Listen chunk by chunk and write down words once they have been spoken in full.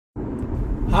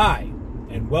Hi,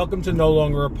 and welcome to No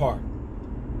Longer Apart,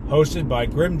 hosted by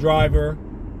Grim Driver,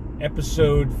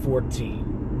 episode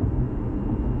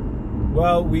 14.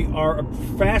 Well, we are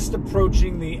fast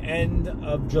approaching the end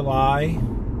of July,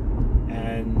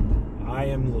 and I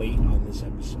am late on this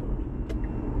episode.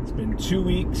 It's been 2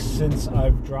 weeks since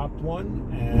I've dropped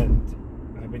one, and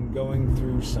I've been going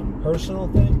through some personal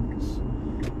things,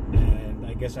 and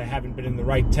I guess I haven't been in the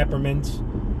right temperament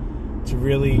to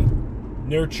really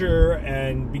nurture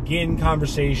and begin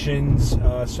conversations.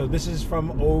 So this is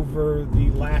from over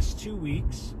the last 2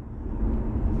 weeks.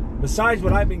 Besides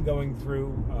what I've been going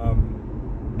through,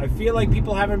 I feel like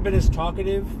people haven't been as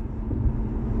talkative.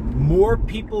 More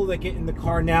people that get in the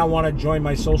car now want to join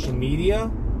my social media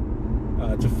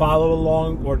to follow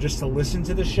along or just to listen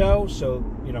to the show. So,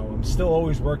 you know, I'm still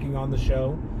always working on the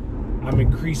show. I'm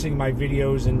increasing my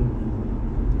videos and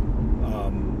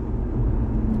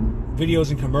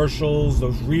commercials,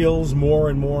 those reels, more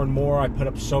and more and more. I put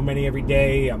up so many every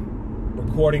day. I'm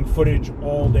recording footage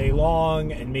all day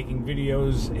long and making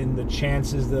videos in the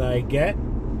chances that I get.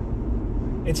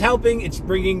 It's helping. It's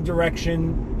bringing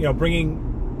direction, bringing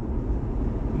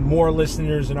more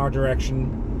listeners in our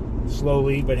direction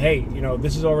slowly. But hey,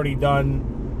 this is already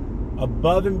done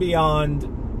above and beyond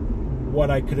what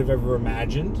I could have ever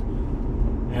imagined.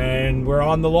 And we're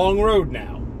on the long road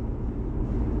now.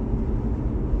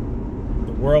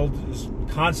 The world is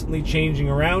constantly changing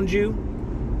around you.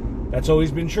 That's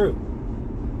always been true.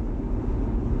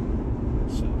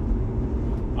 So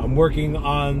I'm working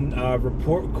on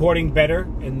recording better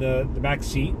in the back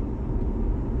seat.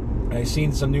 I've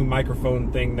seen some new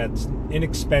microphone thing that's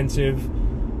inexpensive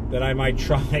that I might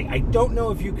try. I don't know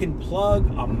if you can plug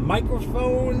a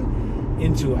microphone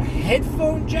into a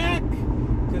headphone jack,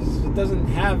 because it doesn't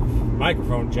have a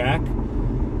microphone jack.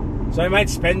 So I might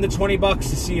spend the $20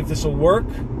 to see if this will work.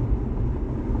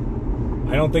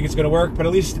 I don't think it's going to work, but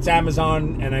at least it's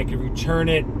Amazon and I can return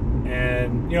it.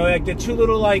 And, like the two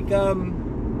little, hang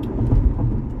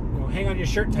on your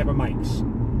shirt type of mics.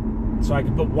 So I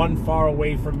can put one far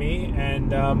away from me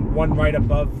and one right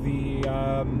above the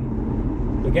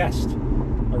guest.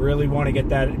 I really want to get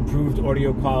that improved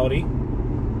audio quality,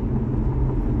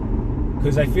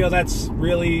 because I feel that's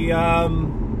really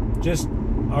just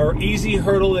our easy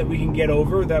hurdle that we can get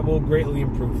over that will greatly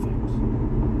improve things.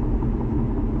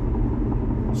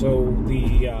 So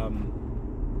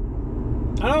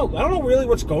I don't know really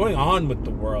what's going on with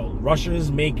the world. Russia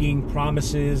is making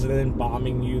promises and then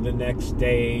bombing you the next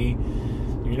day.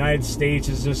 The United States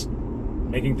is just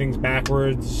making things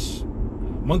backwards.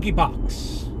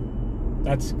 Monkeypox.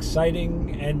 That's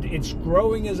exciting, and it's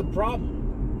growing as a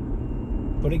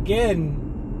problem. But again,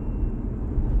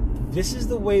 this is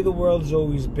the way the world's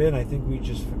always been. I think we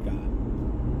just forgot.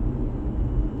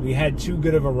 We had too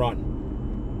good of a run.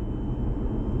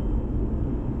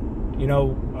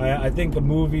 I think a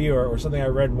movie or something I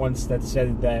read once that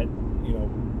said that,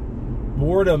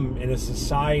 boredom in a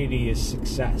society is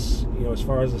success, as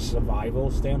far as a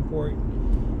survival standpoint.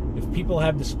 If people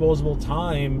have disposable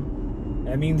time,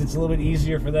 that means it's a little bit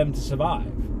easier for them to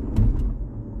survive.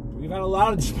 We've had a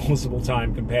lot of disposable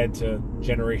time compared to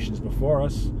generations before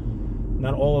us.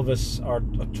 Not all of us are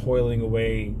toiling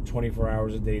away 24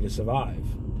 hours a day to survive.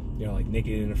 Like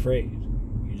naked and afraid.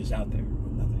 You're just out there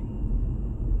with nothing.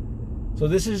 So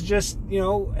this is just,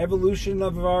 evolution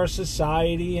of our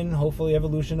society and hopefully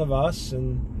evolution of us.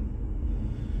 And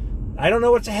I don't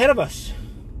know what's ahead of us,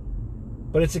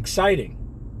 but it's exciting.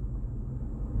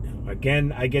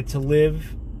 Again, I get to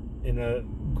live in a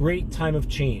great time of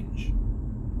change.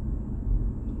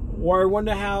 Or I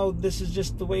wonder how this is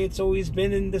just the way it's always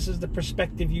been and this is the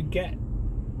perspective you get.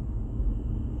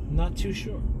 Not too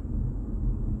sure.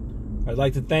 I'd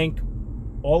like to thank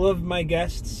all of my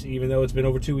guests, even though it's been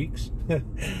over 2 weeks.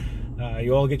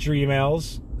 You all get your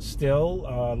emails still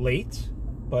late,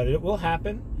 but it will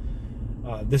happen.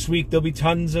 This week there'll be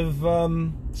tons of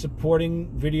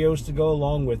supporting videos to go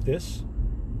along with this.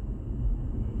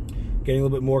 Getting a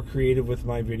little bit more creative with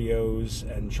my videos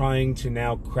and trying to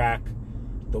now crack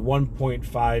the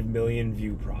 1.5 million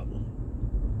view problem,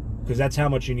 because that's how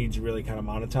much you need to really kind of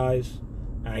monetize.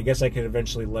 And I guess I could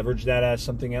eventually leverage that as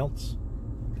something else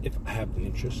if I have the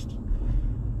interest.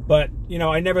 But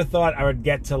I never thought I would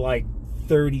get to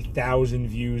 30,000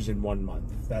 views in 1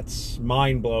 month. That's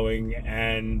mind-blowing.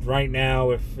 And right now,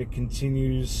 if it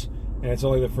continues and it's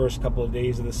only the first couple of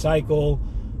days of the cycle,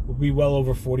 we'll be well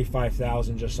over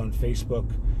 45,000 just on Facebook.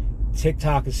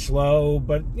 TikTok is slow,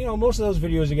 but most of those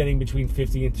videos are getting between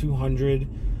 50 and 200,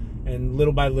 and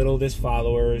little by little there's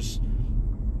followers.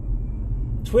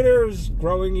 Twitter is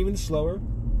growing even slower.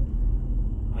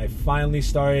 I finally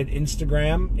started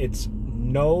Instagram. It's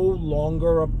no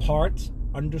longer apart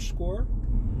 _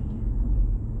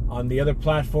 On the other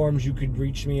platforms, you could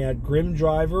reach me at Grim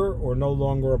Driver or No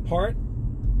Longer Apart.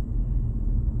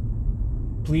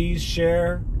 Please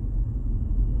share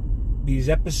these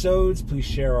episodes. Please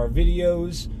share our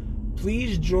videos.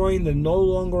 Please join the No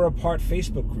Longer Apart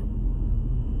Facebook group.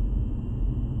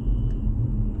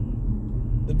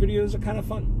 The videos are kind of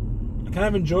fun. I kind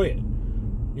of enjoy it.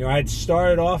 You know, I had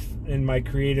started off in my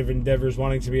creative endeavors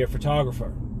wanting to be a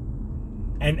photographer.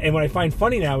 And what I find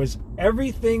funny now is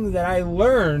everything that I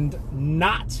learned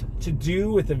not to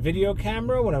do with a video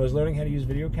camera when I was learning how to use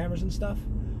video cameras and stuff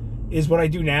is what I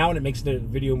do now, and it makes the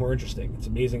video more interesting. It's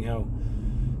amazing how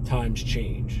times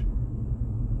change.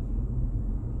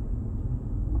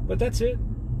 But that's it.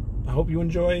 I hope you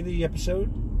enjoy the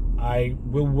episode. I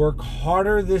will work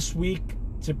harder this week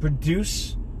to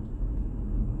produce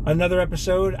another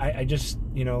episode. I just,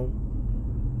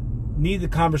 need the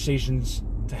conversations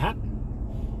to happen.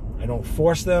 I don't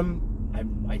force them.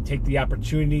 I take the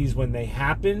opportunities when they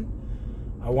happen.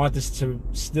 I want this to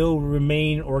still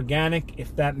remain organic.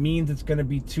 If that means it's going to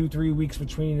be 2-3 weeks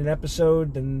between an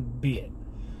episode, then be it.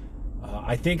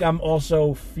 I think I'm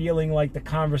also feeling like the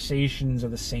conversations are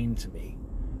the same to me.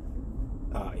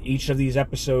 Each of these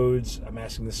episodes, I'm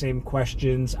asking the same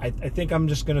questions. I think I'm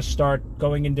just going to start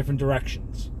going in different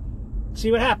directions.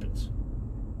 See what happens.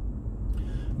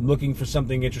 I'm looking for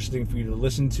something interesting for you to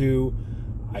listen to.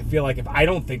 I feel like if I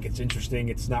don't think it's interesting,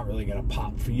 it's not really going to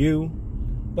pop for you.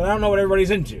 But I don't know what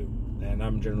everybody's into. And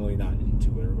I'm generally not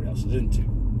into what everybody else is into.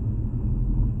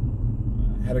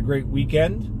 I had a great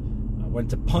weekend. I went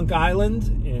to Punk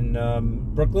Island in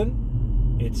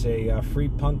Brooklyn. It's a free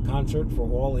punk concert for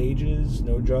all ages.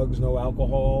 No drugs, no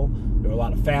alcohol. There were a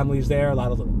lot of families there, a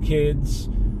lot of little kids.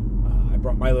 I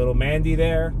brought my little Mandy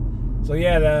there. So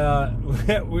yeah,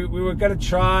 we were going to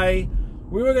try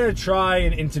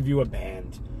and interview a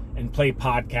band and play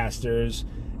podcasters.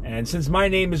 And since my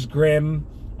name is Grim,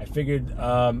 I figured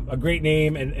a great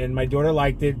name, and my daughter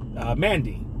liked it,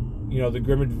 Mandy. The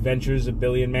Grim Adventures of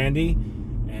Billy and Mandy.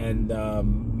 And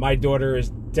my daughter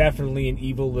is definitely an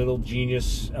evil little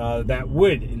genius that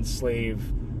would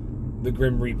enslave the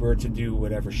Grim Reaper to do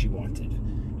whatever she wanted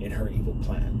in her evil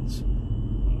plans.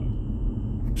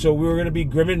 So we were going to be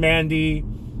Grim and Mandy,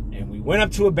 and we went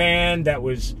up to a band that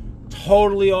was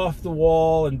totally off the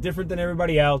wall and different than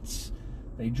everybody else.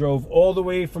 They drove all the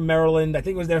way from Maryland. I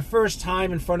think it was their first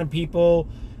time in front of people.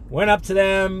 Went up to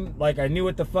them like I knew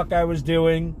what the fuck I was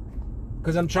doing,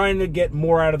 because I'm trying to get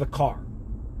more out of the car.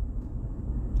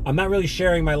 I'm not really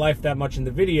sharing my life that much in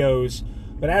the videos,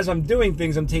 but as I'm doing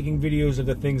things, I'm taking videos of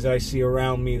the things that I see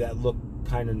around me that look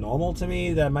kind of normal to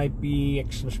me, that might be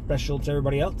extra special to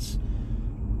everybody else.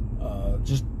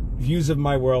 Just views of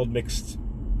my world mixed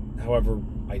however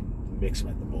I mix them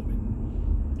at the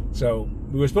moment. So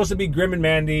we were supposed to be Grim and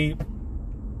Mandy,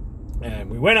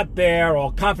 and we went up there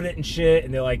all confident and shit,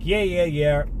 and they're like,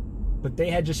 yeah. But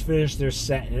they had just finished their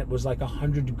set, and it was like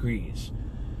 100 degrees.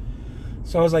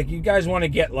 So I was like, you guys want to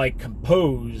get like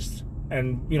composed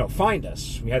and, find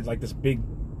us. We had like this big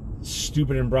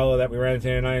stupid umbrella that we ran into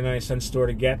a 99-cent store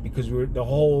to get, because the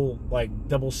whole like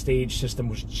double stage system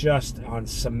was just on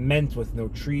cement with no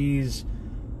trees,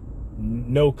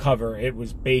 no cover. It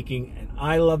was baking, and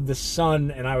I love the sun,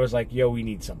 and I was like, yo, we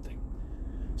need something.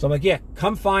 So I'm like, yeah,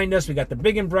 come find us. We got the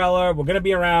big umbrella. We're going to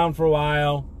be around for a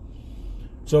while.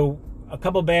 So a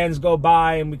couple bands go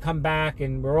by, and we come back,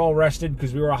 and we're all rested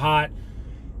because we were hot.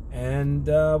 And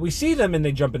we see them, and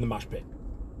they jump in the mosh pit.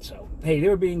 So, hey, they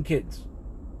were being kids.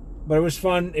 But it was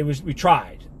fun. We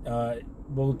tried.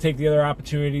 We'll take the other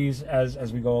opportunities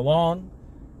as we go along.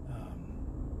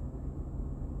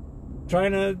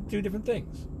 Trying to do different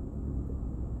things.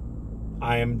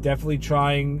 I am definitely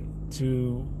trying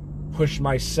to push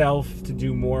myself to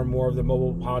do more and more of the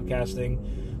mobile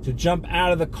podcasting, to jump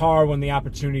out of the car when the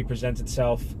opportunity presents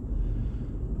itself.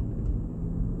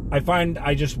 I find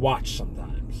I just watch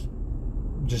sometimes,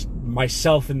 just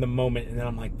myself in the moment, and then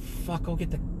I'm like, fuck, go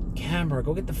get the camera,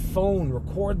 go get the phone,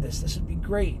 record this would be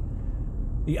great.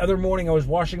 The other morning I was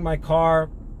washing my car,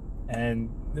 and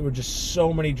there were just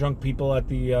so many drunk people at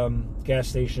the gas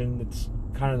station. It's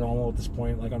kind of normal at this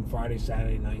point, like on Friday,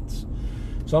 Saturday nights.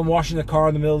 So I'm washing the car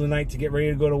in the middle of the night to get ready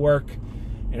to go to work,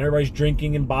 and everybody's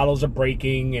drinking and bottles are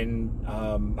breaking, and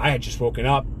I had just woken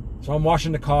up. So I'm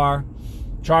washing the car,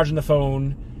 charging the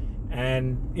phone,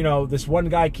 and, this one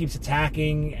guy keeps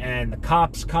attacking, and the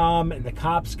cops come, and the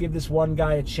cops give this one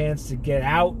guy a chance to get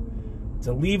out,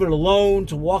 to leave it alone,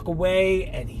 to walk away,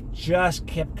 and he just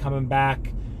kept coming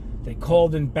back. They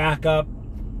called in backup.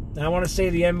 And I want to say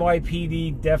the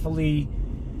NYPD definitely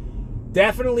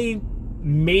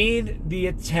made the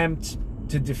attempt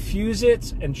to diffuse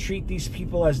it and treat these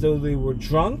people as though they were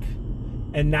drunk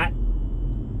and not,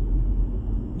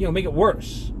 make it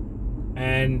worse.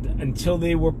 And until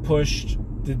they were pushed,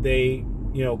 did they,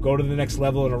 go to the next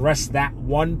level and arrest that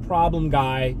one problem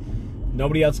guy.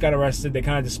 Nobody else got arrested. They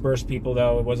kind of dispersed people,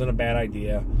 though. It wasn't a bad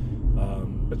idea.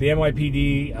 But the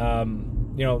NYPD,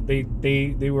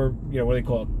 they were, what do they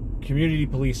call it? Community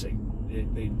policing.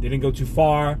 They didn't go too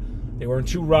far. They weren't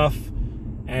too rough.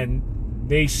 And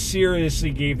they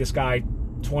seriously gave this guy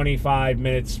 25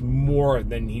 minutes more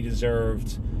than he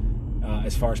deserved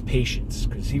as far as patience.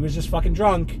 Because he was just fucking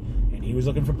drunk, and he was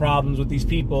looking for problems with these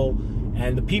people.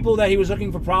 And the people that he was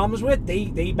looking for problems with,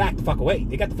 they backed the fuck away.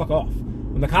 They got the fuck off.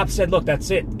 When the cops said, "Look, that's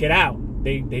it, get out,"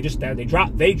 they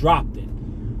dropped it.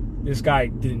 This guy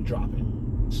didn't drop it.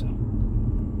 So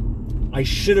I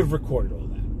should have recorded all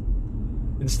that.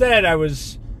 Instead, I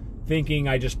was thinking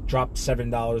I just dropped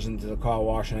 $7 into the car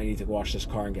wash and I need to wash this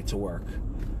car and get to work.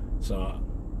 So,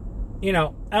 I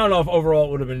don't know if overall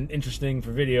it would have been interesting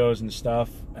for videos and stuff.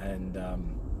 And,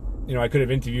 I could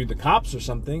have interviewed the cops or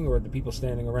something, or the people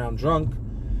standing around drunk.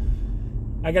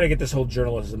 I got to get this whole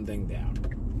journalism thing down.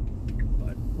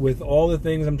 But with all the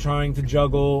things I'm trying to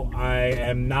juggle, I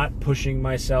am not pushing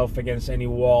myself against any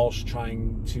walls,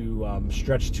 trying to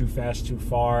stretch too fast, too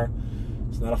far.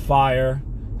 It's not a fire.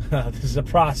 This is a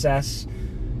process,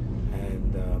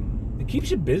 and it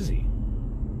keeps you busy.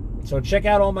 So check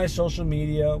out all my social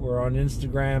media. We're on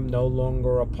Instagram,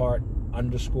 nolongerapart_.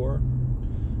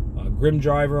 Grim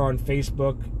Driver on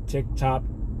Facebook, TikTok.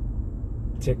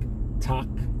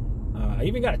 I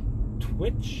even got a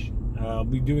Twitch. I'll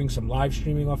be doing some live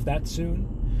streaming off that soon.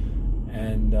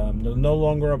 And the No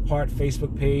Longer Apart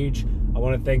Facebook page. I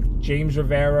want to thank James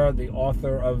Rivera, the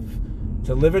author of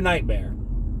To Live a Nightmare,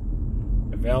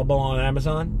 available on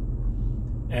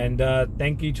Amazon. And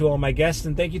thank you to all my guests,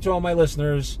 and thank you to all my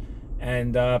listeners.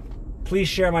 And please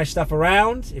share my stuff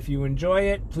around if you enjoy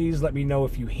it. Please let me know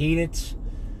if you hate it,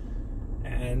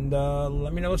 and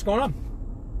let me know what's going on.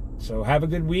 So have a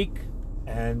good week,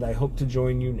 and I hope to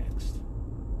join you next.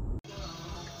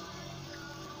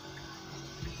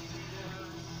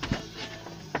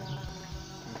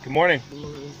 Good morning.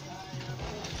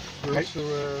 Going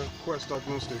to Quest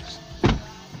Diagnostics.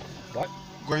 What?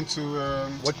 Going to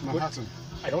Manhattan.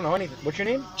 I don't know anything. What's your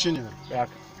name? Chinya. Yeah.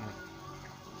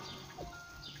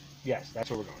 Yes, that's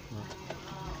where we're going.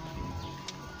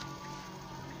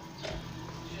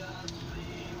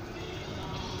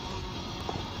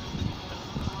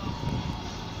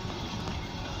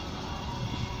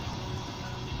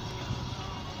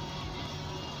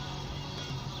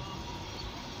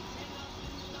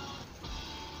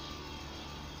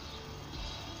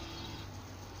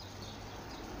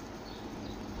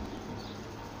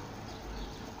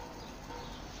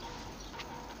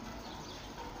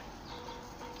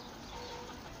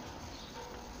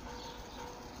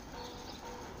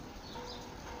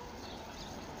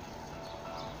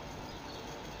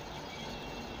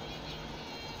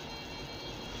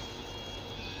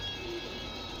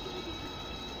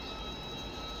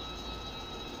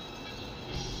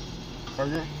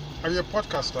 Are you a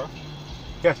podcaster?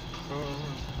 Yes.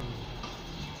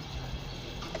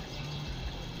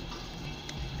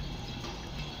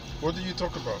 What do you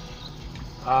talk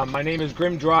about? My name is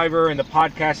Grim Driver, and the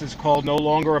podcast is called No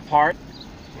Longer Apart.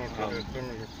 Okay, let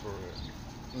me look for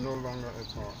it. No Longer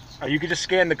Apart. You could just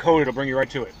scan the code; it'll bring you right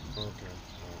to it. Okay.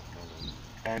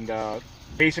 And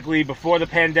basically, before the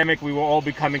pandemic, we were all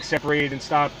becoming separated and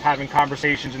stopped having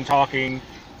conversations and talking.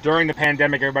 During the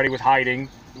pandemic, everybody was hiding.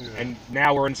 Yeah. And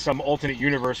now we're in some alternate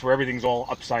universe where everything's all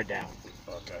upside down.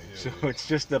 Okay. Yeah, so it's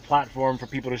just a platform for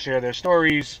people to share their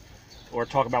stories or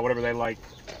talk about whatever they like.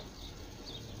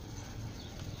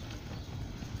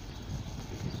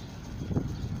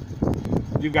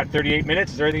 You've got 38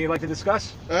 minutes. Is there anything you'd like to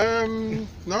discuss?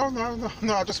 No.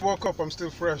 I just woke up. I'm still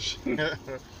fresh.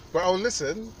 But I'll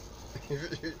listen.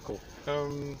 Cool.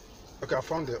 Okay, I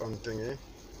found it on Thingy.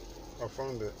 I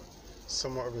found it.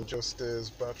 Somewhat of Injustice,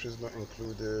 batteries not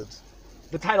included.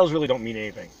 The titles really don't mean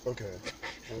anything. Okay.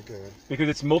 Because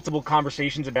it's multiple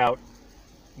conversations about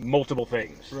multiple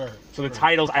things. Right. So the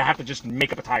titles, I have to just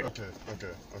make up a title.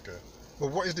 Okay. But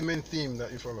what is the main theme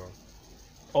that you follow?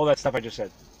 All that stuff I just said.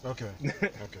 Okay.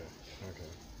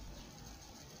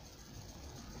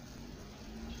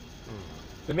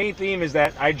 The main theme is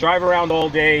that I drive around all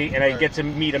day and I get to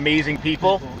meet amazing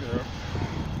people. Yeah.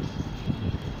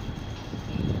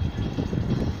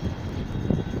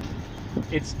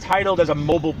 It's titled as a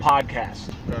mobile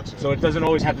podcast. Gotcha. So it doesn't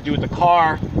always have to do with the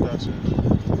car. Gotcha.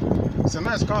 It's a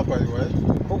nice car, by the way.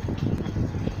 Oh.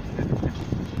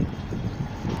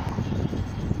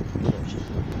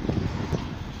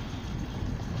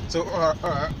 So,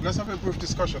 let's have a brief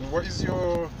discussion. What is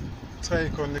your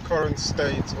take on the current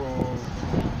state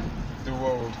of the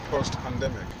world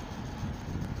post-pandemic?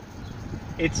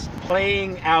 It's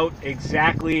playing out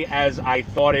exactly as I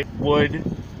thought it would.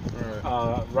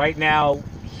 Right. Right now,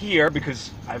 here,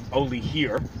 because I'm only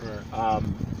here, Right.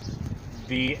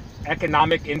 the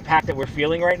economic impact that we're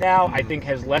feeling right now, I think,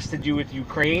 has less to do with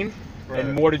Ukraine Right.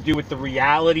 and more to do with the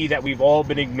reality that we've all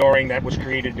been ignoring that was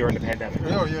created during the pandemic.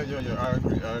 Yeah. I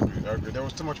agree. There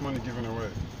was too much money given away.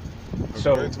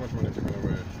 So- Way too much money given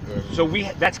away. So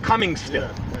that's coming still.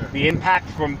 Yeah. The impact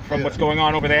from Yeah. what's going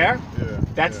on over there, Yeah.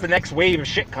 that's the next wave of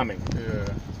shit coming. Yeah.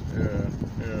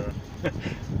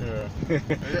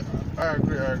 I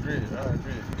agree.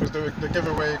 Because they gave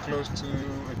away close to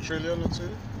 $1 trillion or two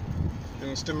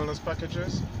in stimulus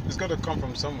packages. It's got to come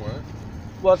from somewhere.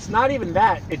 Well, it's not even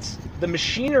that. It's the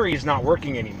machinery is not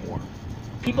working anymore.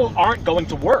 People aren't going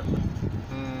to work.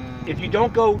 If you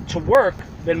don't go to work,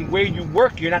 then where you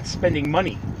work, you're not spending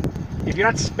money. If you're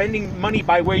not spending money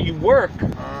by where you work,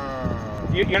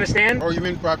 you understand? Oh, you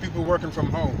mean by people working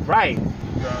from home? Right.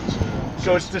 Gotcha.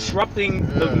 So it's disrupting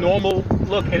the Yeah. normal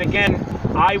look. And again,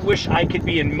 I wish I could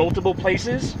be in multiple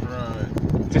places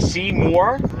Right. to see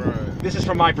more. Right. This is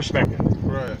from my perspective.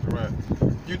 Right.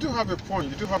 You do have a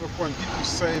point. People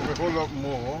save a whole lot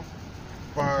more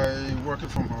by working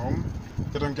from home.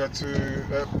 They don't get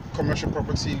to commercial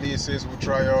property leases will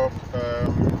dry up.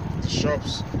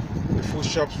 The food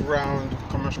shops around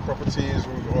commercial properties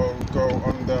will all go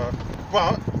under.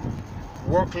 But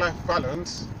work-life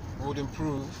balance would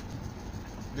improve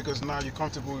because now you're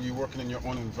comfortable. You're working in your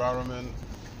own environment.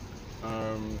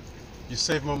 You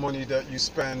save more money that you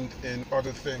spend in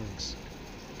other things.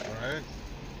 All right.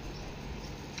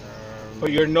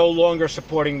 But you're no longer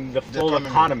supporting the full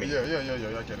economy. Yeah,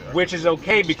 I get it. Which is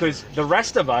okay because the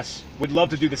rest of us would love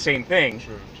to do the same thing.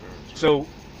 True. So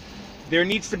there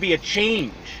needs to be a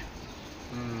change.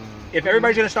 If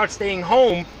everybody's going to start staying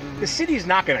home, the city's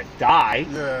not going to die.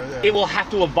 Yeah. It will have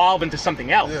to evolve into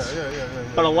something else. Yeah.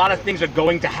 But a lot of things are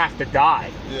going to have to die,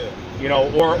 Yeah.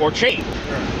 or change.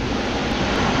 Yeah.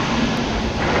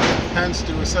 Hence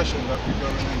the recession that we're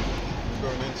going into.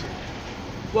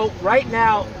 Well, right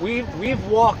now we've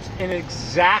walked in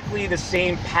exactly the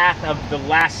same path of the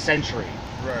last century,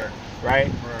 Right.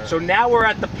 right? So now we're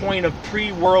at the point of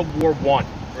pre-World War I,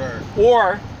 Right.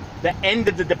 or the end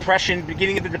of the Depression,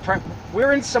 beginning of the Depression.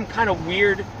 We're in some kind of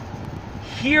weird.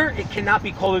 Here, it cannot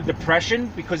be called a depression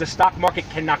because the stock market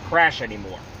cannot crash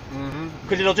anymore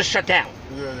because it'll just shut down.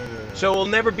 Yeah. So it will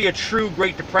never be a true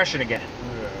Great Depression again.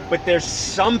 Yeah. But there's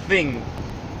something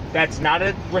that's not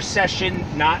a recession,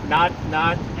 not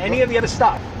any of the other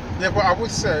stuff. Yeah, but I would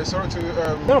say, sorry to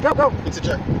No, go.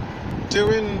 interject.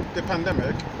 During the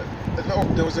pandemic,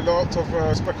 there was a lot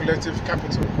of speculative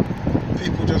capital.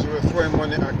 People just were throwing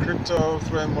money at crypto,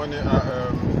 throwing money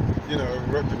at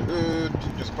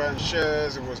Robinhood, just buying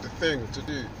shares. It was the thing to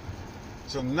do.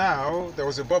 So now there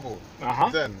was a bubble.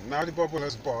 Then now the bubble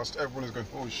has burst. Everyone is going,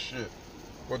 oh shit,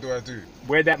 what do I do?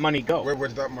 Where'd that money go? Where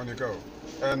did that money go?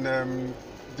 And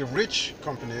the rich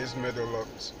companies made a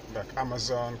lot, like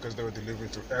Amazon, because they were delivering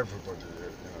to everybody.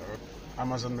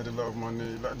 Amazon made a lot of money.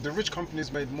 Like, the rich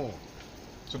companies made more.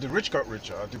 So the rich got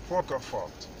richer, the poor got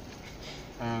fucked.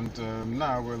 And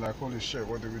now we're like, holy shit,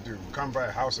 what do? We can't buy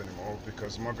a house anymore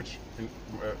because mortgage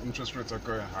interest rates are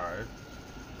going high.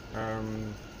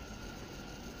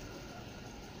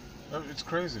 It's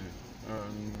crazy.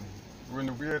 We're in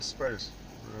a weird space.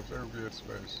 We're in a very weird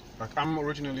space. Like, I'm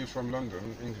originally from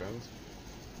London, England.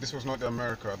 This was not the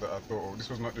America that I thought of. This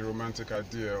was not the romantic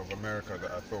idea of America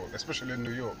that I thought, especially in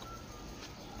New York.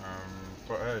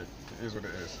 But hey, it is what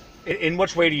it is. In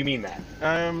which way do you mean that?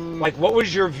 Like, what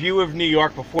was your view of New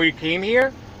York before you came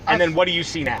here? And then what do you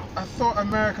see now? I thought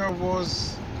America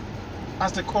was,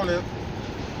 as they call it,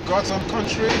 God's own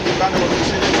country, the land of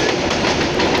opportunity.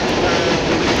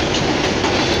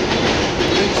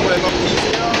 Things were a lot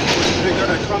easier. It was a bigger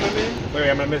economy. Wait,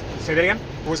 I'm going to say that again?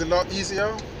 It was a lot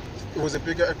easier. It was a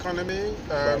bigger economy.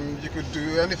 You could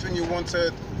do anything you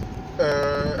wanted.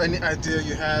 Any idea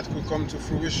you had could come to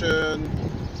fruition.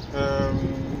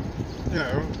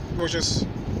 It was just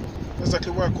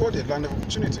exactly what I called it, land of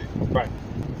opportunity. Right.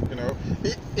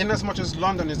 In as much as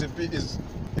London is an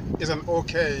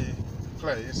okay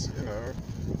place,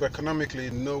 but economically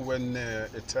nowhere near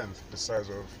a tenth the size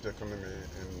of the economy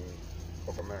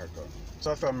of America.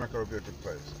 So I thought America would be a good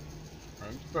place.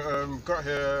 Right? But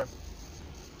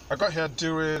I got here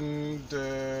during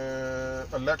the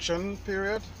election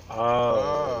period.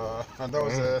 And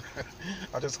that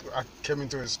was I came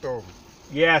into a storm.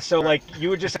 Yeah, so like you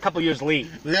were just a couple years late.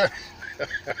 Yeah.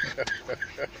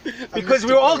 Because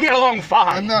we all get along I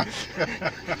fine. know.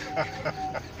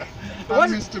 I What?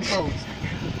 missed the boat.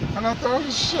 And I thought, oh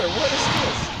shit, what is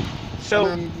this?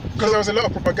 So, Because there was a lot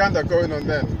of propaganda going on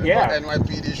then. Yeah. About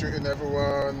NYPD shooting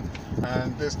everyone,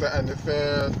 and this, that, and the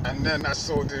third. And then I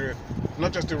saw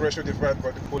not just the racial divide,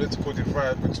 but the political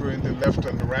divide between the left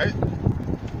and the right.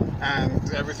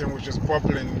 And everything was just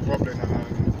bubbling. And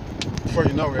then, before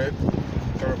you know it,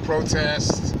 there were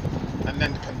protests. And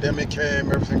then the pandemic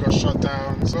came, everything got shut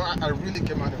down. So I really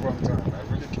came at the wrong time.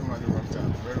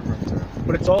 Very wrong time.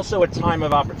 but it's also a time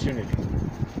of opportunity.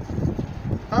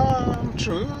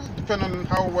 True. Depending on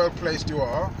how well placed you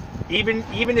are. Even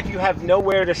if you have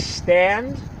nowhere to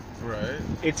stand, Right.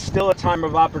 it's still a time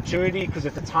of opportunity because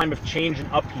it's a time of change and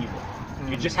upheaval.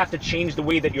 You just have to change the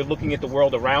way that you're looking at the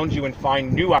world around you and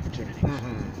find new opportunities.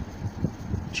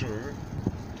 True.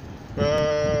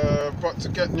 But to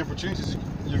get new opportunities,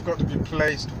 you've got to be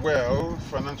placed well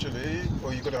financially,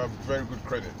 or you've got to have very good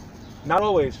credit. Not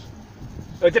always.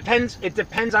 It depends. It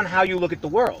depends on how you look at the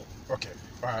world. Okay.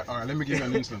 All right. Let me give you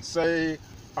an instance. Say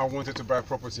I wanted to buy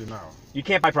property now. You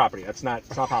can't buy property. It's not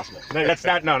possible. No, that's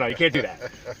not. No, you can't do that.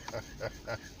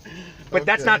 But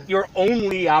that's Okay. not your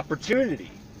only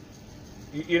opportunity.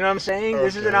 You know what I'm saying?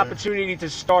 This is an Okay. opportunity to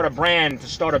start a brand, to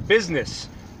start a business,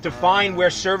 to find where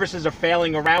services are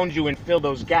failing around you and fill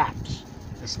those gaps.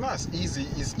 It's not as easy.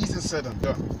 It's easier said than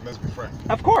done. Let's be frank.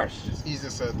 Of course. It's easier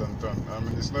said than done. I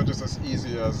mean, it's not just as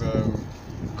easy as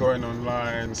going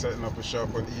online, setting up a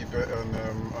shop on eBay,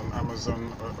 on Amazon.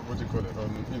 What do you call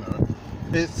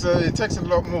it? It takes a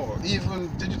lot more. Even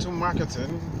digital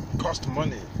marketing costs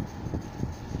money.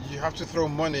 You have to throw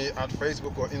money at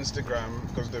Facebook or Instagram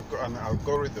because they've got an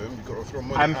algorithm. You got to throw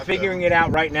money. I'm at figuring them. it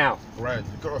out right now. Right.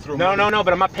 You got to throw No, money.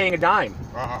 but I'm not paying a dime.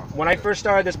 When I first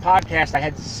started this podcast, I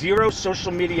had zero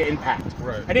social media impact.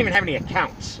 Right. I didn't even have any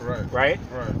accounts. Right. Right?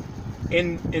 Right.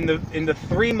 In the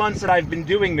 3 months that I've been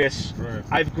doing this, Right.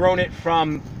 I've grown it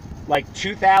from like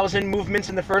 2,000 movements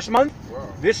in the first month. Wow.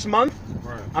 This month,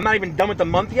 Right. I'm not even done with the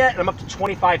month yet, and I'm up to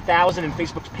 25,000, and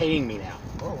Facebook's paying me now.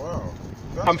 Oh wow.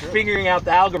 That's I'm good. figuring out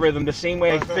the algorithm the same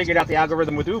way I That's figured out the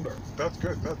algorithm with Uber. That's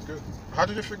good. How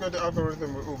did you figure out the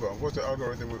algorithm with Uber? What's the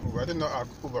algorithm with Uber? I didn't know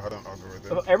Uber had an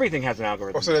algorithm. Everything has an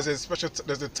algorithm. Oh, so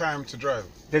there's a time to drive.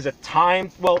 There's a time.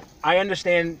 Well, I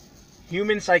understand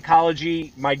human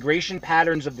psychology, migration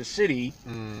patterns of the city,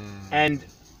 and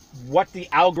what the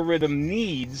algorithm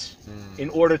needs in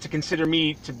order to consider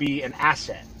me to be an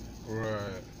asset.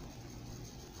 Right.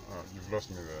 Oh, you've lost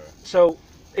me there. So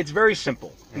it's very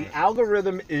simple. The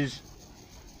algorithm is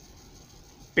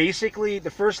basically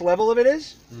the first level of it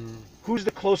is who's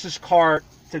the closest car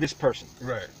to this person,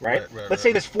 Right. Let's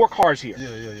say there's 4 cars here.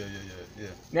 Yeah.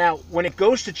 Now, when it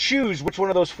goes to choose which one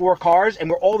of those 4 cars, and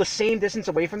we're all the same distance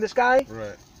away from this guy,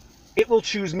 Right. it will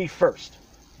choose me first.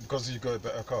 Because you got a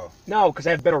better car. No, because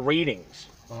I have better ratings.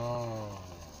 Oh.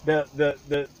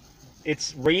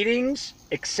 It's ratings,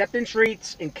 acceptance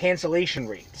rates, and cancellation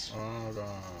rates. Oh God.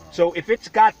 So if it's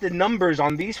got the numbers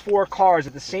on these 4 cars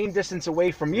at the same distance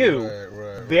away from you,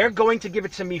 Right. they're going to give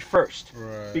it to me first.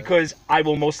 Right. Because I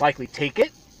will most likely take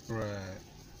it, Right.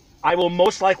 I will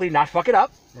most likely not fuck it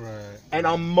up, Right. and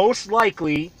I'll most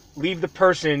likely leave the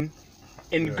person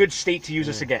in Yeah. good state to use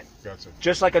us again. Gotcha.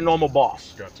 Just like a normal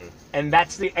boss. Gotcha. And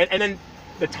that's and then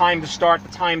the time to start,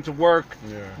 the time to work,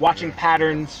 Yeah, watching yeah.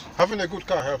 patterns. Having a good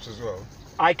car helps as well.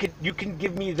 You can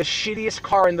give me the shittiest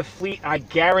car in the fleet, I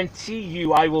guarantee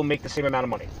you I will make the same amount of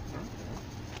money.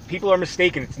 People are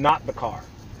mistaken, it's not the car.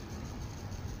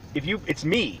 It's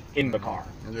me in the car.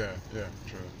 Yeah.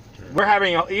 True. We're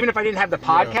having, even if I didn't have the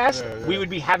podcast, yeah. we would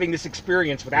be having this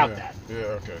experience without that. Yeah.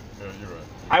 Okay. Yeah, you're right.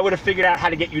 I would have figured out how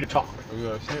to get you to talk.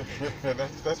 Yeah.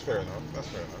 That's fair enough.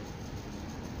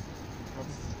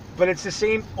 But it's the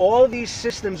same, all of these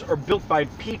systems are built by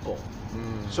people.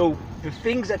 So the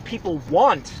things that people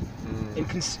want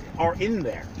are in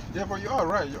there. Yeah, but you are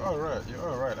right.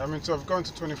 I mean, to have gone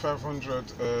to 2,500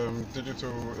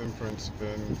 digital imprints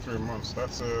in 3 months,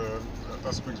 that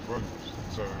speaks volumes.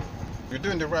 So you're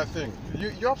doing the right thing.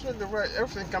 You're absolutely right.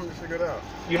 Everything can be figured out.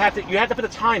 You have to put the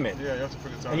time in. Yeah, you have to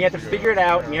put the time. And you have to figure it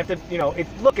out, and you have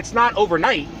to, it's not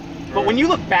overnight, but when you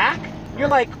look back, you're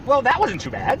like, well, that wasn't too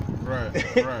bad. Right.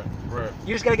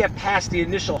 You just got to get past the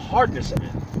initial hardness of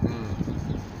it.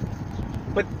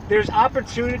 But there's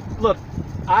opportunity. Look,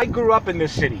 I grew up in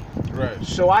this city, Right.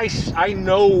 so I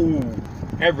know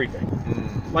everything.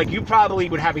 Like, you probably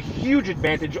would have a huge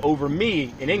advantage over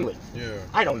me in England. Yeah.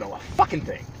 I don't know a fucking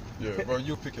thing. Yeah, but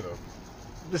you pick it up.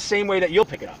 The same way that you'll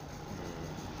pick it up.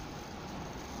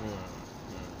 Yeah.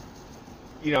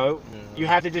 You know, Yeah. you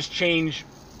have to just change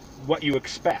what you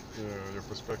expect. Yeah, your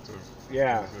perspective.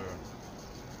 Yeah.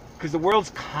 Because the world's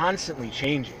constantly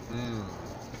changing.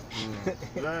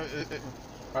 Yeah,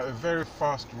 at a very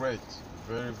fast rate.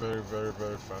 Very, very, very,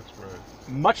 very fast rate.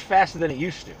 Much faster than it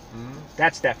used to.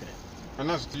 That's definite. And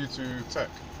that's due to tech.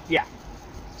 Yeah.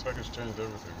 Tech has changed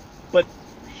everything. But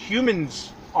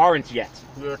humans aren't yet.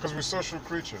 Yeah, because we're social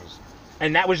creatures.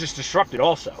 And that was just disrupted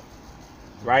also.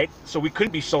 Right? So we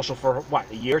couldn't be social for, what,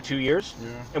 a year, 2 years? Yeah.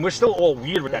 And we're still all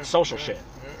weird with that social shit.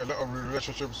 Yeah. A lot of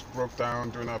relationships broke down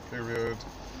during that period.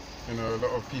 You know, a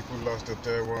lot of people lost their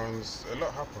dear ones. A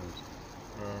lot happened.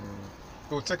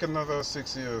 It will take another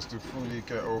 6 years to fully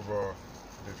get over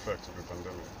the effect of the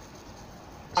pandemic.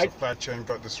 The supply chain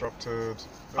got disrupted.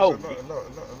 A lot happened. A lot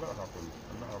happened.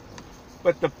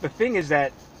 But the thing is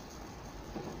that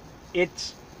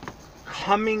it's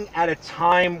coming at a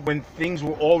time when things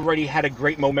were already had a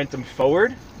great momentum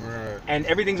forward. Right. And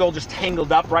everything's all just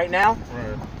tangled up right now.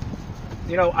 Right.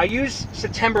 You know, I use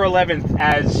September 11th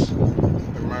as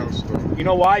a milestone. You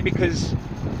know why? Because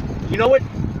you know what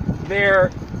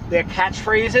their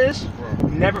catchphrase is?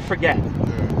 Right. Never forget.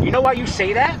 Yeah. You know why you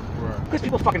say that? Right. Because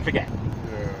people fucking forget.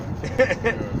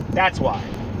 Yeah. That's why.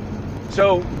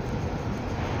 So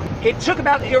it took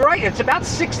about, you're right, it's about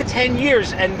 6 to 10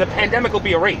 years and the pandemic will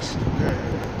be erased.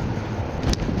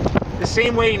 The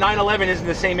same way 9/11 isn't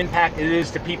the same impact it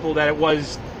is to people that it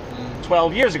was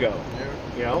 12 years ago. Yeah.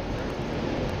 You know?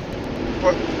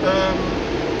 But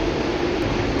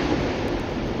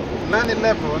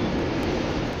 9/11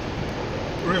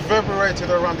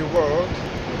 reverberated around the world,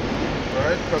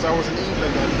 right? Because I was in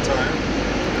England at the time.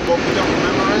 But we don't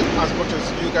remember it as much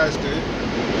as you guys do.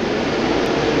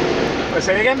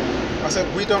 Say it again? I said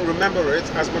we don't remember it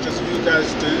as much as you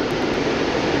guys do.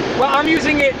 Well, I'm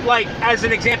using it like as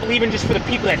an example even just for the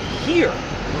people that hear.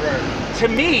 Right. To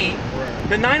me,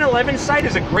 the 9/11 site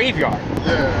is a graveyard.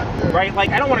 Yeah. Right? Like,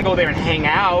 I don't want to go there and hang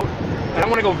out. I don't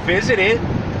want to go visit it.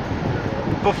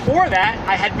 Before that,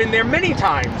 I had been there many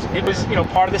times. It was, you know,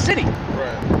 part of the city.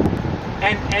 Right.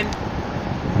 And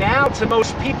now to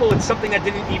most people, it's something that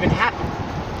didn't even happen.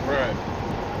 Right.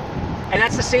 And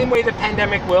that's the same way the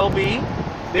pandemic will be.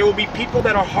 There will be people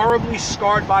that are horribly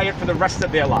scarred by it for the rest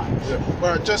of their lives. Yeah.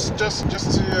 Well, just to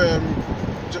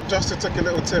take a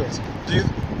little tilt. Do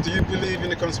you believe in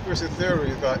the conspiracy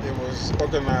theory that it was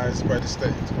organized by the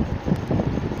state?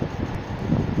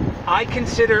 I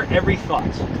consider every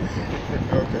thought.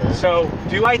 Okay. So,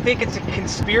 do I think it's a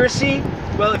conspiracy?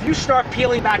 Well, if you start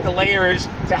peeling back the layers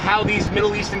to how these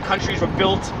Middle Eastern countries were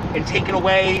built and taken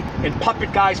away and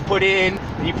puppet guys put in,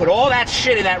 and you put all that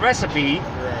shit in that recipe,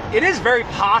 right. It is very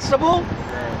possible,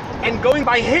 right. And going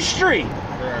by history,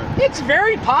 right. It's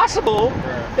very possible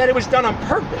right. that it was done on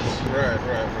purpose. Right.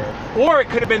 Or it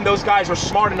could have been those guys were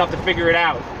smart enough to figure it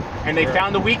out, and they right.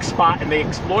 found the weak spot and they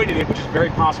exploited it, which is very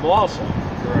possible also.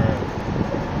 Right.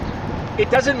 It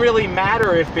doesn't really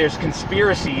matter if there's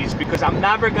conspiracies because I'm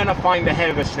never going to find the head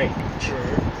of a snake. True.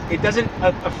 It doesn't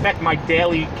affect my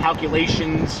daily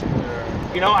calculations. Yeah.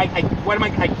 You know,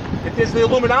 if there's the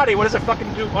Illuminati, what does it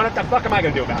fucking do? What the fuck am I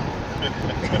going to do about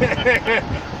it?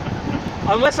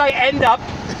 Unless I end up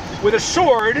with a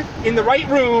sword in the right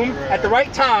room right. at the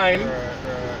right time. Right.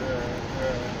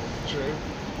 True.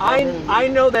 I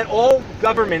know that all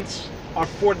governments are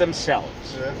for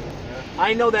themselves. Yeah.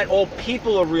 I know that all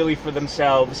people are really for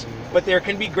themselves, but there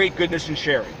can be great goodness in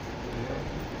sharing.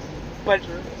 But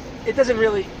it doesn't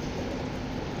really...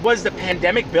 Was the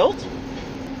pandemic built?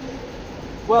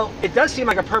 Well, it does seem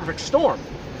like a perfect storm.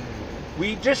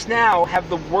 We just now have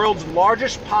the world's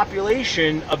largest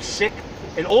population of sick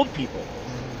and old people,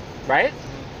 right?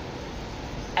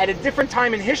 At a different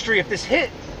time in history, if this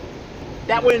hit,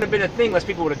 that wouldn't have been a thing unless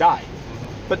people would have died.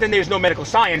 But then there's no medical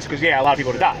science because, yeah, a lot of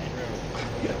people would have died.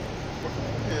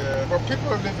 Yeah, but people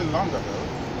are living longer, though.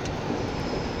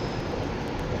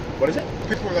 What is it?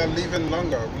 People are living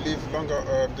longer. They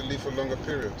live for longer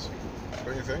periods.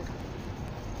 Don't you think?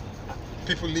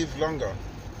 People live longer.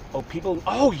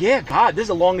 Oh yeah, God, this is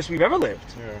the longest we've ever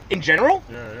lived. Yeah. In general?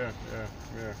 Yeah.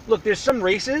 Look, there's some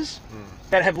races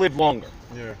that have lived longer.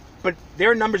 Yeah. But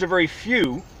their numbers are very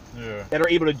few that are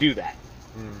able to do that.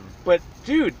 But,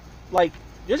 dude, like,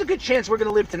 there's a good chance we're going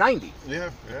to live to 90.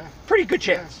 Yeah. Pretty good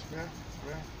chance. Yeah.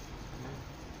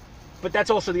 But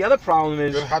that's also the other problem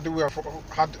is... Then how do we who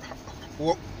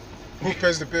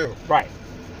pays the bill? Right.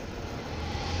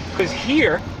 Because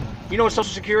here, you know what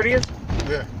Social Security is?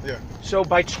 Yeah. So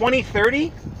by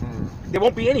 2030, there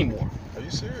won't be any more. Are you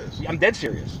serious? I'm dead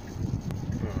serious.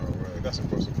 Oh, right. That's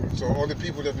impossible. So all the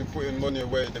people that have been putting money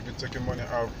away, they've been taking money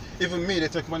out. Even me, they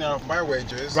take money out of my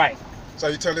wages. Right. So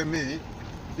you're telling me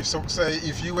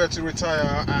if you were to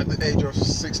retire at the age of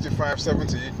 65,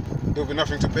 70, there'll be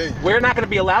nothing to pay. We're not going to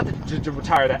be allowed to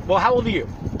retire that. Well, how old are you?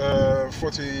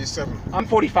 47. I'm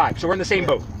 45, so we're in the same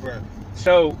boat. Right.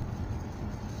 So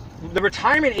the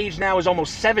retirement age now is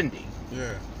almost 70.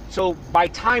 Yeah. So by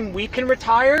time we can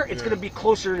retire, it's Yeah. going to be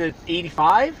closer to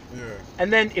 85. Yeah.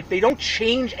 And then if they don't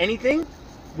change anything,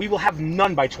 we will have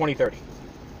none by 2030.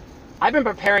 I've been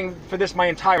preparing for this my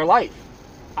entire life.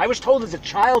 I was told as a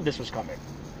child this was coming.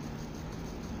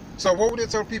 So what would you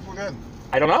tell people then?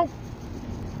 I don't know.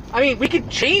 I mean, we could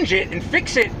change it and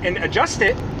fix it and adjust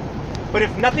it, but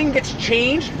if nothing gets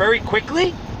changed very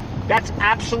quickly, that's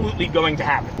absolutely going to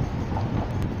happen.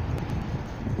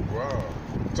 Wow.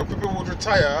 So people would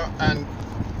retire and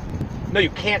No, you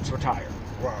can't retire.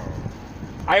 wow.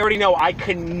 I already know I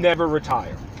can never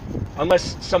retire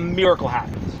unless some miracle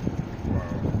happens. Wow.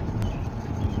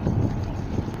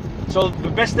 So the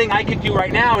best thing I could do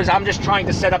right now is I'm just trying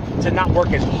to set up to not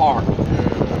work as hard. Yeah.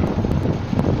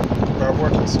 By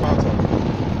working smarter.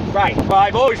 Right. Well,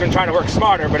 I've always been trying to work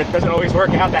smarter, but it doesn't always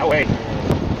work out that way.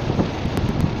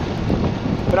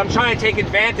 But I'm trying to take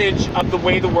advantage of the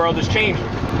way the world is changing.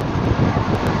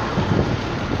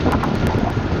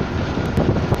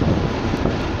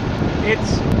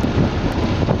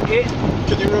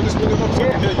 Can you roll this window up so I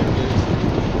can hear you, please?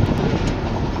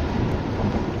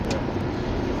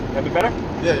 That be better?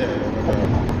 Yeah.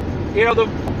 You know,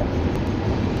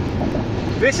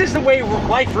 this is the way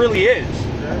life really is.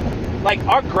 Yeah. Like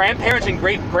our grandparents and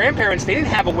great grandparents, they didn't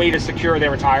have a way to secure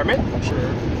their retirement.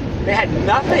 Sure. They had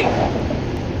nothing.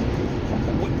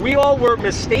 We all were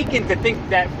mistaken to think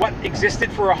that what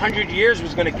existed for 100 years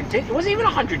was going to continue. It wasn't even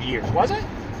 100 years, was it?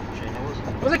 Sure, no, wasn't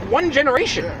it? It was like one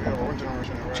generation. Yeah, one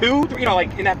generation. Right. 2, 3,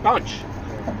 like in that bunch.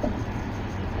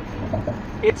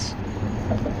 It's,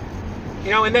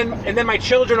 and then my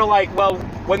children are like, well,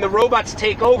 when the robots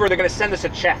take over, they're going to send us a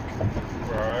check.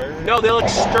 Right. No, they'll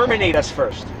exterminate us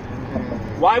first.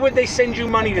 Mm-hmm. Why would they send you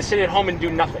money to sit at home and do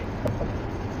nothing?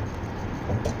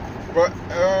 But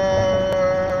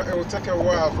it will take a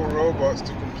while for robots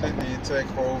to completely take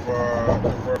over the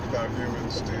work that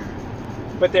humans do.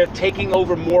 But they're taking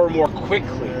over more and more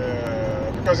quickly.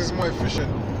 Yeah, because it's more efficient.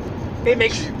 It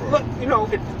makes, cheaper. look,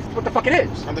 it's what the fuck it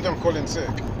is. And they don't call in sick.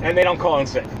 And they don't call in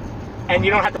sick. And you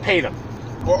don't have to pay them.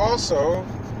 But also,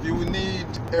 you will need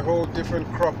a whole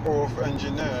different crop of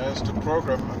engineers to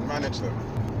program and manage them.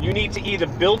 You need to either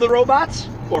build the robots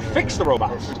or fix the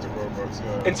robots. Or fix the robots,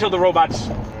 yeah. Until the robots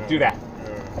do that.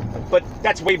 Yeah. But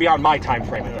that's way beyond my time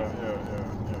frame. Yeah.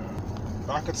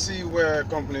 I could see where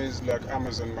companies like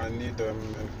Amazon might need them,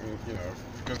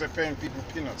 because they're paying people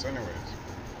peanuts anyways.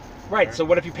 Right, so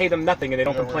what if you pay them nothing and they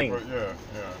don't complain? Yeah.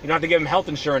 You don't have to give them health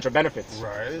insurance or benefits.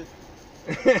 Right.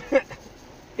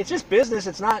 It's just business,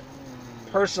 it's not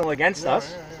personal against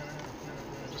us. Yeah.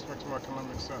 It just makes more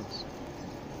economic sense.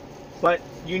 But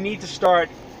you need to start,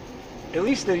 at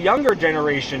least the younger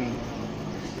generation,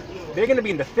 they're going to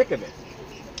be in the thick of it.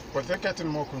 But they're getting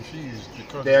more confused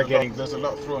because there's a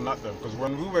lot thrown at them. Because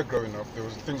when we were growing up,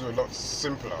 things were a lot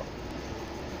simpler.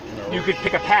 You could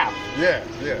pick a path. Yeah.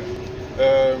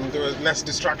 There was less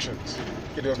distractions.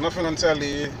 There was nothing on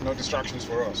telly, no distractions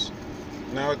for us.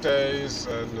 Nowadays,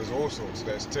 there's all sorts.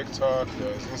 There's TikTok,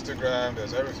 there's Instagram,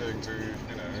 there's everything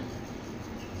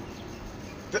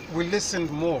we listened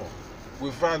more. We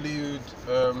valued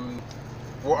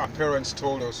what our parents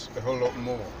told us a whole lot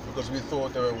more because we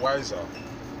thought they were wiser.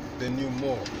 They knew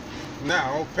more.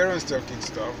 Now, parents tell kids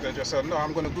stuff, they just said, no,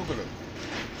 I'm going to Google it.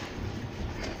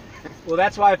 Well,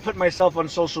 that's why I put myself on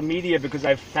social media, because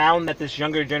I've found that this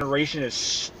younger generation is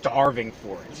starving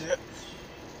for it. Yeah.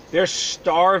 They're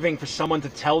starving for someone to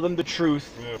tell them the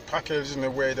truth. Yeah, packaged in a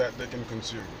way that they can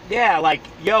consume. Yeah, like,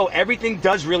 everything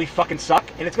does really fucking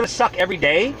suck, and it's going to suck every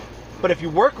day. But if you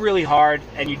work really hard,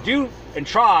 and you do, and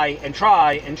try,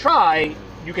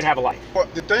 you can have a life.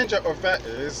 But the danger of that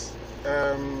is,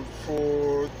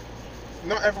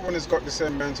 not everyone has got the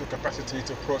same mental capacity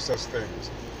to process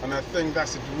things. And I think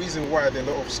that's the reason why there are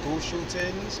a lot of school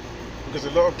shootings, because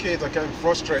a lot of kids are getting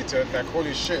frustrated, like,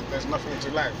 holy shit, there's nothing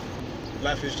to life.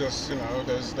 Life is just,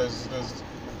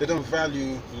 they don't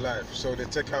value life, so they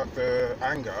take out the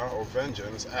anger or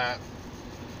vengeance at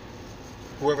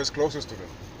whoever's closest to them.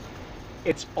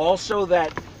 It's also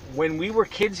that when we were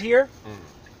kids here,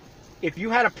 if you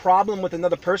had a problem with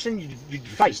another person, you'd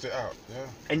fight. It out, yeah.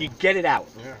 And you'd get it out.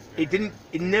 Yeah,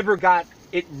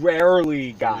 it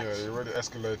rarely got. Yeah, it already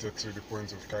escalated to the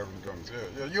point of carrying guns.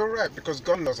 Yeah, you're right, because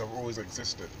gun laws have always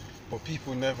existed, but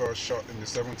people never shot in the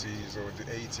 70s or the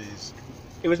 80s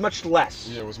It was much less.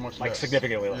 Yeah, it was much like less.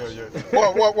 significantly less. Yeah, yeah.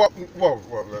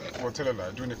 Well, tell a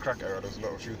lie. During the crack era, there was a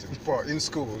lot of shootings. But in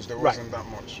schools, there wasn't that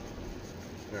much.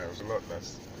 Yeah, it was a lot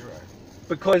less. You're right.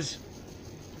 Because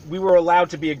we were allowed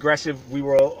to be aggressive.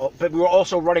 But we were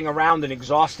also running around and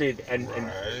exhausted, and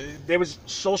there was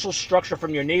social structure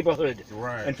from your neighborhood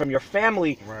and from your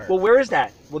family. Right. Well, where is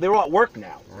that? Well, they're all at work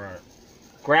now. Right.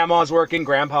 Grandma's working,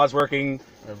 grandpa's working,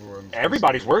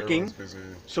 everybody's working. Everyone's busy.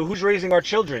 So who's raising our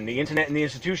children? The internet and the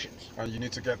institutions. And you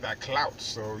need to get that clout,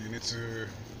 so you need to,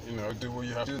 do what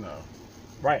you have to do now.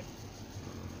 Right.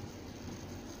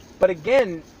 But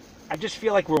again, I just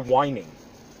feel like we're whining.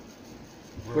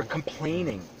 We're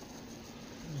complaining.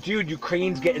 Dude,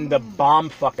 Ukraine's getting the bomb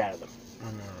fucked out of them.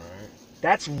 I know, right?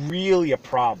 That's really a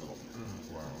problem.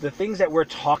 Wow. The things that we're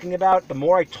talking about, the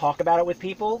more I talk about it with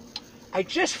people, I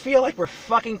just feel like we're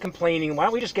fucking complaining. Why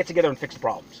don't we just get together and fix the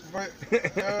problems? But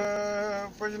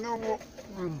you know what?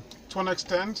 To an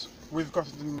extent, we've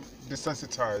gotten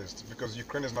desensitized because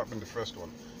Ukraine has not been the first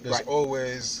one. There's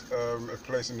always a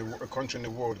place a country in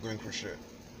the world going through shit,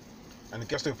 and it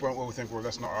gets to a point where we think, well,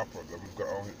 that's not our problem.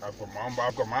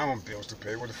 I've got my own bills to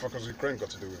pay. What the fuck has Ukraine got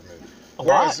to do with me?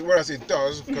 Whereas it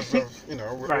does because of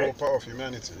we're all part of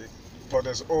humanity. But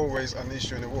there's always an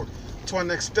issue in the world. To an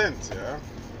extent, yeah.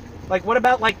 Like, what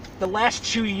about, like, the last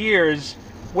 2 years,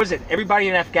 was it everybody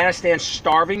in Afghanistan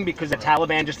starving because the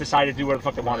Taliban just decided to do whatever the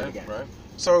fuck they wanted again? Right.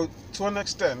 So, to an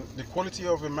extent, the quality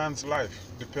of a man's life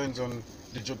depends on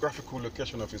the geographical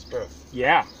location of his birth.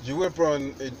 Yeah. You were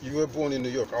born in New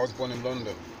York. I was born in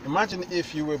London. Imagine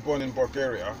if you were born in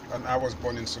Bulgaria and I was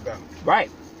born in Sudan.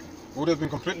 Right. We would have been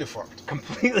completely fucked.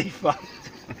 Completely fucked.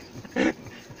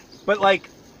 But, like,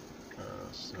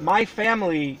 my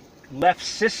family left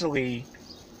Sicily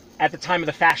at the time of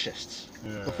the fascists,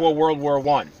 before World War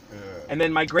I. Yeah. And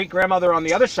then my great-grandmother on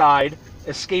the other side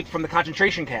escaped from the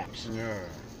concentration camps. Yeah.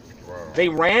 Wow. They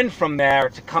ran from there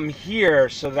to come here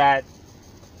so that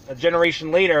a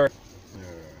generation later,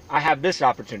 I have this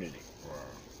opportunity. Wow.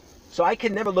 So I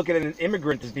can never look at an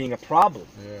immigrant as being a problem.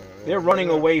 They're running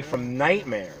away from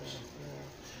nightmares.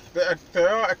 There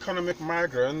are economic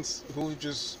migrants who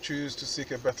just choose to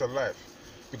seek a better life.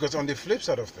 Because on the flip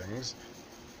side of things,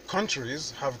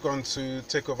 countries have gone to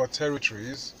take over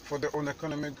territories for their own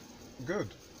economic good.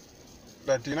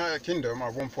 Like the United Kingdom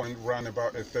at one point ran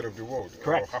about a third of the world.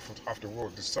 Correct. Or half the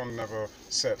world. The sun never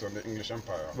set on the English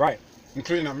Empire. Right.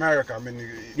 Including America. I mean,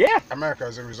 America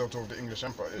is a result of the English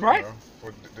Empire. Right.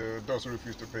 For those who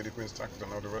refuse to pay the Queen's tax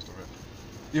and all the rest of it.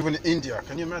 Even India.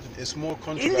 Can you imagine? A small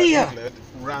country like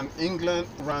England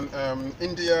ran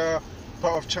India,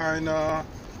 part of China,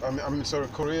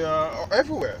 Korea,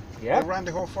 everywhere. Yeah. They ran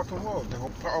the whole fucking world. The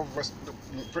whole part of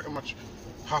pretty much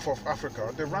half of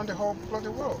Africa. They ran the whole bloody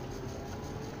world.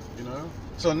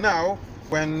 So now,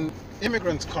 when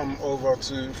immigrants come over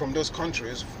from those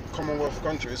countries, Commonwealth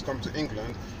countries, come to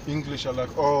England, English are like,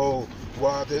 oh,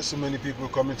 why there's so many people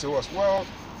coming to us? Well,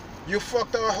 you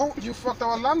fucked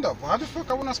our land up. How the fuck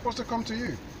are we not supposed to come to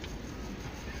you?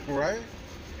 Right?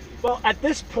 Well, at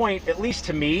this point, at least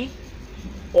to me,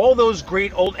 all those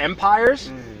great old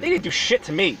empires, they didn't do shit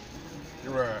to me.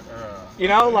 Right.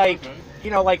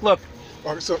 Look.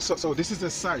 So this is a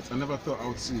sight I never thought I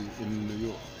would see in New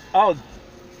York. Oh,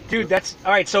 dude, that's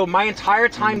all right. So my entire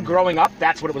time growing up,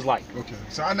 that's what it was like. Okay.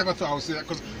 So I never thought I would see that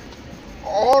because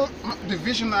all the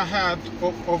vision I had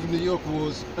of New York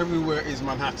was everywhere is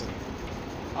Manhattan.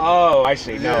 Oh, I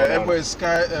see. No, everywhere is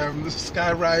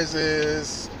sky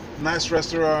rises, nice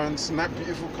restaurants,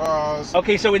 beautiful cars.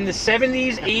 Okay, so in the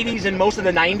 70s, 80s, and most of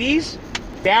the 90s,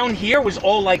 down here was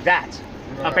all like that,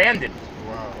 abandoned.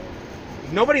 Wow.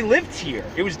 Nobody lived here.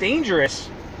 It was dangerous.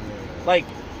 Like,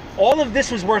 all of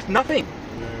this was worth nothing.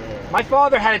 My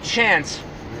father had a chance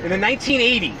in the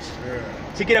 1980s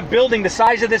to get a building the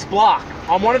size of this block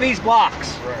on one of these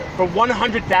blocks for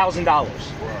 $100,000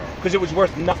 because it was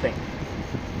worth nothing.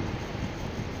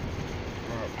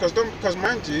 Because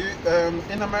mind you, the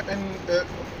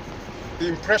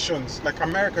impressions, like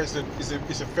America is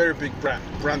a very big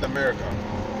brand America.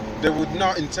 They would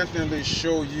not intentionally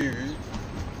show you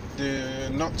the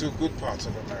not too good parts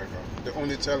of America. They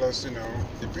only tell us,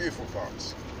 the beautiful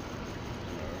parts.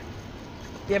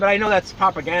 Yeah, but I know that's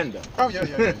propaganda. Oh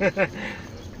yeah.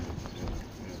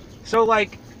 So,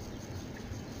 like,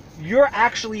 you're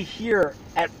actually here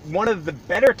at one of the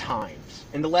better times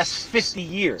in the last 50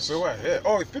 years. So what? Yeah.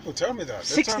 Oh, people tell me that.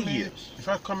 60 years. If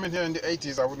I'd come in here in the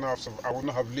 80s, I would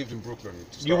not have lived in Brooklyn.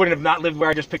 You wouldn't have not lived where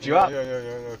I just picked you up.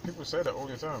 Yeah. People say that all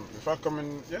the time. If I'd come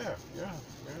in, they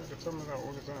tell me that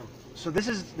all the time. So this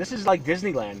is like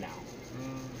Disneyland now.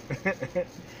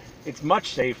 It's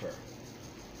much safer.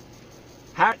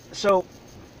 So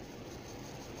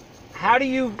How do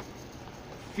you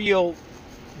feel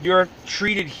you're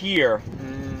treated here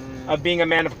of being a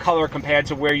man of color compared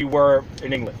to where you were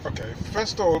in England? Okay,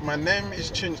 first of all, my name is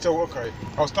changed. So, okay,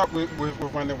 I'll start with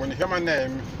my name. When you hear my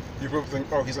name, you probably think,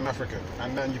 oh, he's an African.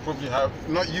 And then you probably have,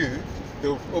 not you,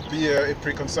 there'll be a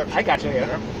preconception. I got you,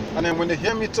 yeah. And then when they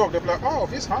hear me talk, they'll be like, oh,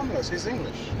 he's harmless, he's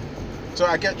English. So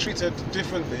I get treated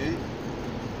differently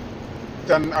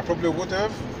than I probably would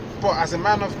have. But as a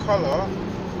man of color,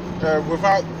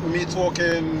 without me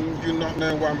talking, you not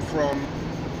knowing where I'm from,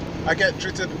 I get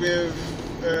treated with,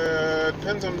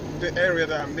 depends on the area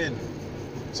that I'm in.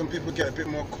 Some people get a bit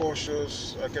more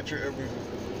cautious. I get treated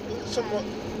with somewhat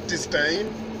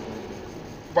disdain.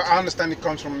 But I understand it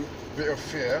comes from a bit of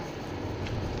fear.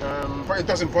 But it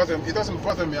doesn't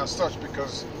bother me as such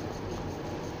because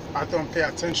I don't pay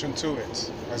attention to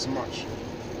it as much.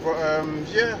 But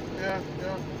yeah.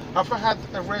 Have I had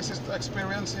a racist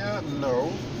experience here?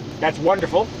 No. That's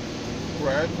wonderful.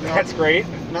 Right. That's great.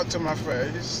 Not to my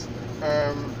face.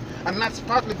 And that's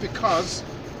partly because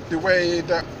the way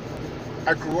that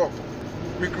I grew up.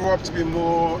 We grew up to be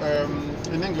more,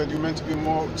 in England, you're meant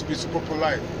to be super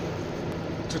polite,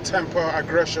 to temper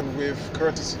aggression with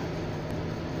courtesy.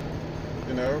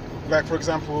 You know, like for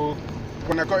example,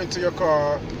 when I got into your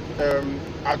car,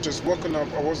 I'd just woken up,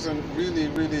 I wasn't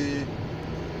really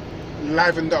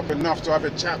livened up enough to have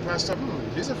a chat. But I thought,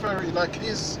 he's a very, like,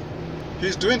 he's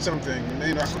doing something,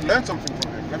 you know, I could learn something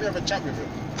from him. Let me have a chat with him.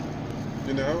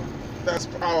 You know, that's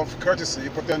out of courtesy,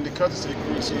 but then the courtesy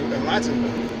grew to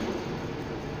enlightenment.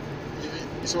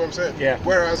 You see what I'm saying? Yeah.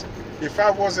 Whereas if I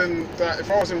wasn't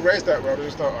raised that way, I would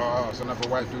just thought, oh, it's another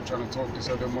white dude trying to talk this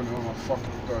other money. Oh my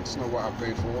fucking God, it's not what I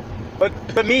paid for.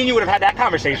 But me and you would have had that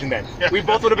conversation then. We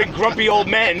both would have been grumpy old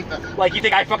men. Like, you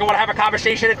think I fucking want to have a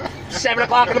conversation at 7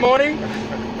 o'clock in the morning?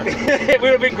 We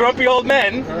would have been grumpy old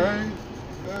men. Right.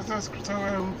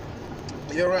 So,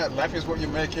 you're right. Life is what you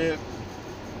make it.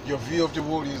 Your view of the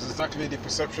world is exactly the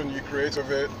perception you create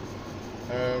of it.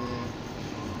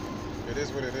 It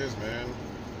is what it is, man.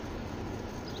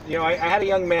 You know, I had a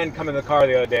young man come in the car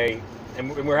the other day,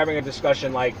 and we were having a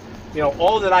discussion like, you know,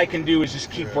 all that I can do is just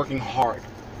keep working hard.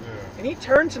 Yeah. And he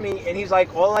turned to me and he's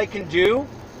like, all I can do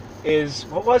is,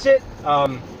 what was it?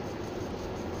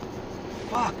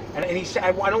 Fuck. And he said,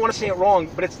 I don't want to say it wrong,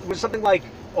 but it was something like,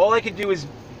 all I can do is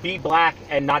be black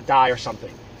and not die or something.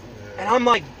 Yeah. And I'm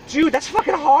like, dude, that's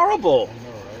fucking horrible.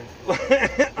 I know,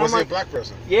 right? Was he a black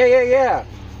person? Yeah.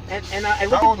 And I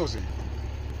look How old was he?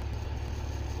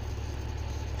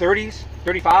 30s,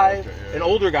 35, Okay, yeah. an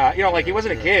older guy. You know, like he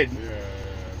wasn't a kid.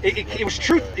 Yeah. It was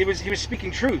truth. He was speaking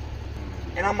truth.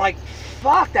 And I'm like,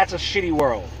 fuck, that's a shitty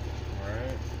world.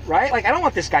 Right? Like, I don't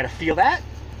want this guy to feel that.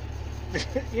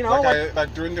 You know,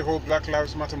 like during the whole Black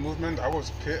Lives Matter movement, I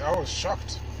was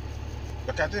shocked.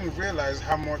 Like, I didn't realize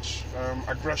how much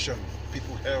aggression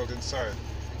people held inside.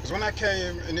 Because when I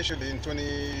came initially in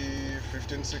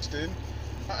 2015, 16,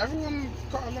 everyone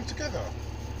got along together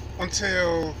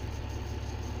until,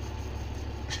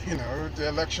 you know, the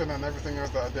election and everything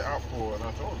else, the outpour, and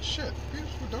I thought, oh shit, we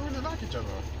don't really like each other.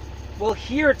 well,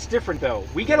 here it's different though.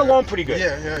 We get along pretty good.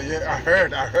 Yeah.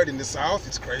 I heard in the South,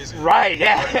 it's crazy. Right,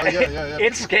 yeah. Yeah.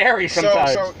 It's scary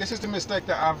sometimes. So this is the mistake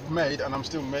that I've made and I'm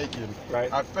still making.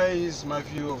 Right. I base my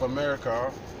view of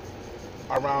America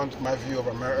around my view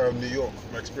of New York,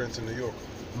 my experience in New York.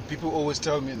 And people always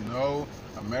tell me, no,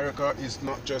 America is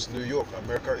not just New York.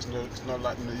 America is not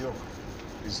like New York.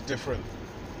 It's different.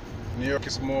 New York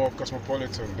is more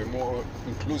cosmopolitan. They're more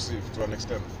inclusive to an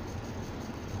extent.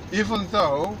 Even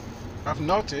though I've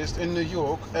noticed in New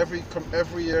York, every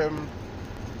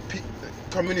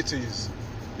communities,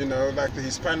 you know, like the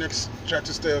Hispanics try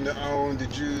to stay on their own, the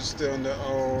Jews stay on their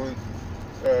own,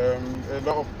 a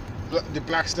lot of the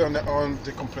blacks stay on their own.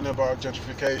 They complain about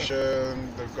gentrification.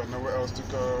 They've got nowhere else to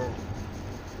go,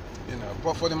 you know.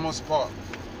 But for the most part,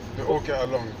 they all get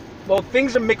along. Well,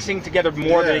 things are mixing together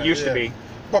more than it used to be.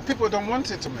 But people don't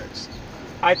want it to mix.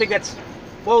 I think that's,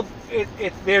 well,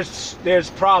 there's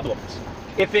problems.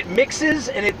 If it mixes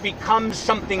and it becomes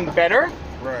something better,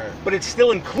 Right. but it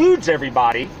still includes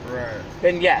everybody, Right.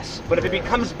 then yes. But if it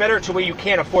becomes better to where you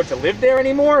can't afford to live there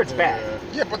anymore, it's bad.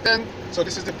 Yeah, but then, so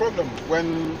this is the problem.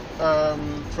 When,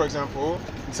 for example,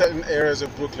 in certain areas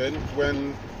of Brooklyn,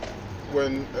 when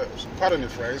pardon the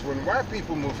phrase, when white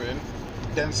people move in,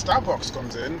 then Starbucks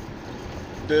comes in,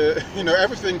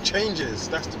 everything changes.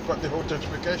 That's the whole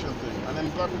gentrification thing. And then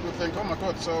black people think, oh my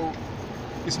God, so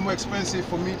it's more expensive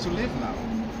for me to live now,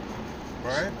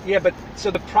 right? Yeah, but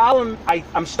so the problem,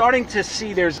 I'm starting to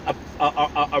see there's a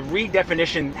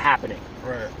redefinition happening.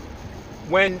 Right.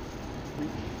 When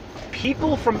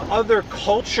people from other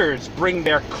cultures bring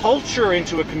their culture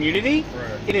into a community,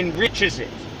 Right. it enriches it.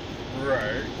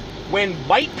 Right. When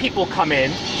white people come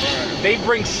in, Right. they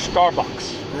bring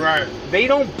Starbucks. Right. They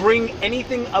don't bring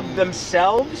anything of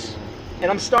themselves, and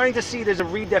I'm starting to see there's a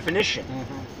redefinition.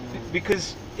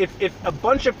 Because if a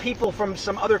bunch of people from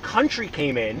some other country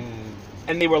came in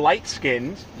and they were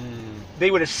light-skinned,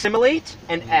 they would assimilate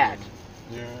and add.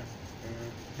 Yeah.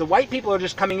 The white people are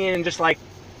just coming in and just like,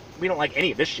 we don't like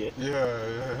any of this shit. Yeah.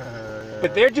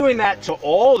 But they're doing that to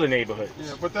all the neighborhoods.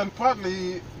 Yeah, but then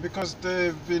partly because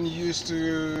they've been used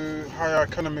to higher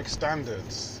economic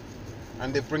standards,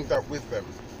 and they bring that with them.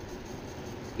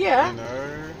 Yeah, You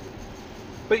know.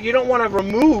 but you don't want to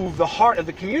remove the heart of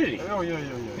the community. Oh yeah.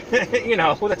 You know,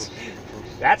 Of course.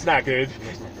 that's not good.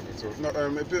 That's not good at all.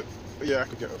 No, a bit. Yeah, I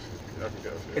could get off. I could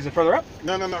get off here. Is it further up?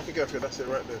 No, I could get off here. That's it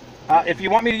right there. If you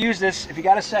want me to use this, if you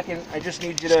got a second, I just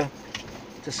need you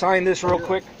to sign this real Yeah.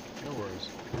 quick. No worries.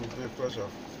 It would be a pleasure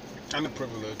and a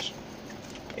privilege.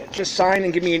 Yeah, just sign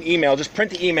and give me an email. Just print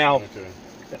the email Okay.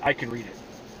 that I can read it.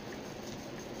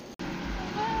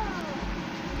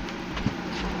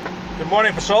 Good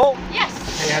morning, Fasol. Yes.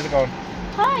 Hey, how's it going?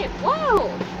 Hi. Whoa.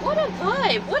 What a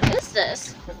vibe. What is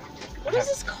this? What is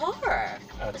this car?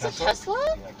 Is it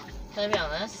Tesla? Can I be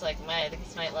honest? Like I think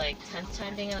it's my like 10th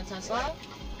time being in a Tesla.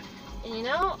 And you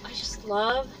know, I just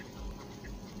love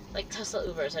like Tesla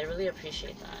Ubers. I really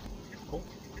appreciate that. Cool.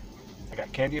 I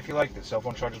got candy if you like. The cell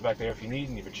phone charger's back there if you need,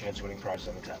 and you have a chance of winning prizes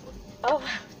on the tablet. Oh,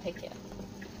 thank you.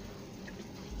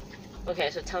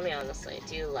 Okay, so tell me honestly,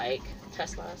 do you like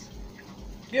Teslas?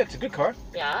 Yeah, it's a good car.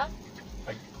 Yeah?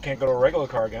 I can't go to a regular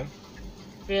car again.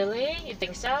 Really? You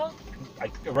think so?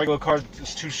 A regular car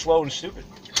is too slow and stupid.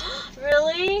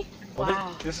 Really? Well,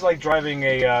 Wow. This is like driving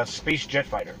a space jet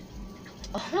fighter.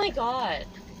 Oh my god.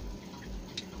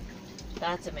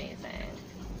 That's amazing.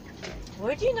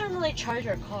 Where do you normally charge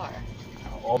your car?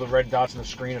 All the red dots on the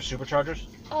screen are superchargers.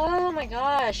 Oh my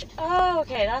gosh. Oh,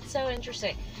 okay. That's so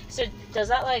interesting. So does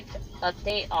that like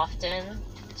update often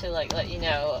to like let you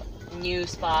know new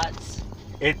spots?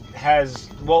 It has,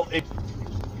 well, it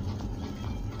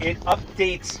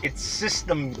updates its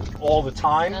system all the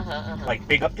time, like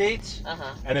big updates,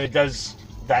 and then it does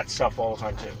that stuff all the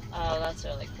time too. Oh, that's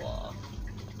really cool.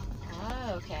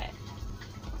 Oh, okay.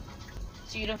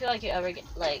 So you don't feel like you ever get,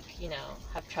 like, you know,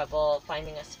 have trouble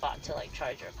finding a spot to like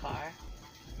charge your car?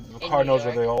 The In car New knows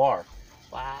where York? they all are.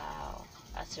 Wow,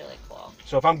 that's really cool.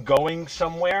 So if I'm going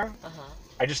somewhere, Uh-huh.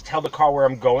 I just tell the car where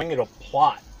I'm going. It'll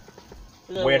plot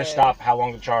where to stop, how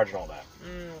long to charge, and all that.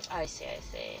 I see, I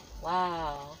see.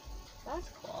 Wow, that's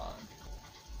cool.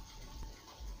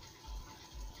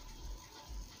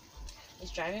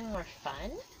 Is driving more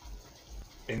fun?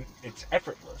 And it's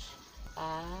effortless.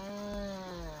 Ah.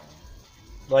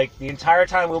 Like the entire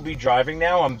time we'll be driving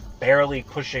now, I'm barely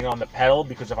pushing on the pedal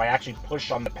because if I actually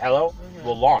push on the pedal,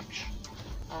 we'll launch.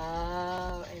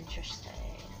 Oh, interesting.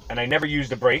 And I never use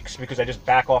the brakes because I just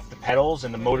back off the pedals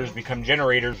and the motors become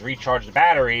generators, recharge the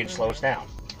battery, and slow us down.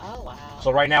 Oh, wow.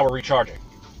 So right now we're recharging.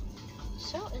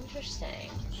 So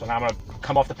interesting. So now I'm going to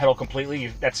come off the pedal completely.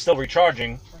 That's still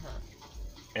recharging.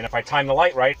 And if I time the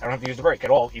light right, I don't have to use the brake at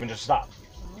all, even just stop.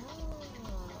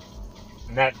 Oh,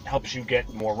 And that helps you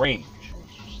get more range.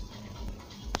 interesting.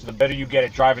 So the better you get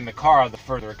at driving the car, the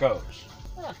further it goes.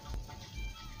 Huh.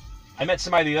 I met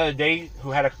somebody the other day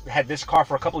who had this car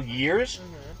for a couple of years.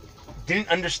 Didn't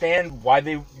understand why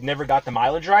they never got the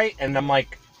mileage right, and I'm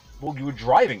like, well, you were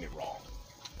driving it wrong.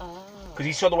 Oh. Because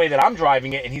he saw the way that I'm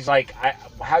driving it, and he's like,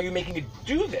 how are you making it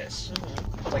do this?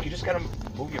 I was like, you just gotta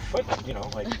move your foot, you know,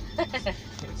 like,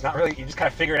 it's not really, you just kind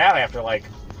of figure it out after like,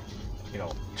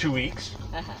 2 weeks.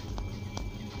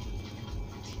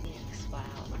 2 weeks, wow.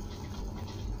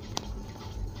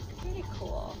 Pretty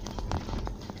cool.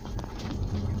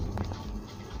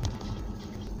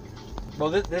 Well,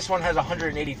 this one has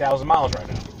 180,000 miles right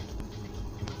now.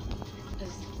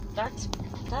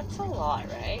 That's a lot,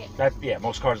 right? Yeah,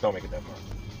 most cars don't make it that far.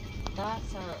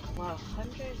 That's wow,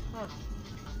 100, huh?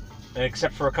 And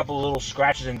except for a couple of little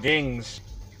scratches and dings,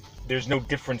 there's no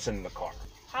difference in the car.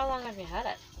 How long have you had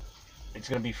it? It's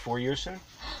gonna be 4 years soon.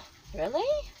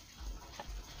 Really?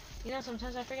 You know,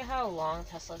 sometimes I forget how long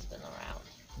Tesla's been around.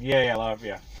 Yeah, a lot of,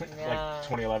 yeah. Yeah. Like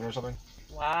 2011 or something.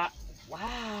 Wow.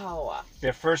 Wow.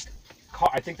 Their first car,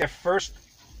 I think their first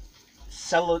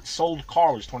sold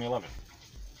car was 2011.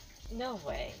 No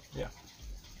way.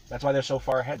 That's why they're so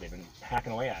far ahead. They've been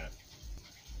hacking away at it.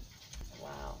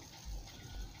 Wow.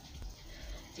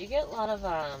 Do you get a lot of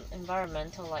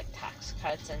environmental like tax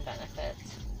cuts and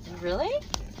benefits? Really?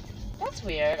 That's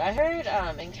weird. I heard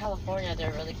in California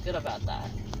they're really good about that.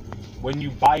 When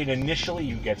you buy it initially,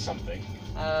 you get something.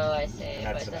 Oh, I see. And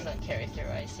But that's it about doesn't carry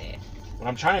through. I see. What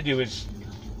I'm trying to do is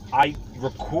I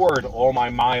record all my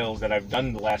miles that I've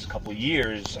done the last couple of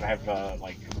years, and I have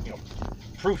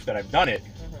proof that I've done it.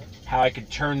 Mm-hmm. How I could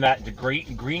turn that into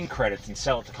green credits and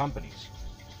sell it to companies.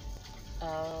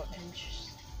 Oh,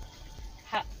 interesting.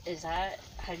 How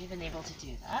have you been able to do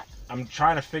that? I'm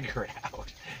trying to figure it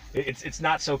out. It's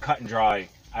not so cut and dry.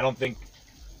 I don't think,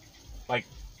 like,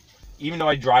 even though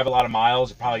I drive a lot of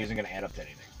miles, it probably isn't going to add up to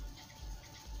anything.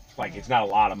 Like, it's not a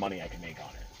lot of money I can make on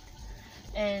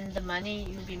it. And the money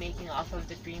you'd be making off of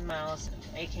the green miles,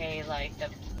 aka like the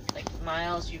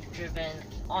miles you've driven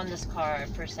on this car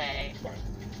per se. Right.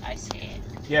 I see.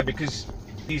 Yeah, because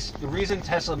the reason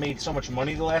Tesla made so much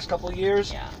money the last couple of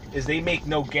years is they make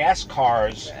no gas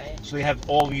cars, Right. so they have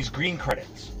all these green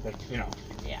credits. That,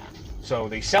 Yeah. so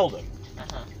they sell them.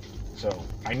 Uh-huh. So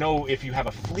I know if you have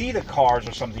a fleet of cars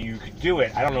or something, you could do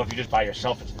it. I don't know if you just by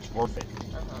yourself, it's worth it.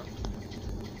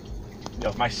 Uh-huh.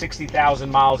 If my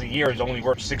 60,000 miles a year is only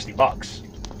worth $60,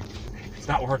 it's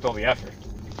not worth all the effort.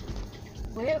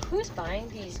 Who's buying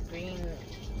these green?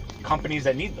 Companies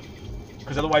that need them,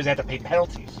 because otherwise they have to pay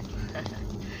penalties.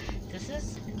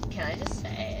 Can I just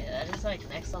say, that is like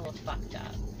next level fucked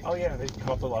up. Oh yeah, they come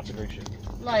up with lots of great shit.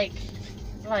 Like,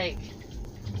 I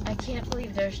can't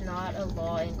believe there's not a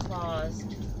law and clause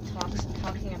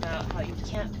talking about how you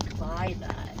can't buy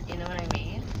that. You know what I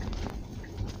mean?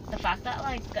 The fact that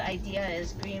like the idea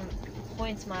is green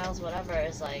points, miles, whatever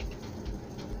is like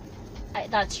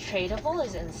that's tradable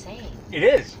is insane. It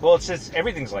is. Well, it's just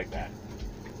everything's like that.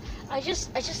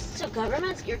 So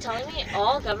governments, you're telling me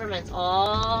all governments,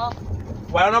 all.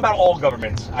 Well, I don't know about all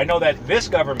governments. I know that this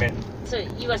government So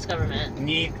U.S. government.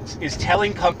 is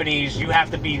telling companies you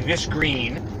have to be this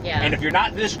green, Yeah. and if you're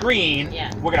not this green, Yeah.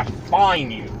 we're gonna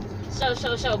fine you.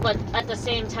 So, but at the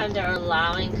same time, they're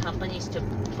allowing companies to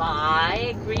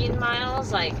buy green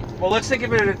miles, like. Well, let's think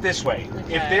of it this way: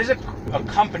 Okay. if there's a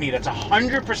company that's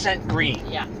 100% green,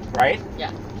 Yeah. right?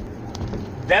 Yeah.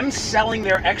 Them selling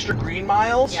their extra green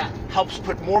miles helps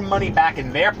put more money back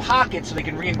in their pocket so they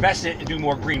can reinvest it and do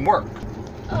more green work.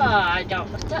 I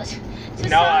don't. I just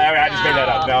made that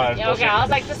up. No, that's yeah, bullshit. okay, I was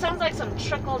like, this sounds like some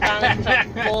trickle down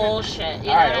effect bullshit. You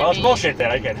know All right, what well, I it's mean? bullshit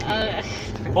then. I get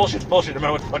it. Bullshit's bullshit, no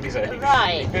matter what the fuck you say.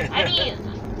 Right. I mean,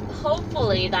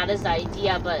 hopefully that is the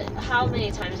idea, but how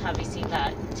many times have we seen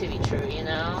that to be true? You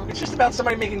know? It's just about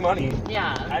somebody making money.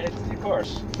 Yeah. Of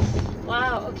course.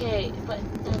 Wow. Okay, but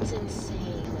that's insane.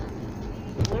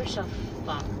 We're so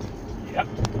fucked. Yep.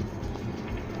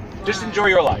 Wow. Just enjoy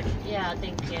your life. Yeah.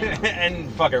 Thank you. And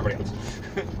fuck everybody else.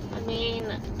 I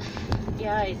mean,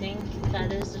 yeah, I think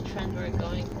that is the trend we're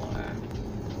going for.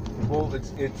 Well,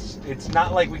 it's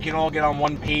not like we can all get on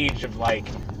one page of like,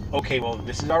 okay, well,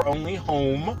 this is our only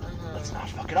home. Let's not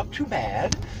fuck it up too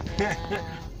bad.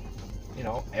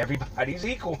 Yeah. Everybody's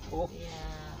equal. Yeah.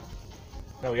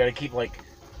 No, we gotta keep like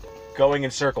going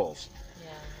in circles. Yeah.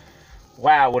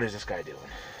 Wow, what is this guy doing?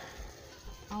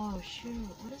 Oh shoot!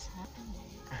 What is happening?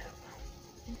 I don't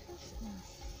know. What is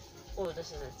this? Oh,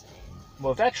 this is insane.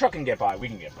 Well, if that truck can get by, we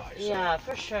can get by. So. Yeah,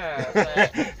 for sure.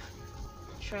 But the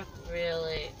truck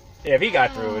really. Yeah, if he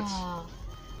got through, it's.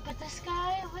 But this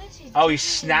guy, what is he doing? Oh, he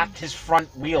snapped his front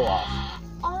wheel off.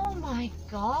 Oh my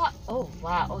god! Oh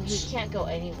wow! Oh, he can't go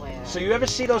anywhere. So you ever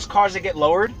see those cars that get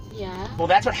lowered? Yeah. Well,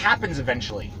 that's what happens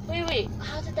eventually. Wait.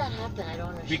 How did that happen? I don't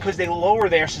understand. Because they lower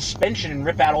their suspension and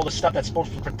rip out all the stuff that's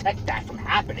supposed to protect that from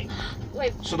happening.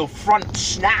 Wait. So the front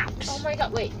snaps. Oh my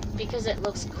god! Wait, because it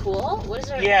looks cool. What is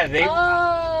there? Yeah, they.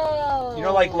 Oh. You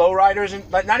know, like lowriders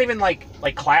and not even like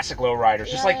classic lowriders,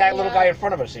 just like that little guy in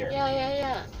front of us here.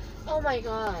 Yeah. Oh my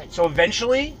god. So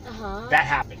eventually, that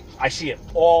happened. I see it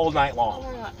all night long.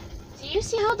 Oh my god. Do you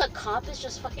see how the cop is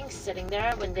just fucking sitting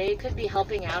there when they could be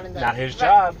helping out in the... Not his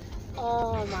job.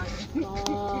 Oh my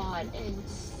god.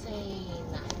 Insane.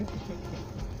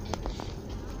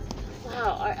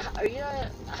 Wow.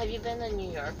 Have you been a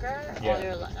New Yorker? Yeah. All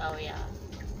your oh yeah.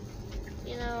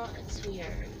 You know, it's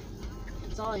weird.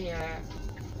 It's all here.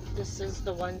 This is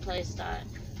the one place that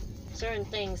certain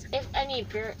things, if any,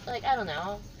 like, I don't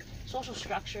know, social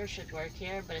structure should work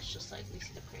here, but it's just like we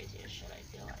see the craziest shit, I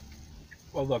feel like.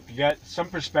 Well, look, you got some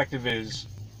perspective is,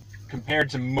 compared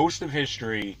to most of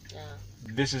history,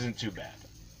 this isn't too bad.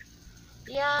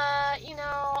 Yeah, you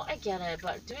know, I get it,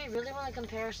 but do we really want to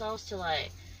compare ourselves to,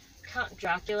 like, Count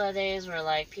Dracula days where,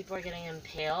 like, people are getting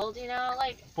impaled, you know?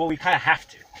 Like... Well, we kind of have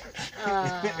to.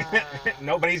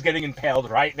 Nobody's getting impaled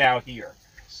right now here.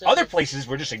 So other places,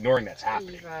 we're just ignoring that's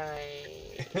happening.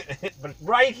 Right. But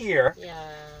right here,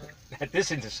 at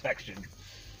this intersection...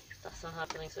 That's not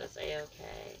happening, so it's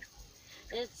A-okay.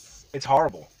 It's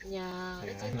horrible. Yeah,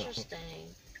 it's interesting.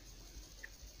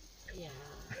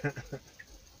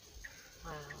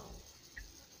 Wow.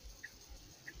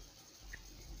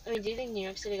 I mean, do you think New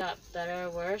York City got better or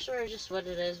worse, or just what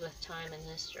it is with time and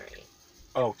history?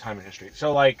 Oh, time and history.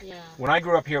 So, like, Yeah. when I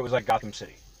grew up here, it was like Gotham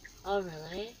City. Oh,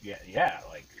 really? Yeah,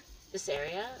 like, This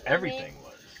area? everything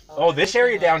was. Oh, Oh, this everything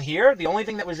area down was. here, the only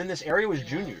thing that was in this area was Yeah.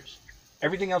 Juniors.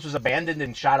 Everything else was abandoned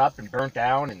and shot up and burnt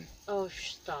down. And Oh,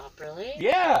 stop! Really?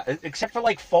 yeah, except for,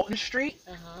 like, Fulton Street.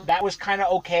 Uh-huh. That was kind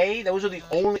of okay. Those are the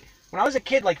only... When I was a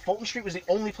kid, like, Fulton Street was the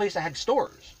only place that had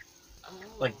stores. Oh.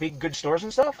 Like, big, good stores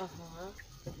and stuff.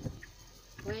 Uh-huh.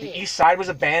 The Wait. east side was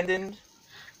abandoned.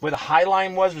 Where the High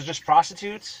Line was just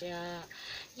prostitutes. Yeah.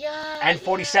 Yeah. And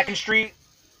 42nd Street.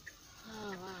 Oh,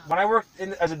 wow. When I worked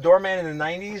as a doorman in the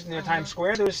 90s near Uh-huh. Times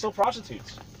Square, there was still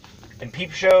prostitutes. And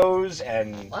peep shows,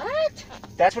 and What?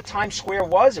 that's what Times Square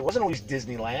was. It wasn't always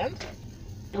Disneyland.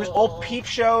 It was all Oh. peep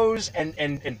shows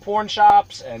and porn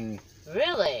shops and...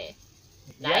 Really?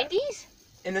 Yeah, 90s?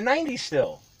 in the 90s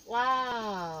still.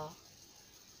 Wow.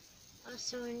 That's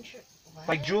so interesting.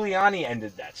 Like, Giuliani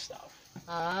ended that stuff.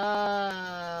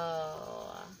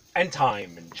 Oh. And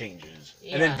time and changes.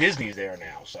 And then Yeah. Disney's there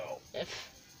now, so... If,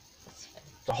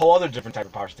 It's a whole other different type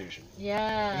of prostitution.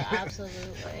 yeah, absolutely.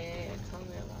 Tell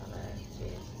me about it.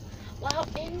 Jeez. Wow,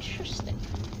 interesting.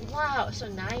 Wow, so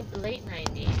late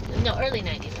 90s. No, early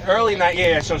 90s. Early night,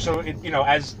 yeah. So it, you know,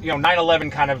 as you know,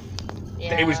 9/11 kind of,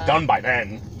 Yeah. it was done by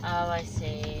then. Oh, I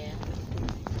see.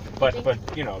 But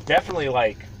you know, definitely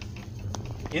like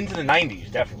into the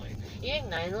 90s, definitely. You think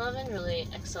 9/11 really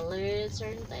accelerated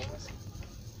certain things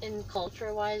in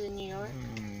culture-wise in New York?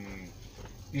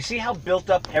 You see how built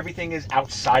up everything is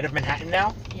outside of Manhattan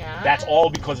now? Yeah. That's all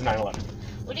because of 9/11.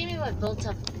 What do you mean by built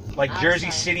up? Like Jersey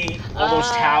Outside. City, all those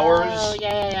towers. Oh,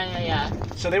 yeah.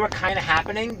 So they were kind of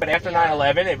happening, but after Yeah.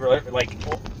 9/11, it really, like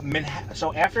Manhattan.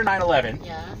 So after 9/11,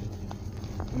 Yeah,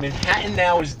 Manhattan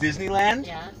now is Disneyland,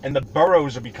 yeah. and the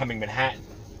boroughs are becoming Manhattan.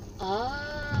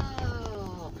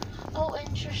 Oh. Oh,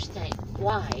 interesting.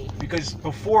 Why? Because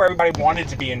before everybody wanted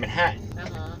to be in Manhattan.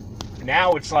 Uh-huh.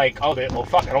 Now it's like, oh, well,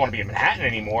 fuck, I don't want to be in Manhattan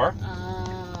anymore.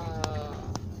 Oh.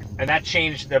 And that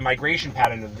changed the migration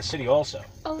pattern of the city also.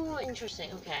 Oh,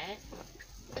 interesting. Okay.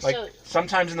 Like, So,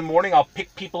 sometimes in the morning, I'll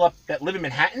pick people up that live in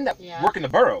Manhattan that Yeah. work in the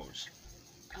boroughs.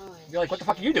 oh, You're like, what the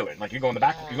fuck are you doing? Like, you're going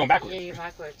Yeah. you're going backwards. Yeah, you're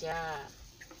backwards. Yeah.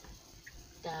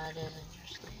 That is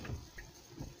interesting.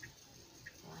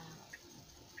 Wow.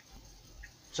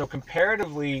 So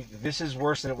comparatively, this is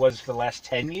worse than it was for the last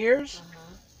 10 years. Uh-huh.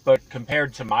 But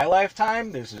compared to my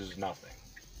lifetime, this is nothing.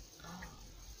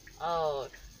 Oh.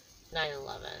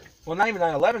 9/11. Well, not even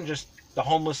 9/11, just the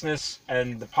homelessness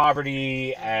and the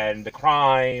poverty and the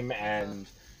crime, and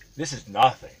this is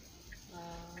nothing. Oh,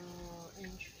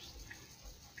 interesting.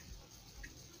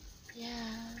 Yeah.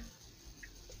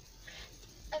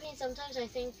 I mean, sometimes I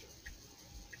think,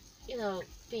 you know,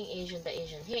 being Asian, the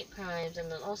Asian hate crimes,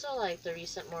 and then also, like, the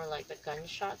recent more, like, the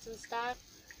gunshots and stuff,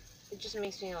 it just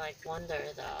makes me, like, wonder,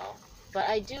 though. But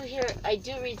I do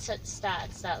read such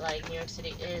stats that, like, New York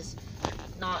City is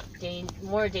not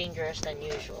more dangerous than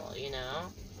usual, you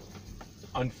know?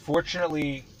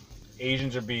 Unfortunately,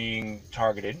 Asians are being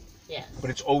targeted, Yes. but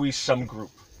it's always some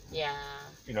group, Yeah.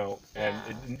 you know. And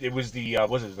Yeah. it was the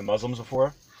the Muslims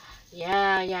before?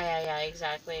 Yeah,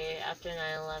 exactly. After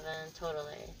 9/11,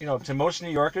 totally. You know, to most New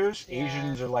Yorkers, Yeah.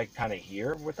 Asians are like kind of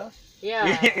here with us.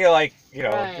 Yeah. You're like, you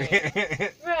know,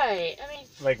 Right. I mean,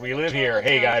 like we live here.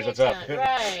 Hey guys, what's up?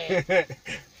 Right.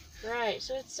 Right.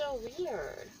 So it's so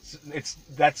weird. It's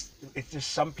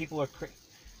just some people are crazy.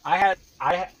 I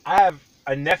have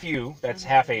a nephew that's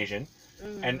half Asian,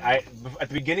 Mhm. and at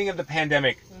the beginning of the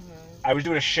pandemic, Mhm. I was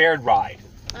doing a shared ride.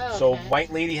 Oh, So okay.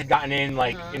 white lady had gotten in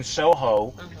like Uh-huh. in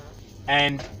Soho, Uh-huh.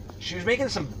 and she was making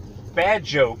some bad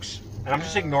jokes, and I'm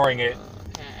just ignoring it.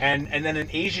 Okay. And then an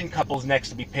Asian couple's next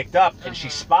to be picked up, and she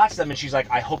Uh-huh. spots them, and she's like,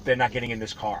 I hope they're not getting in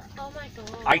this car. Oh my god.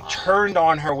 I turned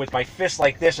on her with my fist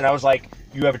like this, and I was like,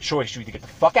 you have a choice. You either get the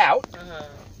fuck out, Uh-huh.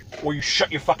 or you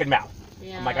shut your fucking mouth.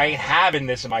 Yeah. I'm like, I ain't having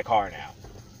this in my car now.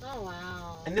 Oh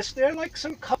wow. And they're like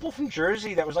some couple from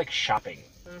Jersey that was like shopping,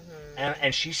 Mhm.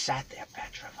 and she sat there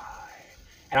petrified.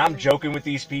 And I'm joking with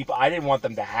these people. I didn't want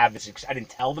them to have this. I didn't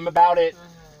tell them about it. Uh-huh.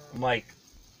 I'm like,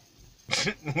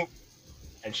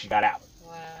 and she got out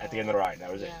Wow. at the end of the ride.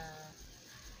 That was Yeah. it.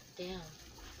 Damn.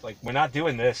 Like, we're not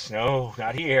doing this. No,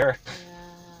 not here.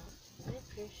 Yeah. I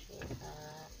appreciate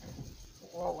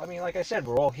that. Well, I mean, like I said,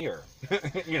 we're all here.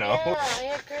 You know. Yeah,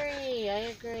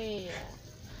 I agree.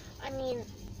 I mean,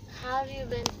 how have you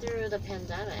been through the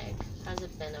pandemic? Has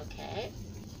it been okay?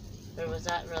 Or was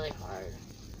that really hard?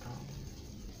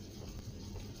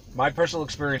 My personal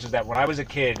experience is that when I was a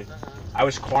kid, Uh-huh. I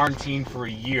was quarantined for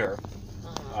a year,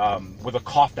 Uh-huh. with a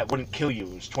cough that wouldn't kill you.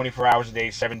 It was 24 hours a day,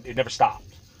 it never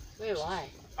stopped. Wait, why?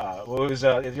 Well, it was,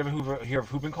 did you ever hear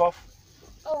of whooping cough?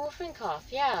 Oh, whooping cough,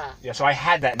 yeah. Yeah, so I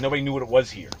had that and nobody knew what it was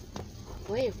here.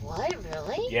 Wait, what?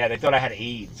 Really? Yeah, they thought I had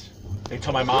AIDS. They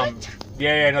told my mom.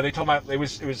 Yeah, no, they told it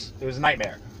was a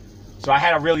nightmare. So I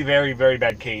had a really very, very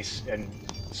bad case, and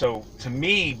so to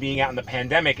me, being out in the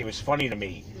pandemic, it was funny to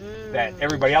me that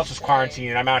everybody else was quarantined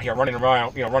and I'm out here running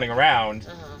around, and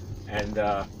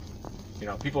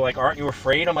people are like, aren't you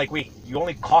afraid? I'm like, wait, you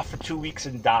only cough for 2 weeks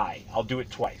and die. I'll do it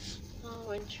twice.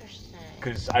 Oh, interesting.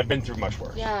 Because I've been through much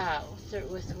worse. Yeah,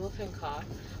 with whooping cough.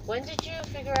 When did you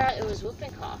figure out it was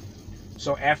whooping cough?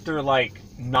 So after like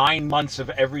 9 months of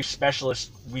every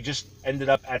specialist, we just ended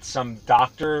up at some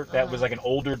doctor that was like an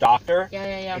older doctor.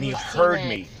 Yeah. And he heard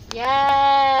me.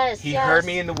 Yes. He heard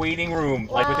me in the waiting room,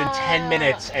 like within 10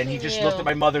 minutes, and he just looked at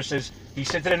my mother, he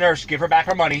said to the nurse, give her back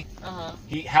her money.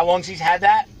 How long's he's had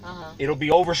that? It'll be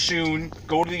over soon.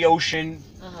 Go to the ocean.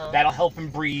 That'll help him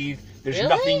breathe. There's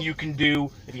nothing you can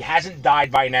do. If he hasn't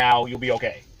died by now, you'll be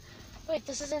okay. Wait,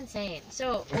 this is insane.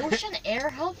 So, ocean air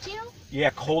helped you? Yeah,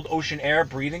 cold ocean air,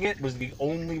 breathing it was the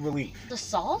only relief. The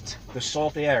salt? The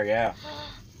salt air, yeah.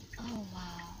 Oh, wow.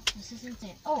 This is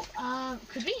insane. Oh,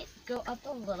 could we go up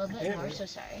a little bit more? So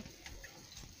sorry.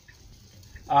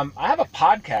 I have a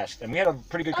podcast, and we had a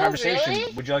pretty good conversation.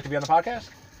 Really? Would you like to be on the podcast?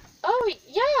 Oh,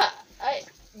 yeah.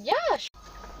 Yeah.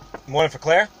 Morning for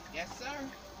Claire. Yes, sir.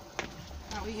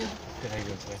 How are you? Good, how you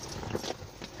doing today?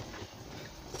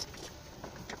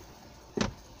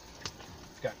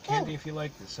 Got candy if you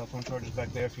like. There's cell phone chargers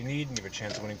back there if you need, and you have a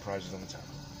chance of winning prizes on the top.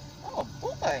 Oh,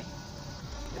 boy.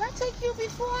 Did I take you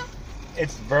before?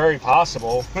 It's very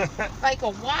possible. Like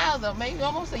a while, though. Maybe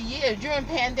almost a year during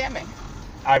pandemic.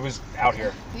 I was out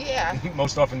here. Yeah.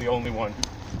 Most often the only one.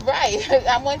 Right.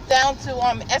 I went down to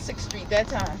Essex Street that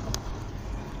time.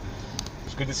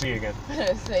 It's good to see you again.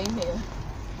 Same here.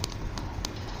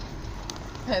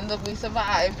 And look, we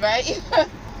survived, right?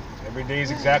 Every day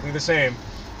is exactly the same.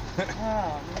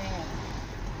 Oh, man.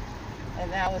 And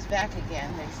now it's back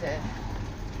again, they said.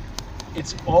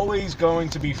 It's always going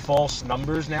to be false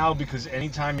numbers now because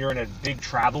anytime you're in a big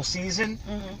travel season,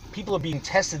 people are being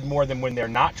tested more than when they're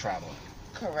not traveling.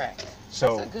 Correct.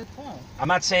 So that's a good point. I'm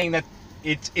not saying that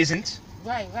it isn't.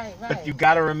 Right. But you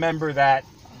got to remember that.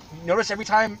 Notice every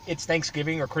time it's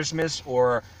Thanksgiving or Christmas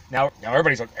or now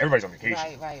everybody's on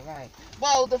vacation. Right.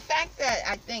 Well, the fact that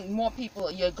I think more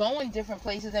people, you're going different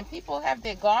places and people have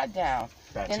their guard down.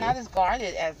 They're not as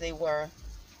guarded as they were,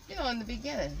 in the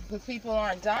beginning. Because people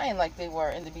aren't dying like they were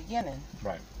in the beginning.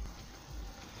 Right.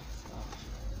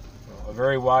 Well, a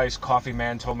very wise coffee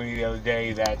man told me the other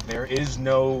day that there is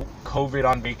no COVID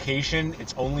on vacation.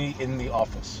 It's only in the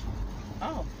office.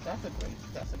 Oh, that's a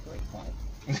great point.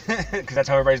 Because that's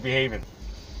how everybody's behaving.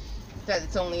 That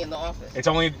it's only in the office. It's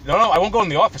only no. I won't go in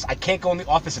the office. I can't go in the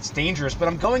office. It's dangerous. But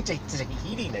I'm going to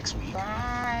Tahiti next week.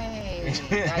 Right.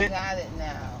 I got it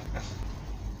now.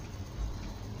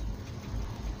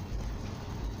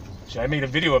 I made a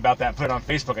video about that. Put it on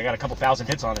Facebook. I got a couple thousand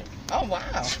hits on it. Oh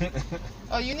wow.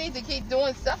 Oh, you need to keep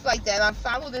doing stuff like that. I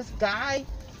follow this guy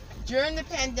during the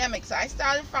pandemic. So I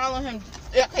started following him.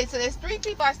 Okay, so there's 3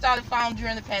 people I started following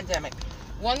during the pandemic.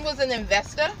 One was an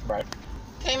investor. Right.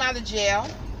 Came out of jail.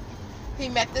 He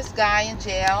met this guy in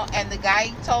jail, and the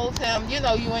guy told him, you're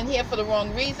in here for the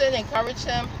wrong reason, encouraged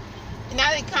him. And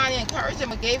now they kind of encouraged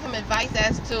him and gave him advice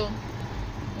as to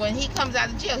when he comes out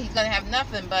of jail, he's going to have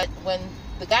nothing. But when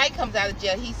the guy comes out of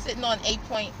jail, he's sitting on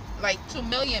 $8.2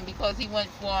 million because he went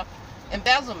for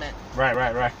embezzlement.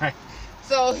 Right.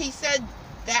 So he said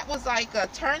that was like a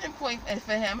turning point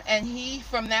for him, and he,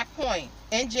 from that point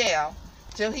in jail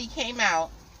till he came out,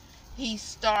 he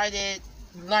started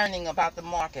learning about the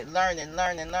market, learning.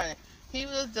 He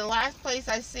was the last place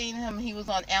I seen him, he was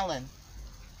on Ellen.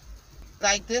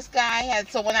 Like this guy had,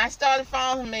 so when I started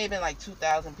following him, maybe like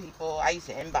 2,000 people. I used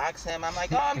to inbox him. I'm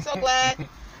like, oh, I'm so glad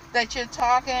that you're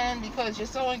talking because you're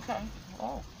so encouraging.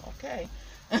 Oh, okay.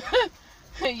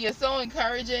 You're so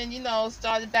encouraging,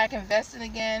 started back investing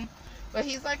again. But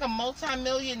he's like a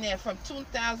multi-millionaire from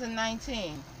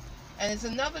 2019. And it's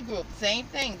another group, same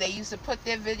thing. They used to put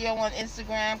their video on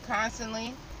Instagram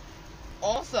constantly.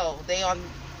 Also,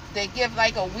 they give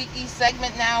like a weekly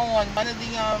segment now on one of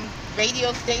the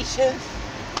radio stations.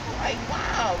 Like,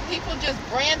 wow, people just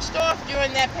branched off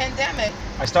during that pandemic.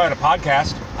 I started a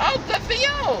podcast. Oh, good for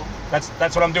you.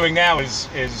 That's what I'm doing now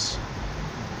is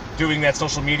doing that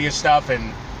social media stuff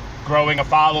and growing a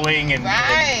following and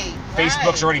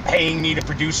Facebook's already paying me to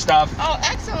produce stuff. Oh,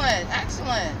 excellent.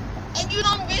 And you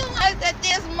don't realize that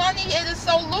there's money. It is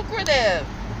so lucrative.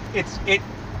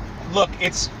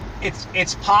 It's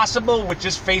it's possible with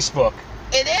just Facebook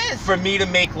It is. for me to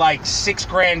make like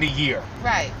 $6,000 a year.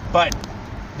 Right. But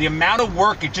the amount of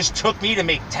work it just took me to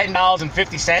make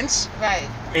 $10.50, Right.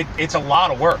 it's a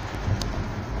lot of work.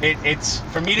 It's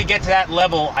for me to get to that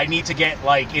level, I need to get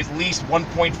like at least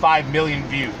 1.5 million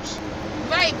views.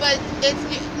 Right, but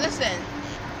listen,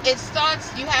 it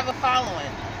starts, you have a following.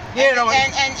 Yeah, and, no,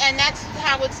 and that's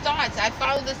how it starts. I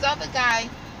follow this other guy,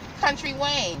 Country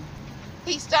Wayne.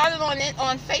 He started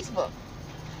on Facebook.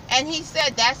 And he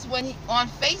said that's when on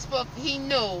Facebook he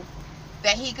knew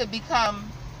that he could become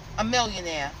a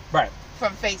millionaire Right.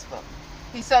 from Facebook.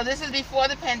 So this is before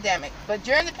the pandemic. But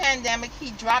during the pandemic,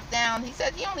 he dropped down. He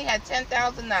said he only had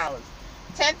 $10,000.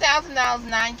 $10,000,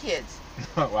 9 kids.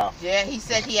 Oh, wow. Yeah, he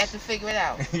said he had to figure it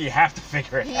out. You have to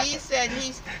figure it out. He said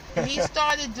he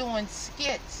started doing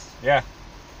skits. Yeah.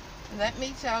 Let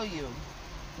me tell you,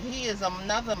 he is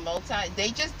another they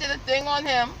just did a thing on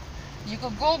him. You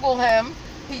could Google him.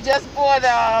 He just bought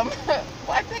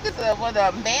I think it's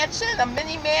a mansion, a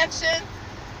mini mansion,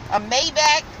 a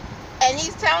Maybach, and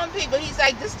he's telling people, he's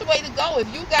like, this is the way to go.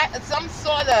 If you got some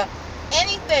sort of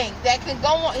anything that can go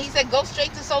on, he said, go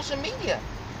straight to social media.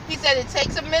 He said it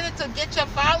takes a minute to get your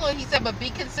following. He said, but be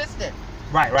consistent.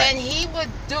 Right. And he would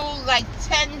do like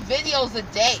 10 videos a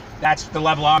day. That's the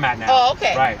level I'm at now. Oh,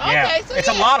 okay. Right. Yeah. Okay, so it's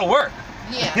yeah. a lot of work.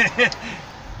 Yeah.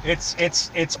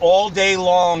 It's all day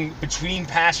long between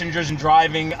passengers and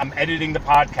driving. I'm editing the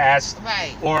podcast.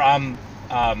 Right. Or I'm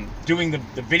doing the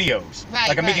videos. Right,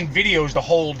 like I'm right. making videos the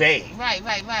whole day. Right.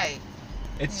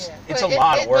 It's Yeah. it's But a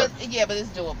lot of work. But it's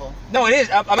doable. No, it is.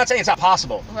 I'm not saying it's not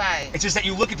possible. Right. It's just that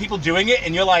you look at people doing it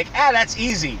and you're like, that's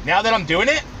easy. Now that I'm doing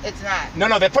it, It's not.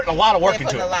 no, they're putting a lot of work They're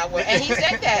into putting it. a lot of work. And he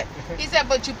said that. He said,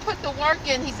 but you put the work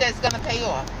in, he said it's gonna pay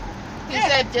off. He Yeah.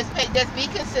 said just be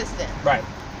consistent. Right.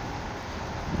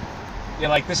 Yeah,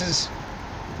 like this is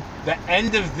the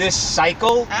end of this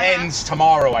cycle ends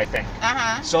tomorrow, I think.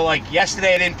 Uh-huh. So like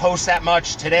yesterday I didn't post that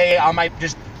much. Today I might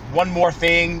just one more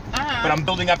thing, Uh-huh. but I'm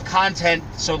building up content.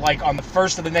 So like on the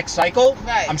first of the next cycle,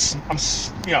 Right. I'm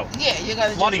Yeah, you're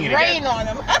gonna flooding just it rain again. on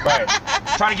him. right.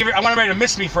 Trying to give it. I want everybody to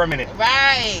miss me for a minute.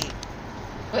 Right.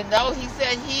 But no, he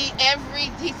said he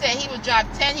said he would drop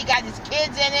 10. He got his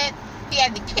kids in it. He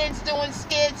had the kids doing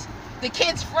skits, the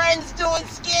kids' friends doing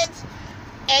skits.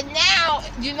 And now,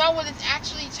 you know what, it's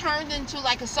actually turned into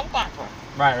like a soap opera.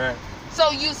 Right.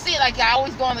 So you see, like I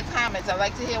always go in the comments. I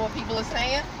like to hear what people are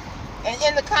saying. And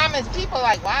in the comments, people are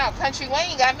like, wow, Country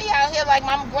Wayne got me out here like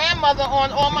my grandmother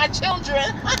on All My Children.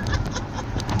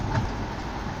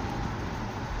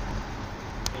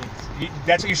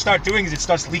 That's what you start doing is it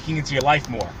starts leaking into your life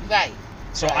more. Right.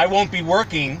 So Right. I won't be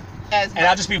working, As and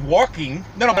I'll just be working.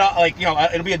 No, but I'll, like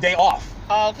it'll be a day off.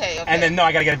 Oh, okay. And then, no,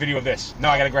 I gotta get a video of this. No,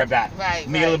 I gotta grab that. Right, Let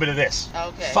me get a little right. bit of this.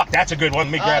 Okay. Fuck, that's a good one.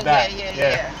 Let me grab that.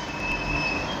 Yeah.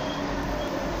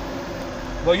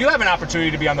 Well, you have an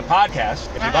opportunity to be on the podcast,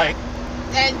 if you'd like.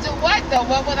 And do what, though?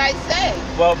 What would I say?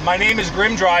 Well, my name is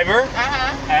Grim Driver,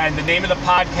 Uh-huh. and the name of the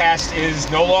podcast is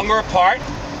No Longer Apart.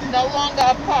 No longer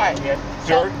apart. Yeah.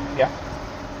 So- Yeah.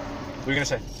 What were you gonna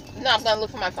say? No, I'm going to look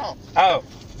for my phone. Oh,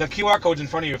 the QR code's in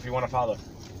front of you if you want to follow.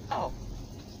 Oh.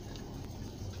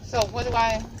 So what do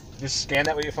I... Just scan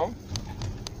that with your phone.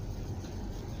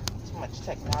 Too much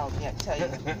technology, I tell you.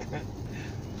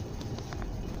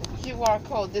 QR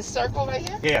code. This circle right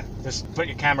here? Yeah, just put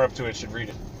your camera up to it. It should read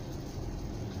it.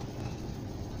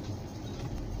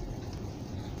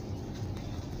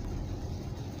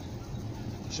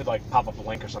 Should like pop up a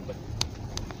link or something.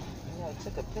 No, I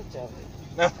took a picture of it.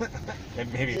 No,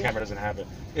 maybe your camera doesn't have it.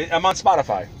 I'm on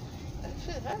Spotify I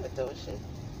should have it, though. It should.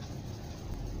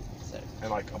 So, and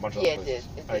like a bunch of yeah, other it did.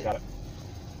 places. It I did. got it.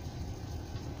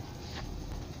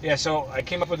 Yeah, so I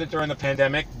came up with it during the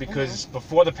pandemic because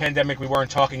before the pandemic we weren't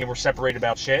talking and we're separated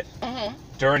about shit. Mm-hmm.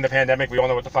 During the pandemic we all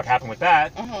know what the fuck happened with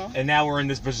that. Mm-hmm. And now we're in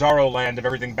this bizarro land of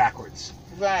everything backwards.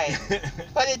 Right.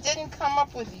 But it didn't come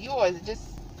up with yours. It just...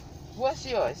 What's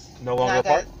yours? No longer Now I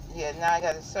apart? Yeah, now I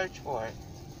got to search for it.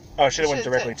 Oh, I should have went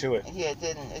Should've directly to it. Yeah, it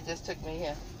didn't. It just took me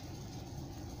here.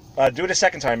 Do it a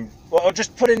second time. Well,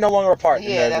 just put in No Longer Apart Yeah,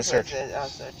 in the that's search. what it said. I'll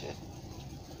search it.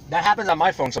 That happens on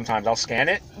my phone sometimes. I'll scan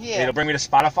it. Yeah. It'll bring me to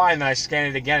Spotify, and then I scan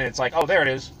it again, and it's like, oh, there it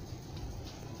is.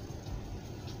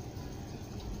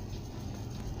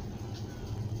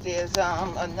 There's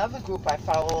another group I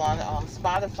follow on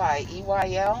Spotify,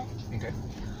 EYL. Okay.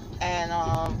 And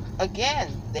again,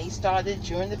 they started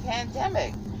during the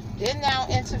pandemic. They're now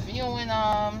interviewing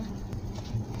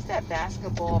what's that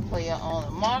basketball player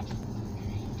on Mark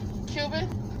Cuban?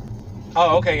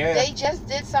 Oh, okay, yeah. They just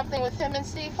did something with him and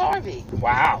Steve Harvey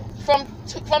Wow. from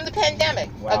the pandemic.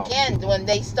 Wow. Again, when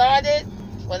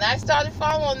I started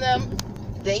following them,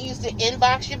 they used to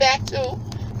inbox you back too,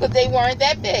 because they weren't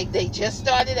that big. They just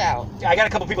started out. I got a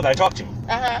couple people that I talked to.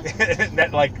 Uh-huh.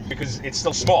 That like, because it's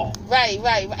still small. Right.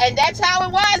 And that's how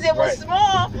it was. It was Right.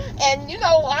 small. And, you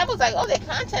know, I was like, oh, their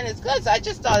content is good. So I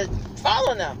just started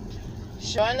following them.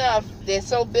 Sure enough, they're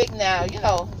so big now, you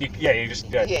know. You just...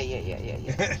 Yeah.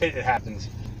 It happens.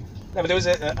 No, but there was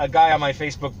a guy on my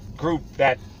Facebook group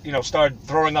that, you know, started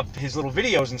throwing up his little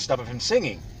videos and stuff of him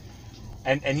singing.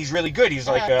 And he's really good. He's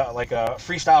like a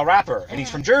freestyle rapper. And he's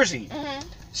from Jersey. Mm-hmm.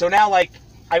 So now, like,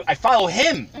 I follow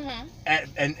him. Mm-hmm.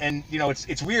 And you know,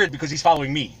 it's weird because he's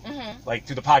following me. Mm-hmm. Like,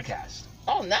 through the podcast.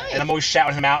 Oh, nice. And I'm always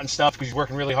shouting him out and stuff because he's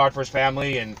working really hard for his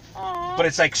family. And Aw. but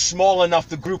it's like small enough,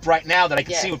 the group right now, that I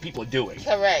can Yes. see what people are doing.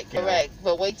 Correct. You know?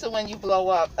 But wait till when you blow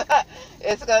up.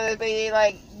 It's gonna be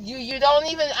like you don't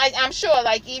even. I'm sure,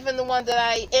 like, even the one that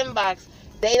I inbox,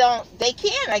 they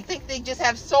can't. I think they just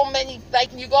have so many. Like,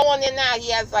 you go on there now,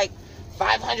 he has like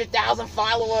 500,000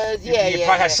 followers. He probably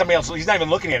has somebody else. He's not even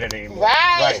looking at it anymore.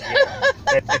 Right.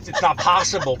 Yeah. It's not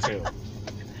possible to.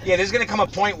 Yeah, there's gonna come a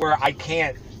point where I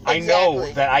can't. I know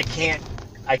Exactly. that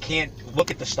I can't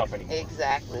look at the stuff anymore.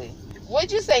 Exactly.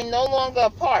 What'd you say? No longer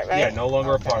apart, right? Yeah, no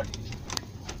longer Okay. apart.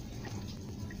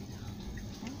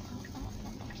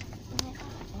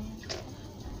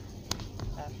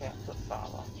 Okay, put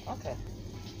follow. Okay.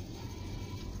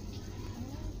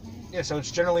 Yeah, so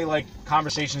it's generally like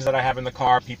conversations that I have in the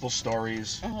car, people's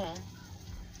stories, Mhm.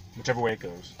 whichever way it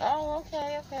goes. Oh,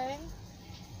 okay.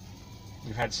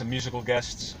 We've had some musical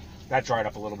guests. That dried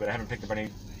up a little bit. I haven't picked up any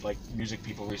like music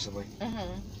people recently.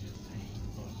 Mhm.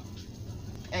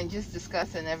 And just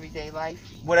discussing everyday life.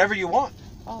 Whatever you want.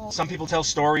 Oh. Some people tell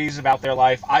stories about their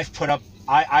life.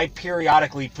 I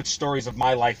periodically put stories of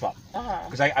my life up Uh-huh.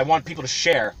 because I want people to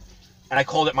share, and I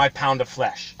called it my pound of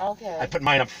flesh. Okay. I put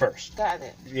mine up first. Got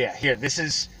it. Yeah, here. This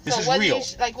is So what real.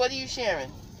 what are you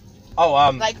sharing? Oh,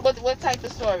 Like what type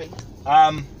of story?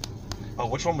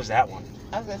 which one was that one?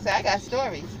 I was gonna say I got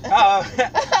stories.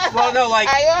 Well, no, like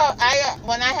I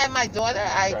when I had my daughter,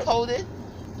 I Right. coded.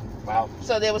 wow.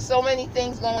 So there was so many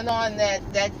things going on that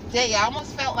day. I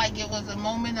almost felt like it was a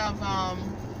moment of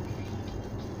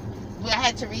where I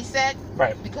had to reset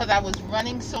Right. because I was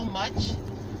running so much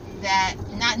that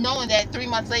not knowing that 3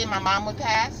 months later my mom would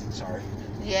pass. Sorry.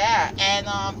 Yeah, and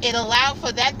it allowed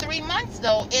for that 3 months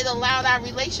though. It allowed our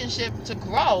relationship to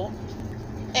grow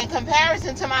in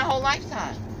comparison to my whole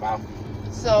lifetime. Wow.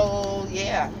 So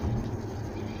yeah,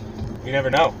 You never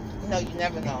know. no, you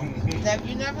never know.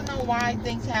 You never know why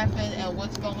things happen and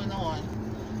what's going on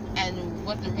and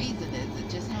what the reason is. It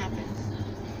just happens.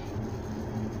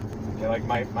 Yeah, like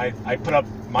I put up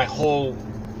my whole.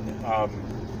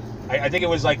 I think it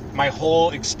was like my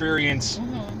whole experience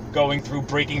Mm-hmm. going through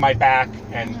breaking my back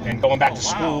and going back Oh, to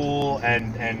wow. school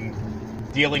and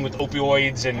dealing with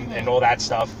opioids Mhm. and all that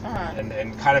stuff Uh-huh.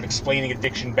 and kind of explaining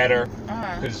addiction better.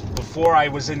 Uh-huh. Because before I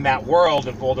was in that world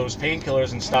of all those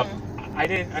painkillers and stuff, Mm-hmm. I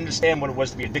didn't understand what it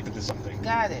was to be addicted to something.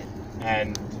 Got it.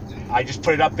 And I just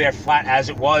put it up there flat as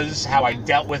it was, how I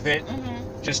dealt with it,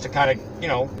 Mm-hmm. just to kind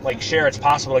of, like share it's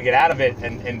possible to get out of it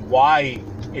and why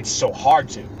it's so hard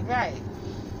to. Right.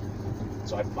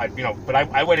 So but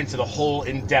I went into the whole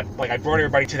in-depth, like I brought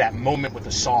everybody to that moment with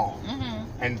the song.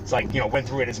 Mm-hmm. And it's like, went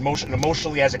through it as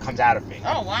emotionally as it comes out of me.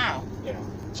 Oh wow.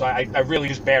 So I really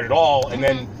just bared it all. And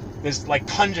then there's like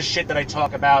tons of shit that I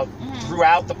talk about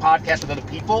throughout the podcast with other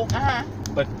people. Uh-huh.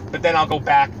 But then I'll go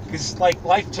back because like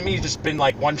life to me has just been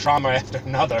like one trauma after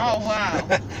another. Oh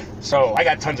wow. So I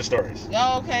got tons of stories.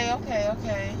 Oh, okay.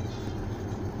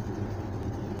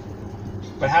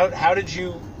 But how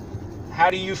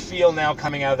do you feel now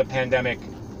coming out of the pandemic?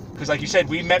 Because like you said,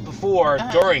 we met before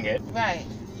during it, Right.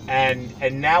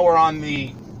 and now we're on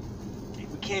we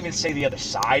can't even say the other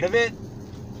side of it.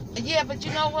 Yeah, but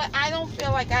you know what? I don't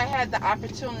feel like I had the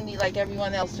opportunity like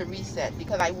everyone else to reset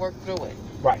because I worked through it.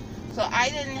 Right. So I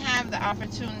didn't have the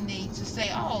opportunity to say,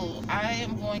 oh, I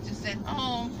am going to sit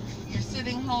home. You're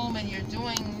sitting home and you're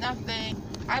doing nothing.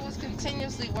 I was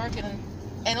continuously working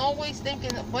and always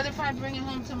thinking, what if I bring it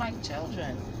home to my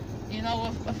children?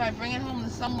 If I bring it home to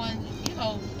someone,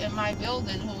 in my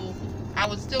building who I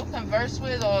would still converse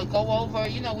with or go over,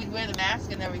 we'd wear the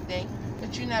mask and everything,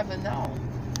 but you never know.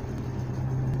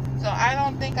 So I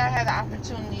don't think I had the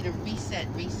opportunity to reset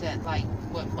like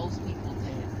what most people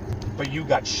did. But you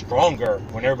got stronger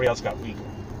when everybody else got weaker.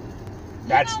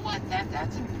 That's You know what?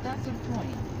 That's a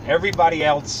point. everybody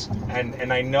else,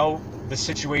 and I know the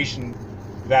situation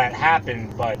that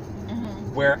happened, but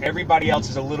Mm-hmm. where everybody else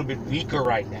is a little bit weaker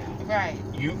right now. Right.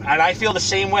 And I feel the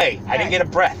same way. I didn't get a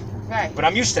breath, Right. but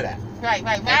I'm used to that. Right.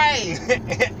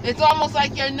 It's almost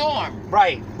like your norm.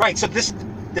 Right. So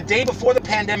the day before the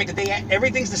pandemic,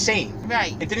 everything's the same.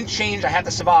 Right. It didn't change. I had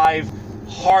to survive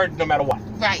hard no matter what.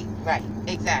 Right.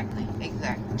 Exactly.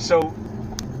 So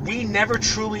we never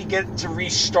truly get to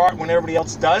restart when everybody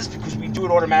else does because we do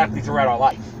it automatically throughout our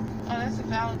life. Oh, that's a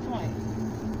valid point.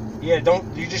 Yeah,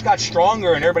 you just got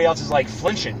stronger and everybody else is like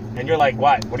flinching. And you're like,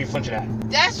 what? What are you flinching at?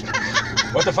 That's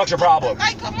What the fuck's your problem?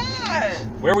 like, come on.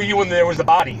 Where were you when there was the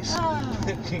bodies? Oh,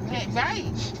 right.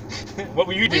 What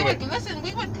were you doing?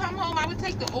 We would come home. I would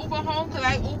take the Uber home because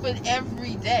I Ubered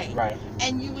every day. Right.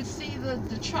 And you would see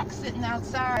the truck sitting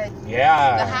outside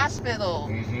Yeah. the hospital.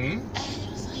 Mm-hmm. And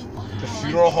it was like, wow. The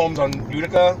funeral homes on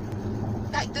Utica.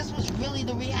 Like, this was really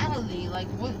the reality. Like,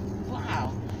 what?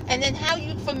 Wow. And then how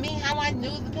I knew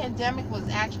the pandemic was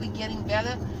actually getting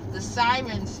better, the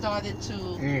sirens started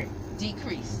to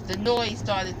decrease. The noise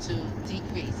started to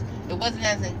decrease. It wasn't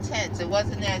as intense. It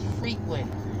wasn't as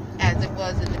frequent as it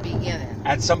was in the beginning.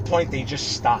 At some point, they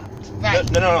just stopped. Right.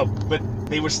 No. But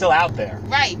they were still out there.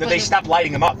 Right. They stopped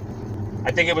lighting them up.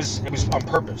 I think it was on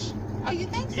purpose. Oh, you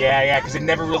think so? Yeah, because it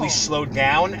never really Oh. slowed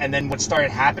down. And then what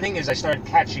started happening is I started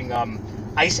catching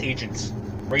ICE agents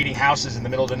raiding houses in the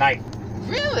middle of the night.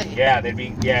 Really? Yeah,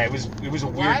 it was a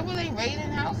weird. Why were they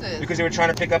raiding houses? Because they were trying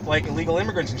to pick up like illegal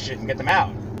immigrants and shit and get them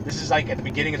out. This is like at the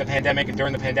beginning of the pandemic and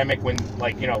during the pandemic when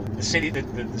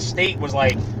the state was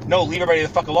like, no, leave everybody the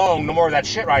fuck alone, no more of that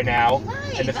shit right now.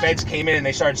 Right, And the like- feds came in and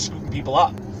they started scooting people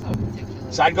up. So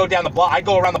ridiculous. So I'd go down the block, I'd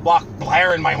go around the block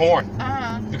blaring my horn.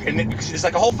 Because it's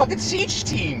like a whole fucking siege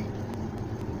team.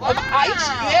 Wow. Of ICE.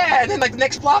 Yeah, and then like the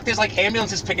next block there's like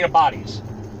ambulances picking up bodies.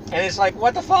 And it's like,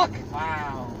 what the fuck?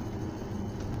 Wow.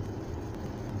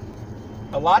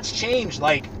 A lot's changed,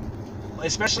 like,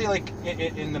 especially like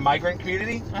in the migrant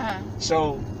community.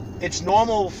 So it's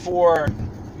normal for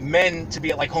men to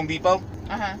be at like Home Depot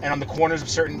and on the corners of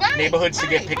certain neighborhoods to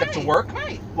get picked up to work.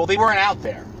 Right. Well, they weren't out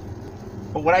there.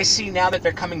 But what I see now that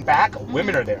they're coming back,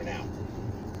 women are there now.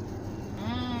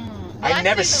 Well, I've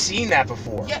never seen that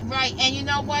before. Yeah, right. And you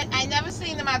know what? I never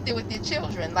seen them out there with their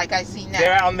children like I see now.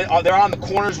 They're on the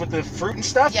corners with the fruit and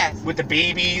stuff. Yes. With the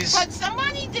babies. But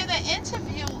somebody did an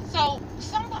interview. So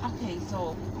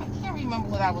I can't remember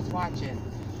what I was watching.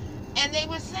 And they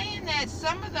were saying that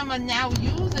some of them are now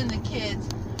using the kids.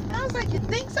 And I was like, you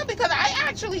think so? Because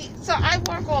I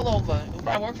work all over.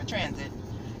 I work for transit.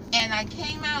 And I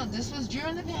came out, this was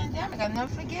during the pandemic, I'll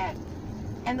never forget.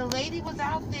 And the lady was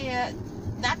out there,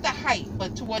 not the height,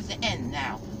 but towards the end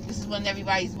now. This is when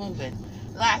everybody's moving.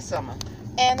 Last summer.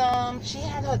 And she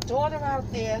had her daughter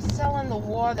out there selling the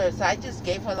water. So I just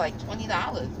gave her like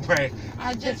 $20. Right.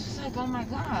 I just was like, oh my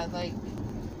God, like.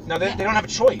 No, they don't have a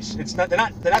choice. It's not. They're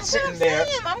not sitting there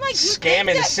I'm like,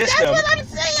 scamming the system. That's what I'm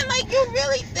saying. Like, you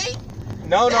really think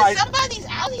that somebody's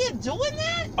out here doing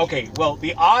that? Okay, well,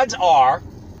 the odds are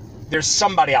there's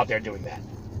somebody out there doing that.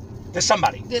 There's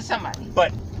somebody.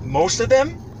 But most of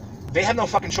them, they have no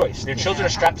fucking choice. Their children are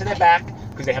strapped to their back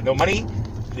because they have no money.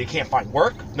 They can't find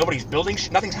work. Nobody's building.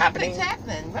 Nothing's happening. Nothing's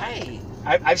happening, right.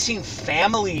 I've seen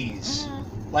families.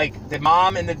 Like the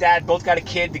mom and the dad both got a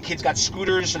kid. The kids got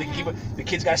scooters, so they can keep. The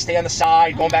kids got to stay on the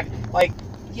side, going back. Like.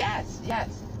 Yes.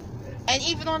 And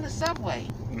even on the subway,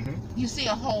 you see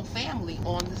a whole family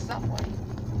on the subway.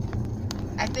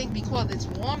 I think because it's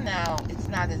warm now, it's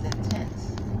not as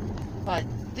intense. But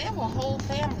there were whole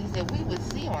families that we would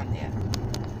see on there.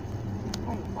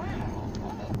 Oh wow.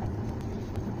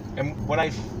 And what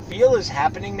I feel is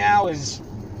happening now is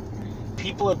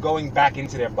people are going back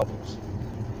into their bubbles.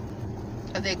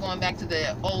 Are they going back to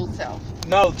their old self?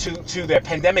 No, to their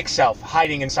pandemic self,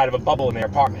 hiding inside of a bubble in their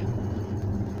apartment.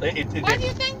 Why do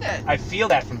you think that? I feel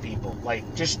that from people.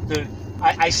 Like, just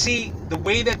I see the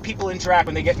way that people interact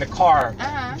when they get in the car,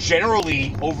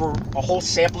 generally over a whole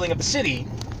sampling of the city,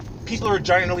 people are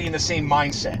generally in the same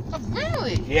mindset. Oh,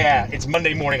 really? Yeah, it's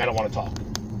Monday morning, I don't want to talk.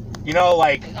 You know,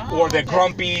 like, or they're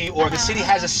grumpy, or the city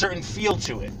has a certain feel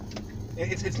to it.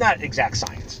 It's not exact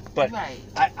science, but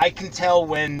I can tell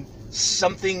when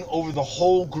something over the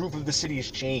whole group of the city has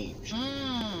changed.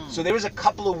 So there was a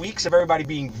couple of weeks of everybody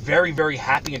being very, very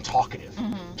happy and talkative.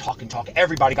 Talking.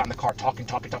 Everybody got in the car, talking.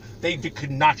 They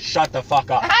could not shut the fuck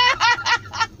up.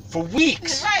 For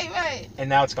weeks. Right. And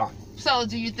now it's gone. So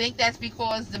do you think that's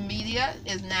because the media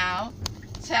is now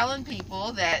telling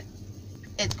people that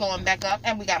it's going back up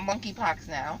and we got monkeypox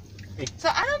now? So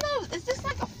I don't know. Is this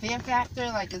like a fear factor?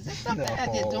 Like, is this something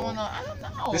that they're doing? I don't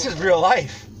know. This is real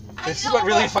life. This is what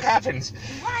really fuck happens.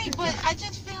 Right, but I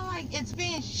just feel like it's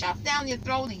being shoved down your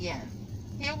throat again.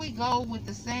 Here we go with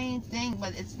the same thing,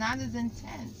 but it's not as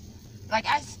intense. Like,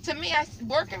 to me,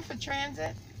 working for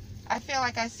transit, I feel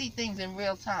like I see things in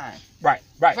real time. Right.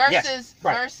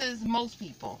 Versus most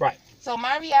people. Right. So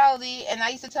my reality, and I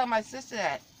used to tell my sister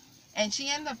that, and she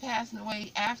ended up passing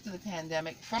away after the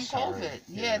pandemic from Sorry. COVID.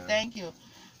 Yeah, thank you.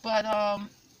 But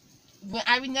when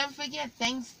I would never forget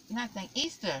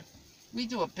Easter. We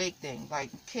do a big thing, like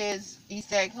kids,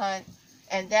 Easter egg hunt,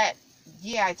 and that.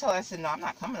 Yeah, I told her, I said, no, I'm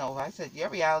not coming over. I said, your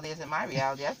reality isn't my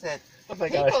reality. I said, Oh my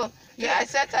people. God. Yeah, I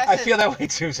said to her, I feel that way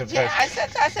too sometimes. yeah, I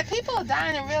said, people are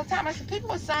dying in real time. I said, people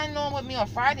were signing on with me on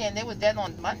Friday and they were dead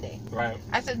on Monday. Right.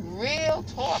 I said, real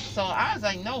talk. So I was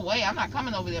like, no way, I'm not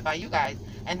coming over there by you guys.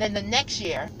 And then the next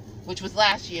year, which was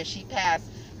last year, she passed.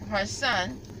 Her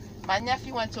son, my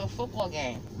nephew went to a football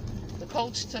game. The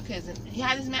coach took he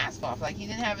had his mask off, like he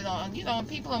didn't have it on. You know, and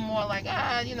people are more like,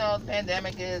 the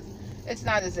pandemic it's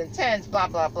not as intense, blah,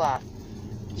 blah, blah.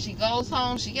 She goes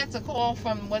home, she gets a call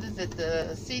from,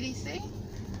 the CDC?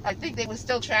 I think they were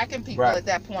still tracking people at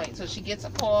that point. So she gets a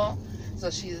call. So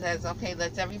she says, okay,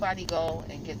 let's everybody go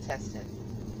and get tested.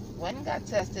 Went and got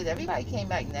tested. Everybody came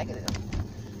back negative.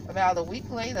 About a week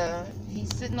later,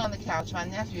 he's sitting on the couch, my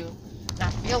nephew,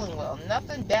 not feeling well.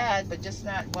 Nothing bad, but just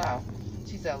not well.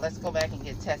 She said, let's go back and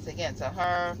get tested again. So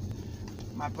her,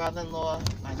 my brother-in-law,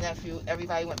 my nephew,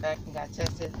 everybody went back and got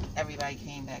tested. Everybody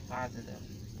came back positive.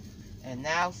 And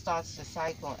now starts the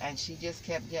cycle, and she just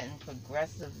kept getting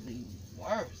progressively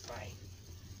worse. Like,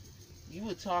 you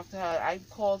would talk to her. I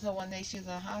called her one day, she was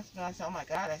in the hospital. I said, oh my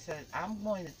God, I said, I'm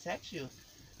going to text you.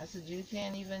 I said, you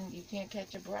can't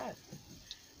catch your breath.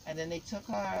 And then they took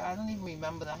her, I don't even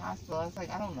remember the hospital. I was like,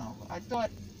 I don't know.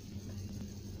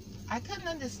 I couldn't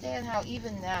understand how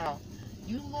even now,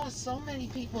 you lost so many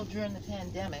people during the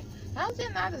pandemic. How is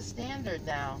there not a standard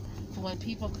now for when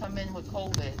people come in with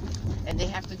COVID and they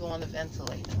have to go on the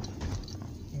ventilator?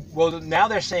 Well, now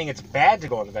they're saying it's bad to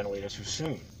go on the ventilator too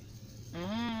soon.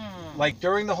 Like,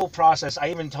 during the whole process, I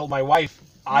even told my wife,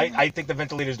 I think the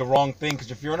ventilator is the wrong thing,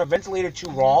 because if you're on a ventilator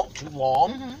too long,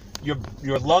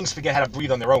 your lungs forget how to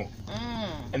breathe on their own.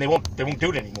 And they won't do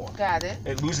it anymore. Got it.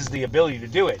 It loses the ability to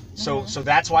do it. So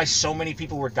that's why so many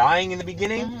people were dying in the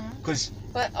beginning, because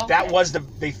that was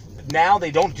now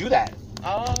they don't do that.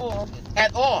 Oh,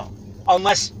 at all.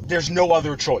 Unless there's no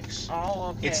other choice.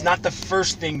 Oh, okay. It's not the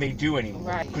first thing they do anymore.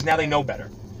 Right. Because now they know better.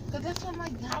 Because that's what I'm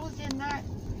like, how is there not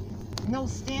no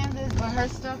standards for her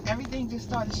stuff? Everything just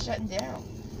started shutting down.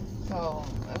 So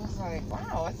it was like,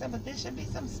 wow. I said, but there should be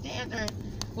some standard.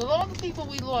 With all the people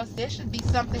we lost, there should be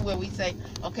something where we say,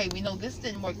 okay, we know this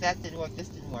didn't work, that didn't work, this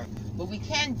didn't work. But we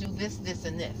can do this, this,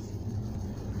 and this.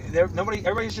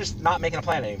 Everybody's just not making a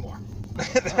plan anymore.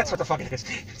 That's what the fuck it is.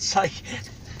 It's like,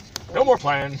 no more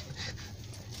plan.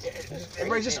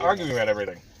 Everybody's just arguing about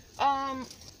everything.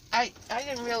 I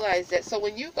didn't realize that. So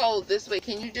when you go this way,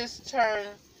 can you just turn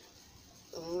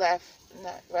left,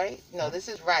 not right? No, this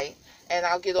is right. And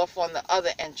I'll get off on the other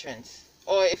entrance.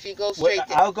 Or if you go straight...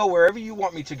 I'll go wherever you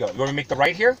want me to go. You want me to make the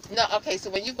right here? No, okay. So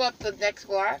when you go up the next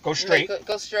block... Go straight.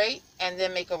 Go straight and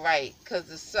then make a right.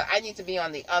 Because I need to be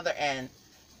on the other end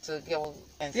to go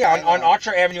and... Yeah, on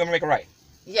Archer Avenue, I'm going to make a right.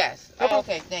 Yes. Okay. Oh,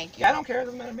 okay, thank you. Yeah, I don't care. It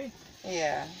doesn't matter to me.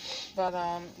 Yeah. But,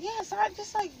 yeah, so I'm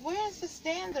just like, where's the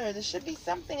standard? There should be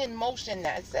something in motion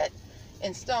that's set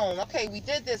in stone. Okay, we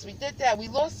did this, we did that. We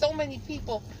lost so many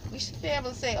people. We should be able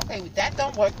to say, okay, that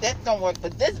don't work,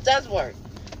 but this does work.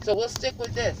 So we'll stick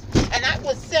with this. And I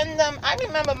would send them, I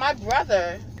remember my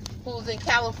brother, who was in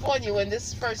California when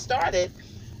this first started,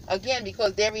 again,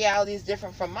 because their reality is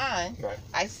different from mine. Right.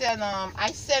 I sent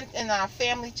in our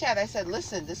family chat, I said,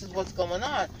 listen, this is what's going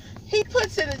on. He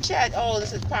puts in the chat, oh,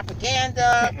 this is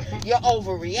propaganda, you're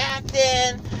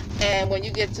overreacting, and when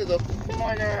you get to the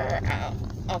corner,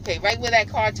 okay, right where that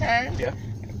car turns, yeah,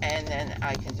 and then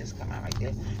I can just come out right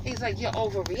there. He's like, you're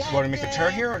overreacting. You want to make the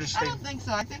turn here or just stay? I don't think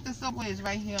so. I think the subway is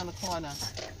right here on the corner.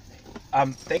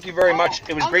 Thank you very much.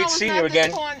 It was great seeing you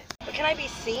again. But can I be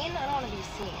seen? I don't want to be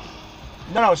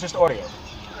seen. No, it's just audio.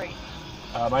 Great.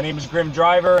 My name is Grim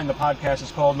Driver, and the podcast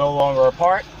is called No Longer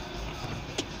Apart.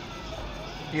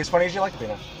 Be as funny as you like to be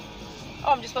now.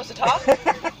 Oh, I'm just supposed to talk?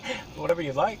 Whatever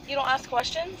you'd like. You don't ask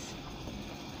questions?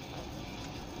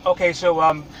 Okay, so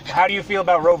how do you feel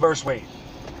about Roe vs. Wade?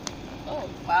 Oh,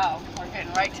 wow. We're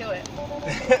getting right to it.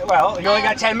 Well, you only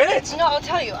got 10 minutes. No, I'll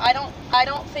tell you. I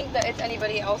don't think that it's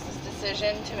anybody else's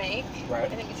decision to make.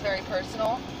 Right. I think it's very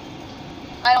personal.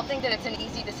 I don't think that it's an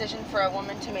easy decision for a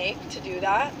woman to make, to do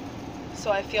that.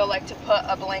 So I feel like to put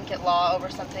a blanket law over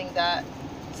something that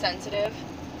sensitive,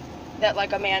 that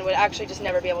like a man would actually just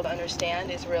never be able to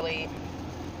understand, is really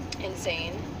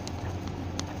insane.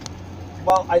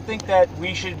 Well, I think that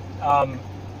we should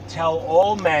tell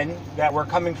all men that we're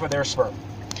coming for their sperm.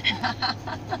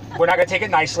 We're not going to take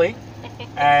it nicely,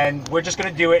 and we're just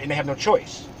going to do it, and they have no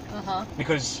choice.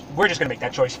 Because we're just going to make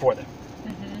that choice for them.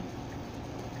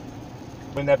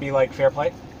 Wouldn't that be like fair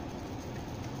play?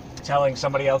 Telling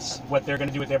somebody else what they're going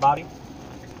to do with their body?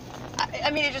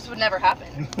 I mean, it just would never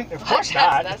happen. Of course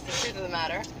not. That's the truth of the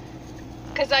matter.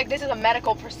 Because, like, this is a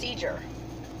medical procedure.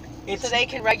 So they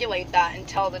can regulate that and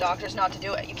tell the doctors not to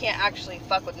do it. You can't actually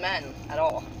fuck with men at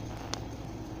all.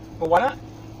 Well, why not?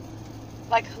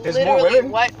 Like, There's more literally,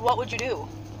 women? what would you do?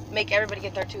 Make everybody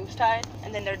get their tubes tied?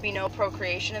 And then there'd be no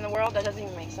procreation in the world? That doesn't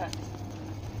even make sense.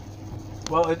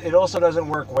 Well, it also doesn't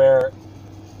work where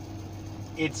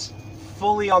it's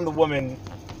fully on the woman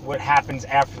what happens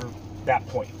after that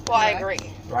point, Well, I agree.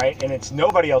 right? And it's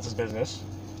nobody else's business.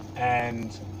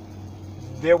 And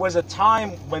there was a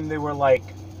time when they were like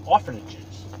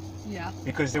orphanages Yeah.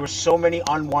 because there were so many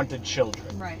unwanted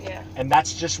children. Right. Yeah. And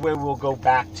that's just where we'll go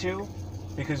back to,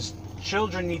 because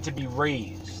children need to be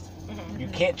raised. Mm-hmm. You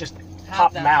can't just Have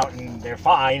pop them. them out and they're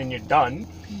fine and you're done.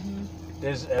 Mm-hmm.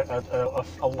 There's a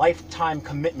lifetime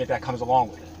commitment that comes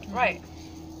along with it. Right.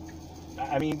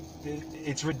 I mean,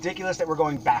 it's ridiculous that we're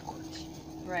going backwards.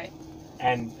 Right.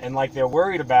 And like they're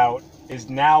worried about is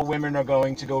now women are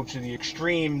going to go to the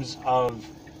extremes of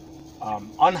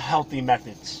unhealthy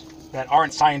methods that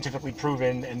aren't scientifically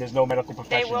proven and there's no medical They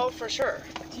profession. will for sure.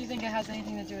 Do you think it has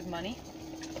anything to do with money?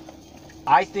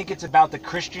 I think it's about the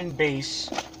Christian base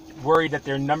worried that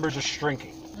their numbers are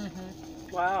shrinking.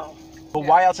 Mm-hmm. Wow. But Yeah.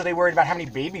 why else are they worried about how many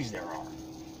babies there are?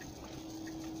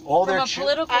 All From their a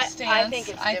political I stance, think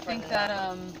it's I different think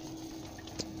than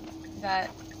that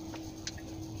that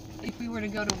if we were to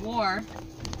go to war,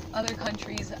 other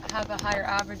countries have a higher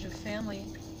average of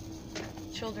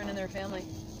children in their family.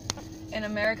 And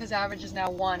America's average is now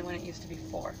 1 when it used to be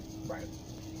 4. Right.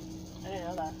 I didn't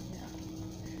know that.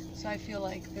 So I feel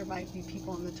like there might be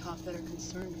people on the top that are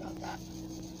concerned about that.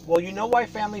 Well, you know why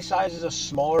family sizes are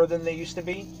smaller than they used to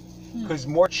be? Because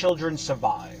more children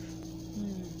survive.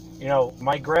 You know,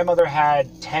 my grandmother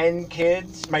had 10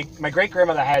 kids. My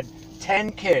great-grandmother had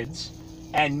 10 kids,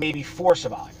 and maybe 4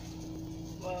 survived.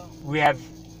 Wow. We have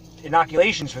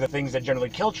inoculations for the things that generally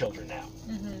kill children now.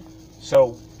 Mm-hmm.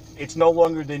 So it's no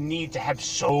longer the need to have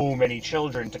so many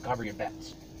children to cover your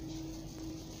bets.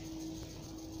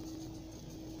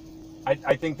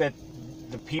 I think that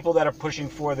the people that are pushing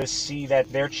for this see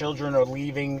that their children are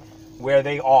leaving where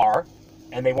they are,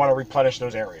 and they want to replenish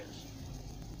those areas.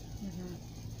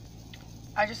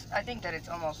 I think that it's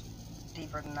almost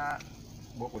deeper than that.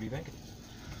 What do you think?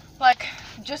 Like,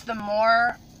 just the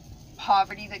more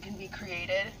poverty that can be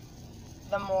created,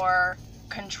 the more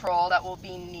control that will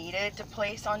be needed to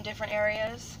place on different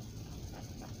areas.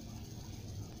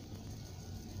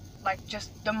 Like,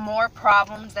 just the more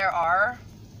problems there are,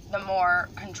 the more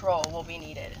control will be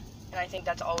needed. And I think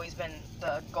that's always been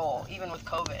the goal, even with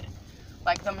COVID.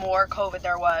 Like, the more COVID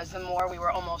there was, the more we were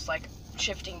almost like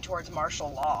shifting towards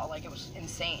martial law. Like, it was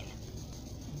insane.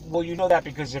 Well, you know that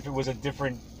because if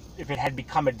it had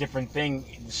become a different thing,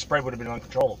 the spread would have been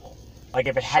uncontrollable. Like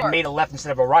if it had Sure. made a left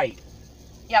instead of a right.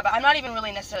 Yeah, but I'm not even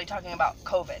really necessarily talking about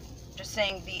COVID. Just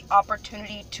saying the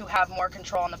opportunity to have more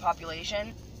control on the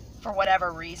population for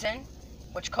whatever reason,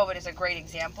 which COVID is a great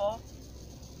example,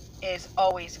 is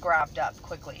always grabbed up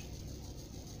quickly.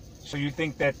 So you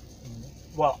think that,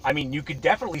 well, I mean, you could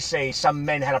definitely say some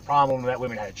men had a problem that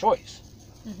women had a choice.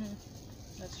 Mm-hmm.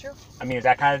 That's true. I mean, is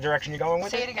that kind of direction you're going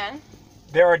with Say it again.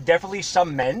 There are definitely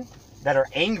some men that are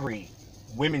angry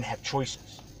women have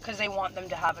choices Because they want them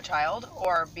to have a child,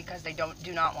 or because they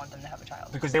do not want them to have a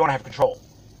child. because they want to have control.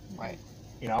 Right.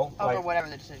 You know, Over like, whatever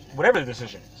the decision is. whatever the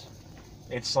decision is.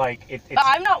 It's like it's. But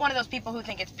I'm not one of those people who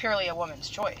think it's purely a woman's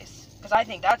choice. Because I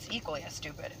think that's equally as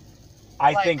stupid.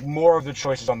 I like- think more of the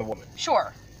choice is on the woman.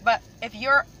 Sure, but if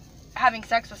you're having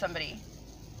sex with somebody,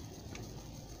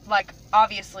 like,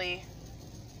 obviously,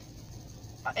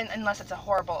 unless it's a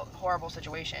horrible, horrible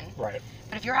situation, Right.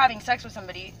 but if you're having sex with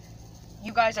somebody,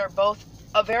 you guys are both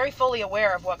very fully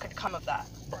aware of what could come of that.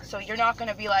 Right. So you're not going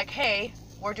to be like, hey,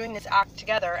 we're doing this act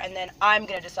together, and then I'm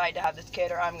going to decide to have this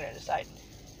kid, or I'm going to decide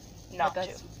not But to.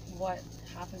 that's what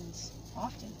happens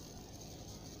often.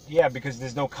 Yeah, because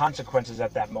there's no consequences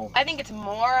at that moment. I think it's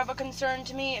more of a concern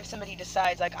to me if somebody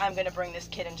decides, like, I'm going to bring this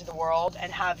kid into the world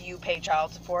and have you pay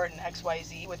child support and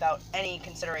XYZ without any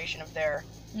consideration of their,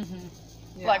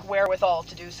 Mm-hmm. like, wherewithal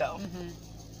to do so. Mm-hmm.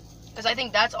 Because I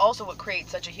think that's also what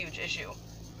creates such a huge issue.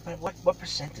 But what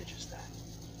percentage is that?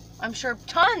 I'm sure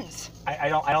tons. I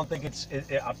don't think it's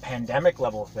a pandemic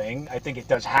level thing. I think it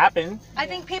does happen. I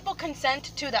think people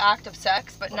consent to the act of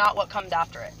sex, but not what comes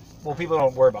after it. Well, people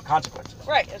don't worry about consequences.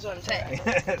 Right, that's what I'm saying.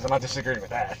 So I'm not disagreeing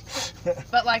with that.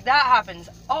 But, like, that happens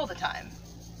all the time.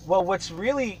 Well, what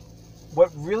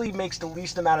really makes the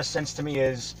least amount of sense to me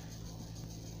is,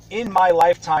 in my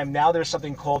lifetime, now there's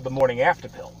something called the morning after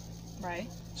pill. Right.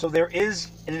 So there is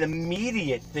an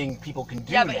immediate thing people can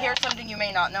do. Yeah, but now. here's something you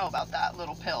may not know about that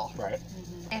little pill. Right.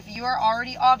 If you are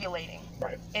already ovulating,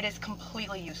 Right. it is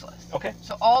completely useless. Okay.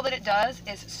 So all that it does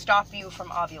is stop you from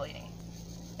ovulating.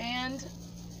 And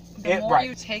the more right.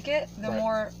 you take it, the Right.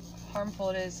 more harmful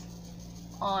it is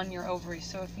on your ovaries.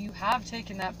 So if you have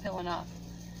taken that pill enough,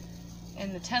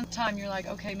 and the 10th time you're like,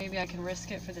 okay, maybe I can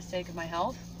risk it for the sake of my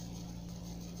health.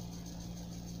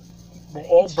 Well,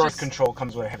 all It's birth just- control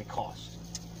comes with a heavy cost,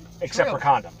 except True. for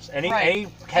condoms. Any Right.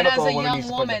 chemical And as a woman young needs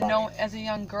to put in woman, their body. as a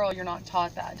young girl, you're not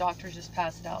taught that. Doctors just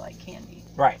pass it out like candy.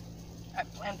 Right.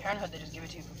 At Planned Parenthood, they just give it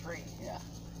to you for free. Yeah.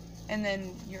 And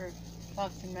then you're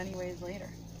fucked in many ways later.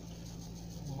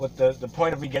 What the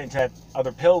point of me getting to that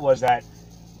other pill was that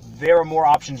there are more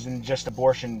options than just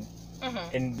abortion.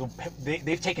 Mm-hmm. And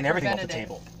they've taken everything off the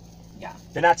Preventative. table. Yeah.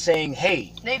 They're not saying,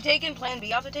 hey, They've taken Plan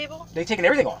B off the table? they've taken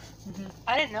everything off.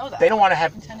 I didn't know that. They don't want to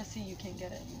have. In Tennessee, you can't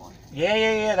get it anymore.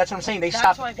 Yeah. That's what I'm saying. They That's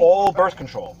stopped why people all are birth burning.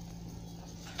 control.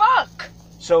 Fuck!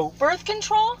 So, Birth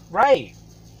control? right.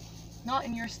 Not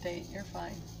in your state. You're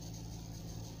fine.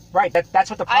 Right. That's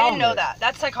what the problem I didn't know is. that.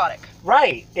 That's psychotic.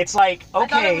 Right. It's like, okay. I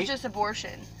thought it was just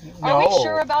abortion. no. Are we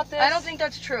sure about this? I don't think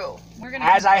that's true. We're gonna.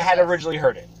 As I had confirm this. originally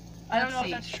heard it. I don't Let's know see.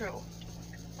 if that's true.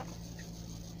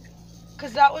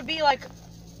 Because that would be like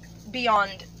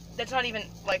beyond. That's not even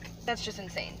like. That's just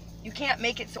insane. You can't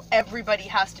make it so everybody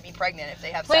has to be pregnant if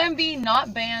they have Plan sex. B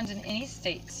not banned in any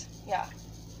states. Yeah.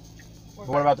 But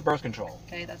what about the birth control?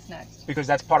 Okay, that's next. Because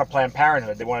that's part of Planned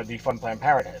Parenthood. They want to defund Planned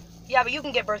Parenthood. Yeah, but you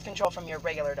can get birth control from your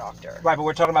regular doctor. Right, but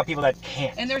we're talking about people that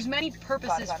can't. And there's many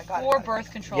purposes Got it. for birth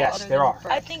control. Yes, other there than are.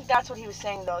 birth. I think that's what he was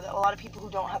saying though. That a lot of people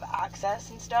who don't have access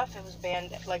and stuff, it was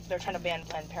banned. Like they're trying to ban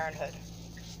Planned Parenthood.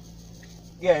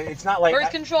 Yeah, it's not like.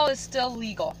 birth control is still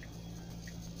legal.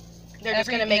 They're just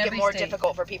Every- going to make in it every more state.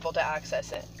 difficult for people to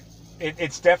access it.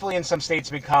 It's definitely in some states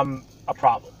become a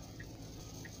problem.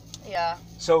 Yeah.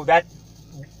 So that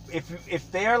if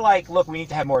they're like, look, we need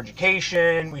to have more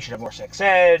education, we should have more sex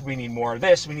ed, we need more of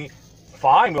this, we need.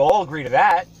 Fine, we'll all agree to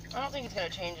that. I don't think it's going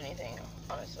to change anything,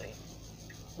 honestly.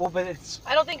 Well, but it's.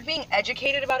 I don't think being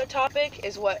educated about a topic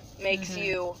is what makes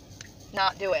you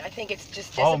not do it. I think it's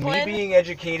just Oh, discipline. me being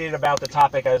educated about the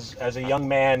topic as a young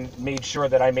man made sure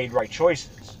that I made right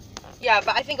choices. Yeah,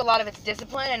 but I think a lot of it's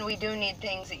discipline, and we do need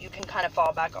things that you can kind of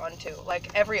fall back onto.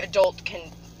 Like, every adult can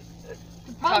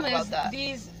The problem talk about is that.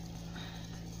 these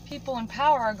people in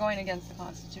power are going against the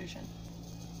Constitution.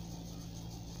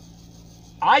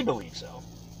 I believe so.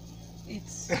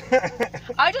 It's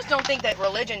I just don't think that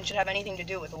religion should have anything to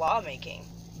do with lawmaking.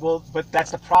 Well, but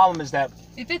that's the problem is that.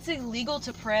 if it's illegal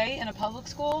to pray in a public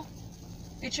school,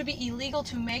 it should be illegal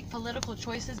to make political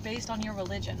choices based on your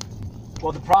religion.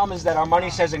 Well, the problem is that our money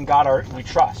says in God we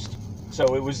trust.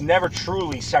 So it was never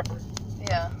truly separate.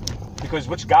 Yeah. Because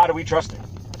which God are we trusting?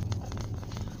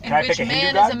 And I which pick a Hindu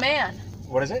man god? is a man?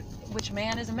 What is it? Which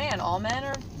man is a man? All men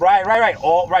are. Right.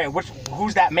 All right.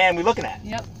 Who's that man we looking at?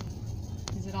 Yep.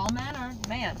 Is it all men or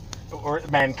man? Or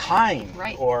mankind,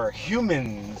 Right. or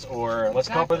humans, or let's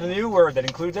come up with a Exactly. new word that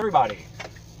includes everybody.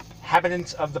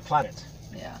 Inhabitants of the planet.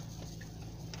 Yeah.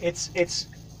 It's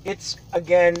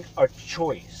again a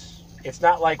choice. It's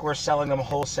not like we're selling them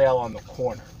wholesale on the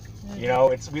corner. You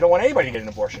know, we don't want anybody to get an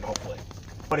abortion, hopefully,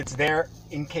 but it's there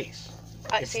in case.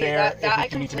 I It's see there that if I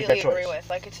you need to make completely that agree choice. with.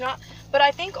 Like, it's not, but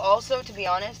I think also, to be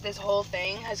honest, this whole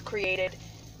thing has created,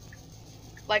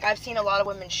 like, I've seen a lot of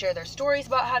women share their stories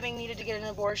about having needed to get an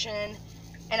abortion,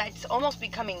 and it's almost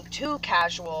becoming too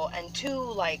casual and too,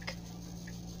 like,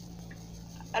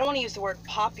 I don't want to use the word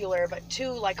popular, but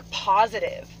too, like,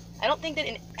 positive. I don't think that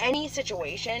in any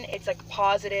situation it's, like,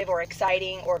 positive or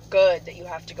exciting or good that you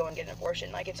have to go and get an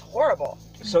abortion. Like, it's horrible.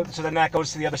 So then that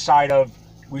goes to the other side of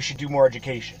we should do more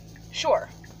education. Sure.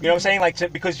 You know what I'm saying?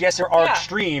 Like, because yes, there are Yeah.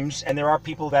 extremes, and there are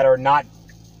people that are not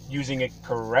using it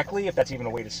correctly, if that's even a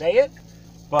way to say it.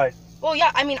 But Well,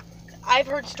 yeah, I mean, I've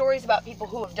heard stories about people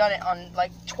who have done it on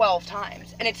like 12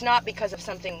 times, and it's not because of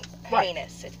something Right.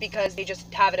 heinous. It's because they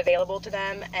just have it available to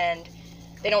them and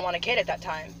they don't want a kid at that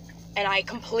time. And I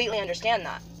completely understand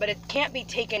that. But it can't be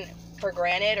taken for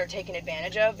granted or taken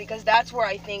advantage of, because that's where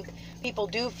I think people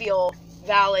do feel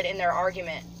valid in their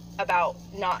argument about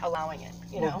not allowing it,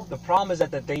 you know? the problem is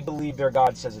that they believe their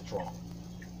God says it's wrong.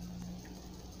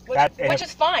 Which, that- and which if-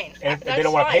 is fine. and if they That's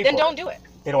don't wanna fine. pay Then for don't it. do it.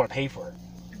 They don't want to pay for it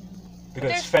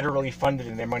because it's federally funded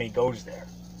and their money goes there.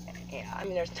 Yeah, I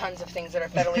mean, there's tons of things that are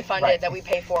federally funded Right. that we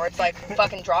pay for. It's like,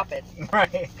 fucking drop it.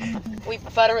 Right. We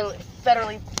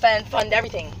federally fund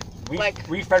everything. We Like-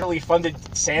 federally funded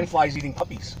sandflies eating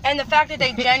puppies. And the fact that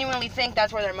they genuinely think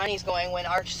that's where their money's going when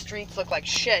our streets look like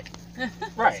shit.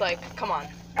 Right. It's like, come on.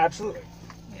 Absolutely.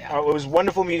 Yeah. It was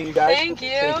wonderful meeting you guys. Thank you.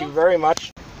 Thank you very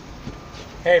much.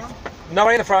 Hey,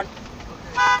 nobody in the front.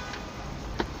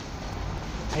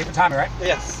 Hey, for Tommy, right?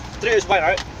 Yes. 3 is white,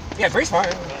 right? Yeah, very smart.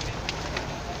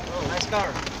 Oh, nice car.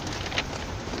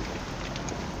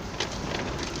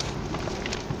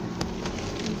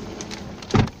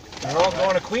 We're all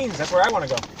going to Queens. That's where I want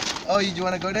to go. Oh, you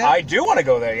want to go there? I do want to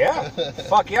go there, yeah.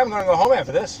 Fuck yeah, I'm going to go home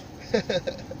after this.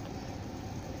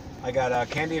 I got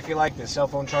candy if you like. There's cell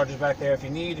phone chargers back there if you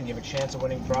need, and you have a chance of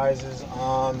winning prizes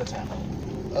on the table.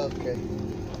 Okay.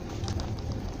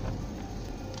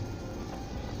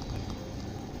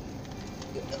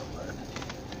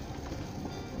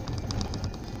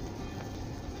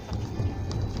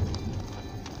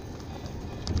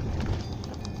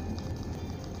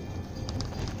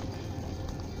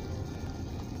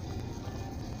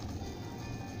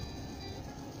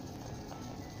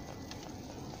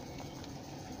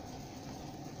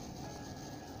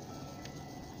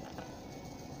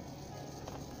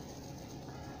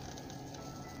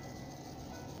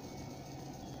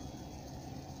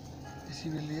 Si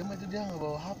William itu dia nggak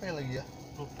bawa HP lagi ya?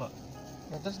 Lupa.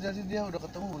 Nah terus dari dia udah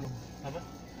ketemu belum? Apa?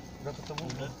 Udah ketemu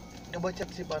Udah. belum? Coba chat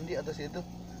si Pandi atas itu.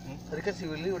 Tadi kan si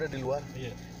Willy udah di luar.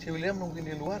 Iya. Si William nungguin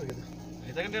di luar gitu.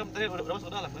 Kita kan dia tadi udah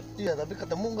masuk ke dalam kan? Iya tapi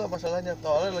ketemu nggak masalahnya?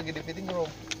 Soalnya lagi di fitting room.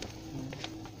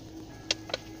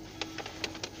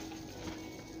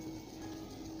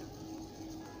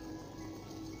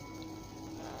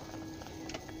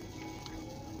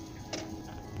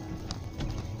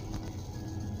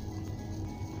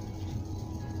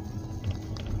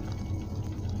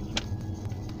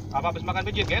 Apa habis makan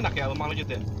pijit gak enak ya lemang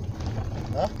pijit ya?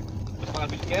 Hah? Habis makan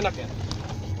pijit gak enak ya?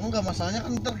 Enggak, masalahnya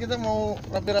kan ntar kita mau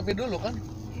rapi-rapi dulu kan?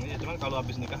 Iya, cuman kalau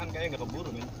habis nikahan kayaknya nggak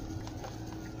keburu men.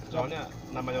 Soalnya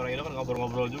namanya orang Indo kan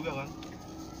ngobrol-ngobrol juga kan.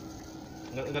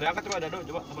 Nggak diangkat coba Dado,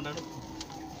 coba teman Dado.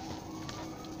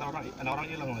 Ada orang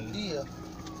hilang lagi. Iya.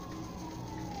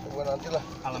 Coba nanti lah.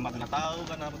 Alamat nggak tahu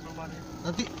kan alamat rumahnya.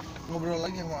 Nanti ngobrol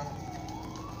lagi sama anak.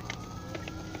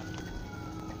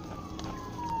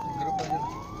 Di grup aja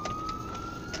lah.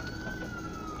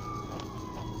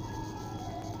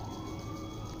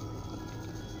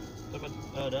 Coba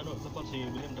Dado, telepon si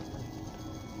William depan.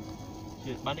 Si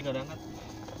Bandi nggak diangkat.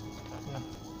 Ya.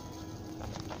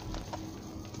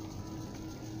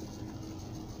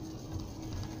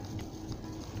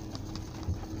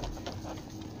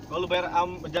 Kalau lu bayar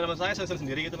jalan sama saya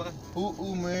sendiri gitu makan?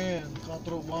 Men,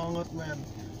 katro banget men.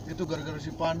 Itu gara-gara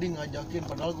si Pandi ngajakin,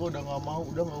 padahal gua udah nggak mau,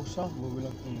 udah nggak usah, gua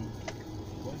bilang.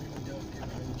 Pandi ngajakin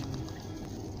anjing.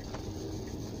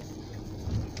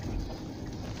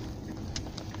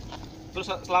 Terus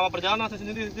selama perjalanan saya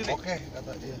sendiri. Oke,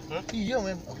 kata dia. Hah? Iya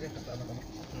men, oke kata anak-anak.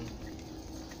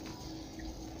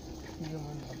 Iya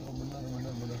men, katro benar.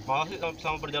 Malah sih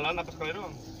selama perjalanan apa sekali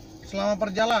doang? Selama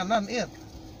perjalanan, iya.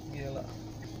 Gila.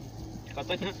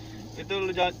 Katanya itu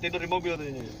lu tidur di mobil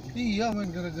katanya. Iya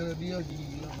men, gara-gara dia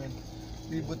gila men.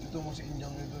 Ribet itu masih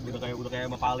injang itu. Udah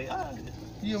kayak sama Pali gitu.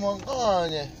 Iya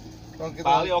makanya. Kalau kita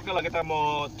Pali oke lah kita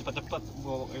mau cepet-cepet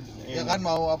mau ya kan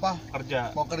mau apa?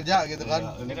 kerja. Mau kerja gitu kan.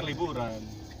 Ya, ini kan liburan.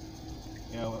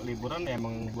 Ya liburan ya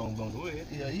emang buang-buang duit.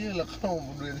 Iya iyalah kalau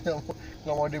duitnya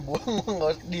nggak mau dibuang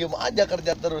nggak diem aja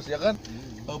kerja terus ya kan.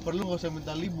 Kalau perlu nggak usah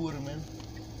minta libur men.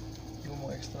 Gue mau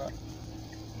ekstra.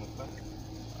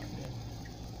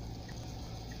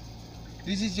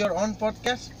 This is your own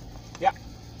podcast? Yeah.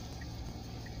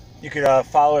 You could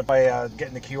follow it by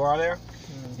getting the QR there.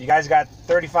 You guys got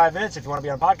 35 minutes if you want to be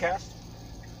on a podcast.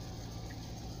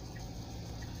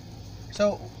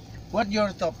 So, what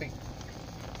your topic?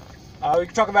 We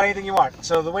can talk about anything you want.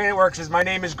 So the way it works is my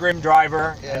name is Grim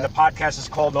Driver, and the podcast is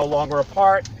called No Longer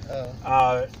Apart.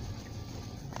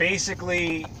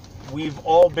 Basically, we've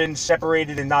all been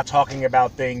separated and not talking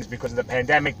about things because of the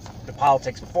pandemic, the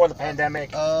politics before the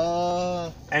pandemic,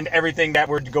 and everything that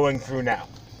we're going through now.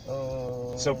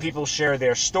 So people share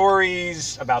their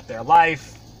stories about their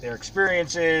life, their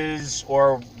experiences,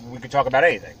 or we could talk about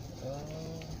anything.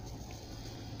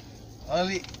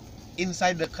 Only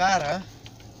inside the car, huh?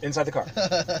 Inside the car.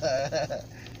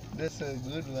 That's a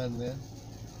good one, man.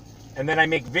 And then I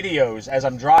make videos as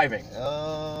I'm driving.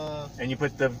 And you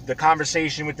put the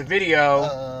conversation with the video,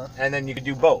 and then you could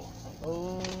do both.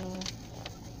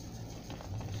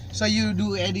 So you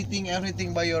do editing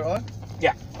everything by your own?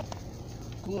 Yeah.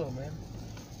 Cool, man.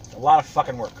 A lot of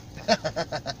fucking work.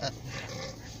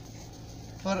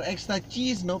 For extra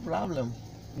cheese, no problem.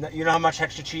 You know how much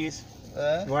extra cheese?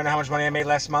 You want to know how much money I made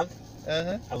last month?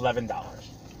 $11.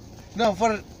 No,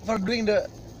 for doing the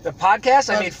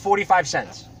podcast, I made 45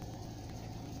 cents.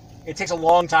 It takes a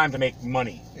long time to make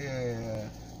money. Yeah,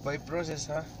 by process,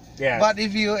 huh? Yeah. But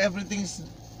if you everything's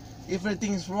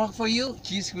everything's work for you,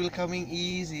 cheese will coming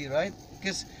easy, right?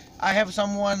 Because I have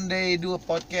someone, they do a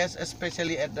podcast,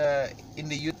 especially in the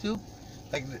YouTube,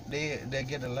 like they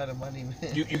get a lot of money,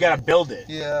 man. You gotta build it.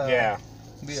 Yeah.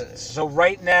 So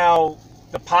right now,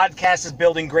 the podcast is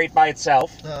building great by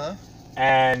itself,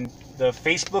 and the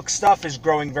Facebook stuff is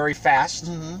growing very fast.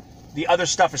 Mm-hmm. The other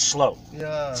stuff is slow.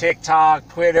 Yeah. TikTok,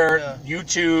 Twitter,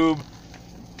 YouTube.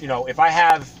 You know, I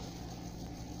had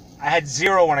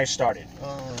 0 when I started.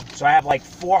 So I have like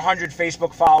 400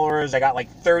 Facebook followers. I got like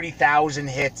 30,000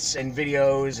 hits and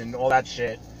videos and all that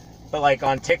shit. But like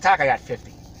on TikTok, I got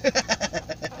 50.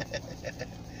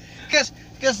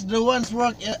 Because the ones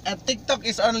work at TikTok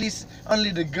is only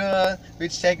the girl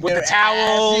which check with their the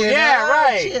towel. ass, you Yeah, know?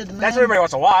 right. Shit, That's what everybody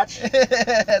wants to watch.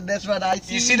 That's what I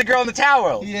see. You see the girl in the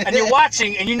towel, and you're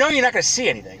watching, and you know you're not going to see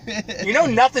anything. You know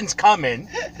nothing's coming,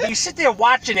 but you sit there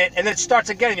watching it, and then it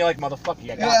starts again, and you're like, motherfucker,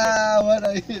 you got Yeah, what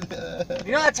are you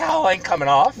You know that towel ain't coming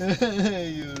off. You're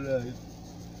right.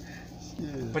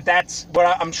 Shit. But that's what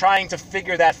I'm trying to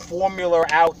figure that formula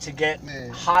out to get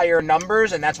higher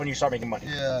numbers, and that's when you start making money.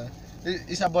 Yeah.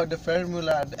 It's about the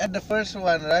formula. At the first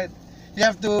one, right? You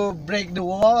have to break the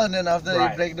wall, and then after you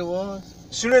break the wall.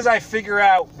 As soon as I figure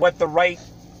out what the right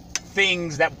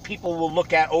things that people will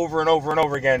look at over and over and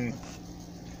over again.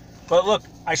 But look,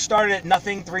 I started at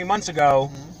nothing 3 months ago,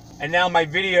 and now my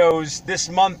videos this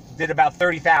month did about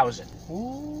 30,000.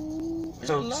 Ooh,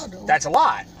 so a lot, that's a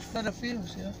lot. A lot of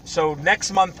views, yeah. So next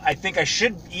month, I think I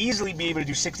should easily be able to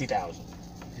do 60,000.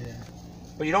 Yeah.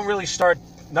 But you don't really start.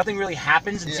 Nothing really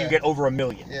happens until you get over 1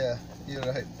 million. Yeah, you're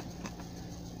right.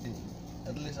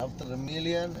 At least after 1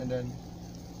 million, and then.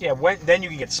 Yeah, then you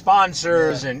can get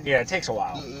sponsors, and it takes a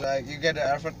while. Like you get to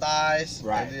advertise.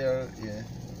 Right. Yeah.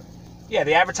 Yeah,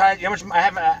 the advertise. You know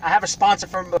how much I have a sponsor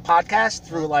from the podcast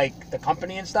through like the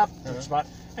company and stuff.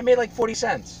 I made like 40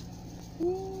 cents.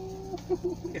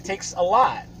 It takes a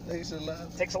lot. It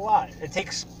takes a lot. It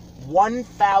takes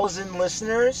 1,000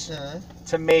 listeners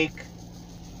to make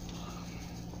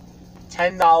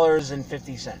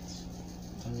 $10.50.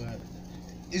 Alright.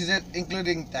 Is it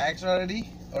including tax already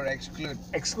or exclude?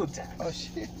 Exclude tax. Oh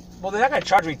shit. Well, they're not gonna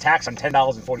charge me tax on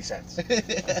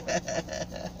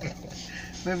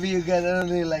 $10.40. Maybe you get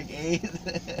only like 8.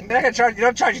 They're not gonna charge. You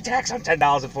don't charge you tax on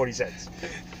 $10.40.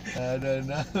 I don't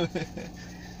know.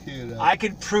 I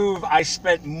could prove I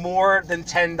spent more than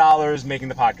 $10 making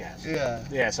the podcast. Yeah.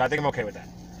 Yeah, so I think I'm okay with that.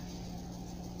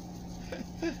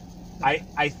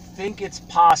 I think it's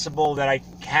possible that I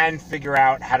can figure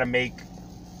out how to make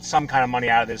some kind of money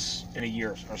out of this in a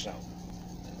year or so.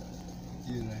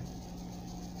 You're right.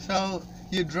 So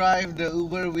you drive the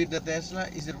Uber with the Tesla?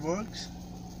 Is it works?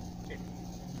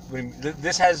 What do you mean?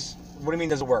 This has. What do you mean?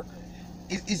 Does it work?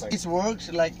 It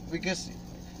works like because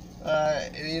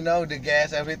you know the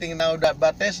gas, everything now.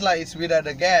 But Tesla is without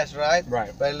the gas, right?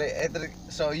 Right. But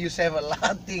so you save a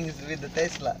lot of things with the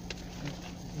Tesla.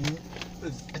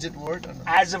 Does it work or not?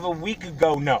 As of a week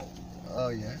ago, no. Oh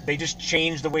yeah. They just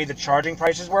changed the way the charging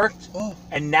prices worked. Oh.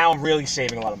 And now I'm really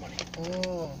saving a lot of money.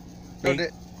 Oh.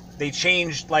 They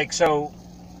changed so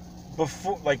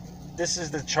before this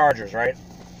is the chargers, right?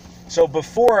 So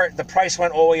before the price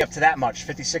went all the way up to that much,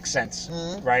 56 cents,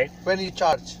 right? When you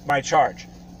charge. When I charge.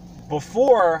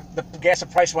 Before the gas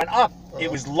price went up,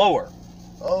 it was lower.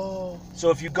 Oh.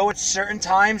 So if you go at certain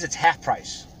times, it's half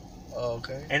price. Oh,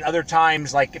 okay. And other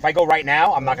times, like if I go right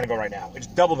now, I'm not going to go right now. It's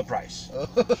double the price.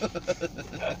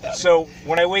 So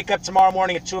when I wake up tomorrow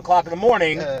morning at 2 o'clock in the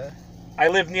morning, I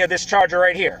live near this charger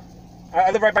right here.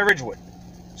 I live right by Ridgewood.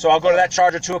 So I'll go to that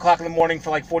charger 2 o'clock in the morning for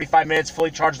like 45 minutes, fully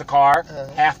charge the car,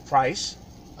 half price,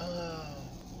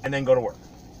 and then go to work.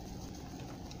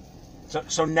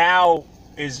 So now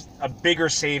is a bigger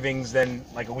savings than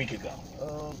like a week ago.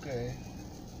 Okay.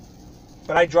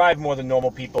 But I drive more than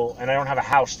normal people, and I don't have a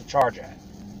house to charge at.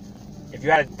 If you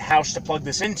had a house to plug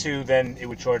this into, then it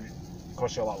would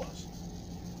cost you a lot less.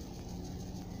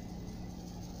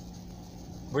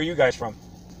 Where are you guys from?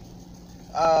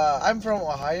 I'm from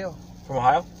Ohio. From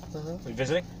Ohio? Are you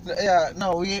visiting? Yeah,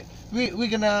 no, we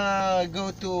gonna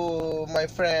go to my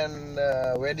friend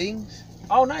weddings.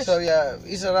 Oh, nice. So yeah,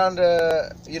 it's around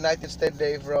the United States.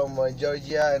 They from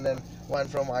Georgia, and then one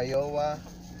from Iowa.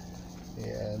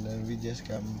 Yeah, and then we just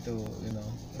come to,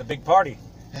 the big party.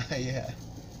 Yeah.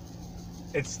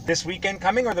 It's this weekend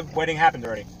coming, or the wedding happened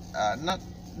already? Not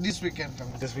this weekend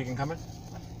coming. This weekend coming?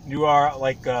 You are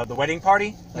like the wedding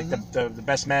party, like the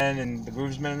best men and the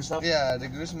groomsmen and stuff. Yeah, the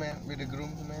groomsmen with the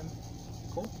groomsmen.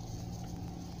 Cool.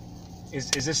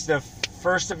 Is this the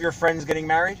first of your friends getting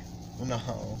married? No.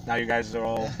 Now you guys are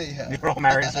all you're all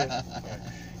married.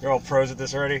 You're all pros at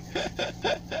this already.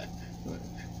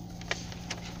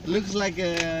 Looks like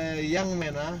a young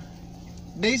man, huh?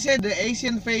 They said the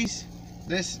Asian face,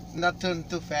 this not turn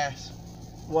too fast.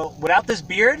 Well, without this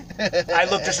beard, I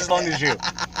look just as long as you.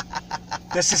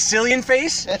 The Sicilian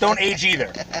face, don't age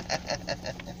either.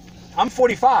 I'm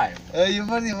 45. You're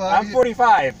 45. I'm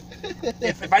 45.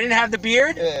 If I didn't have the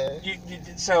beard, Yeah.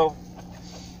 so,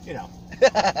 you know,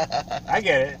 I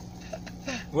get it.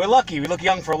 We're lucky. We look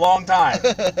young for a long time.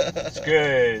 It's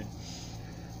good.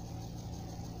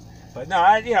 But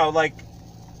no, like,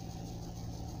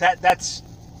 that's,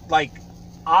 like,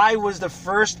 I was the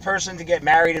first person to get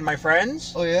married in my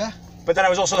friends, Oh yeah? but then I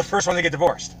was also the first one to get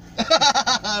divorced.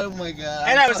 Oh my god.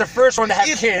 And I was the first one to have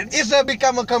kids. It's not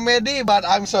become a comedy, but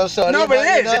I'm so sorry. No, but it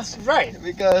you is. know, It's right.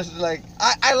 because like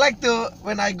I like to,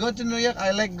 when I go to New York,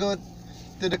 I like go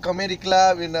to the comedy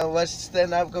club, you know, watch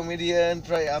stand-up comedian.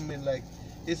 Like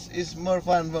it's more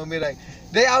fun for me. Like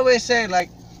they always say like,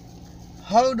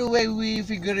 how the way we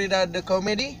figure it out the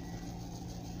comedy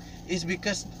is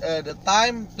because the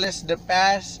time plus the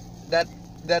past that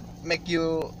make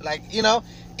you like, you know,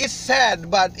 it's sad,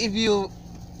 but if you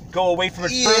Go away from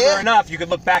it Yeah. further enough, you could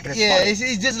look back and it's yeah, funny.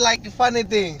 it's just like funny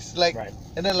things, like, Right.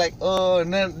 and then like, oh,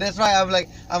 and then that's why I'm like,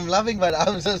 I'm laughing, but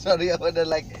I'm so sorry about that,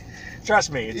 like,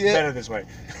 Trust me, it's Yeah. better this way.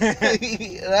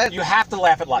 right? You have to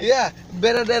laugh at life. Yeah,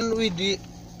 better than we did,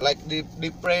 like the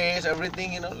praise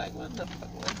everything, you know, like what the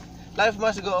fuck, man? Life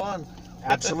must go on.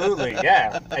 Absolutely,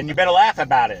 yeah. And you better laugh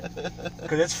about it.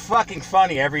 Because it's fucking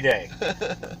funny every day.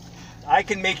 I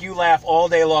can make you laugh all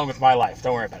day long with my life.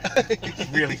 Don't worry about it.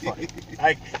 It's really funny.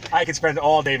 I could spend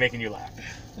all day making you laugh.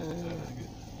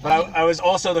 But I was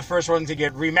also the first one to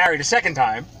get remarried a second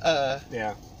time.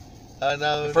 Yeah. Now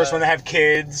The first one to have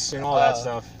kids and all that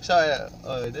stuff. So,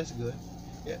 oh, that's good.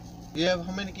 Yeah. You have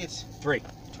how many kids? 3.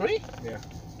 3?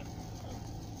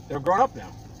 They're grown up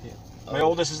now. Yeah. My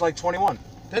oldest is like 21.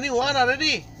 21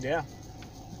 already. Yeah.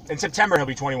 In September he'll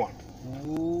be 21.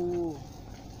 Ooh.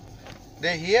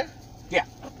 They're here? Yeah.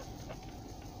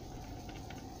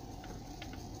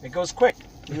 It goes quick.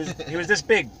 He was this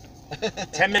big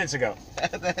 10 minutes ago.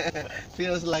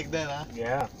 Feels like that, huh?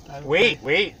 Yeah. Time Wait.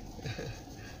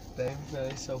 Time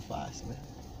flies so fast, man.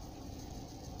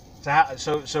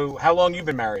 So how long you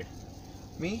been married?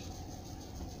 Me?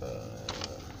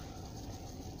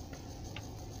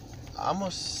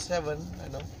 Almost 7, I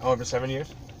know. Oh, over 7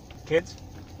 years. Kids?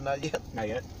 Not yet. Not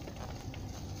yet.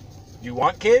 You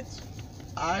want kids?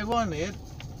 I want it.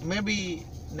 Maybe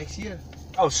next year.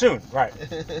 Oh, soon. Right.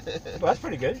 Well, that's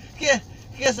pretty good. Yeah,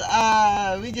 because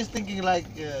we just thinking like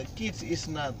kids is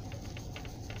not.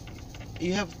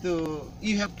 You have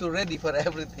to ready for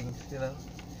everything, you know.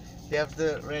 You have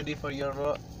to ready for your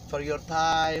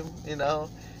time, you know,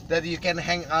 that you can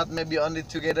hang out maybe only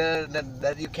together,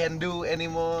 that you can do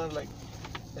anymore, like.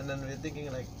 And then we're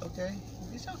thinking like, okay,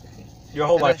 it's okay. Your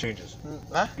whole And life then- changes.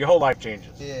 Huh? Your whole life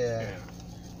changes. Yeah.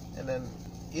 And then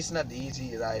it's not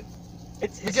easy, right?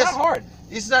 It's Because- not hard.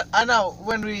 It's not. I know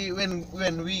when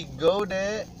we go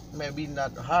there, maybe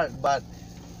not hard, but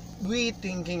we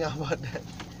thinking about that.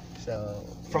 So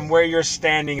From where you're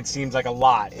standing, it seems like a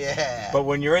lot. yeah, But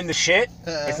when you're in the shit,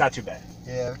 it's not too bad.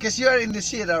 yeah, because you are in the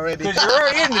shit already. Because you're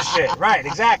already in the shit. Right,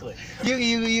 exactly.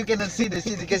 you cannot see the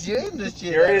shit because you're in the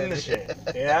shit. You're in already. the shit.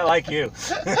 Yeah, like you.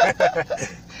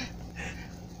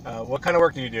 What kind of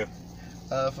work do you do?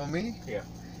 For me, Yeah.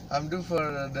 I'm due for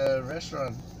the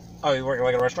restaurant. Oh, you work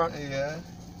like at a restaurant? Yeah.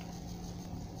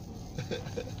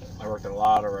 I worked at a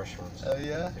lot of restaurants. Oh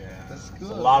yeah. Yeah. That's It's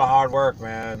cool. a lot of hard work,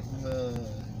 man. No.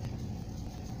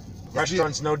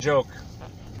 Restaurants, no joke.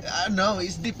 No,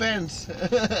 it depends.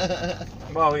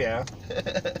 Well, yeah.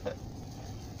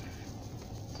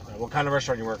 What kind of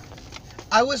restaurant you work?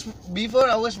 I was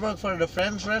work for the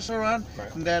French restaurant,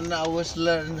 Right. and then I was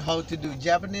learn how to do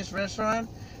Japanese restaurant,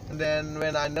 and then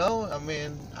when I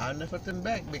never turn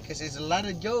back because it's a lot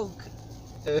of joke.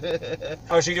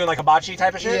 Oh, so you're doing like hibachi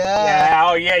type of shit? Yeah.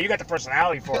 Oh, yeah. You got the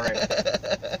personality for it.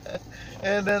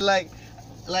 And then like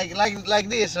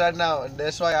this right now.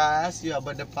 That's why I asked you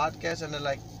about the podcast, and then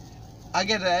like I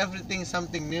get everything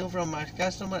something new from my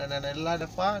customer, and then a lot of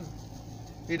fun.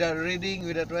 Without reading,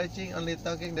 without watching, only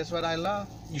talking. That's what I love.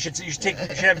 You should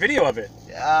have video of it.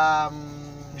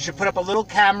 You should put up a little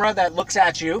camera that looks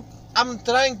at you. I'm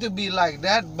trying to be like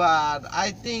that, but I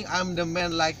think I'm the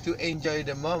man like to enjoy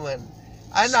the moment.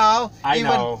 I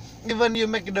know. Even you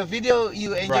make the video,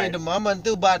 you enjoy Right. the moment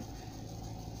too. But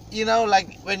you know,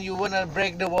 like when you wanna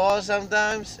break the wall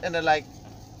sometimes, and then like,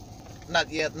 not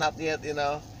yet, you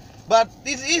know. But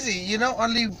it's easy, you know.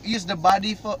 Only use the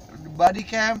body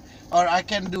cam, or I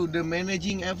can do the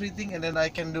managing everything, and then I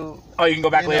can do. Oh, you can go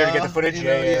back you later to know, get the footage? you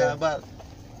know, Yeah. But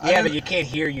Yeah, but you can't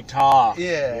hear you talk.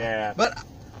 yeah. Yeah. But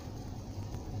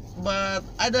but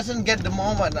I doesn't get the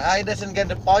moment. I doesn't get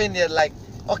the point yet. Like,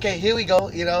 okay, here we go.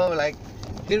 You know, like,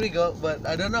 here we go. But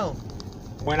I don't know.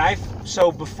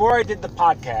 So before I did the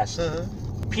podcast,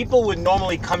 people would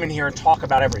normally come in here and talk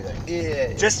about everything.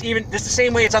 Yeah. Just the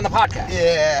same way it's on the podcast.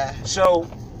 Yeah. So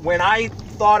when I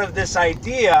thought of this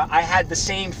idea, I had the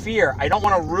same fear. I don't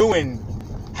want to ruin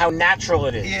how natural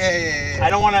it is. Yeah. I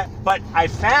don't want to, but I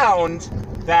found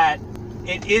that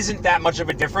it isn't that much of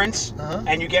a difference,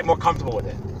 and you get more comfortable with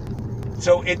it.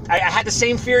 So I had the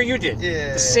same fear you did.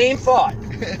 Yeah. The same thought.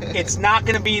 It's not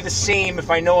going to be the same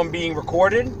if I know I'm being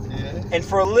recorded. Yeah. And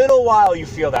for a little while you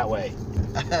feel that way.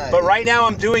 But right now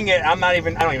I'm doing it. I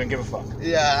don't even give a fuck.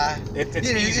 Yeah. It's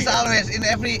You know, easy. it's always in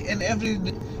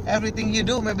everything you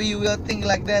do. Maybe you will think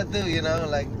like that too. You know,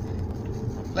 like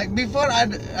before I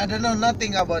don't know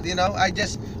nothing about. You know,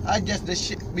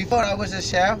 before I was a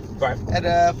chef Right. at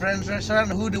a friend's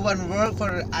restaurant. Who the one work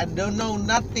for? I don't know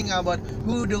nothing about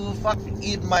who the fuck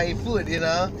eat my food. You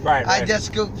know. Right. I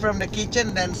just cook from the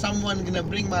kitchen. Then someone gonna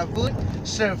bring my food,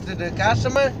 serve to the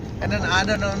customer, and then I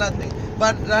don't know nothing.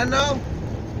 But right now,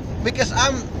 because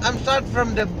I'm start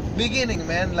from the beginning,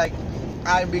 man. Like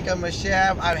I become a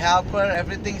chef, I'm helper,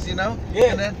 everything's, you know.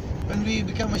 Yeah. And then when we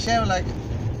become a chef, like,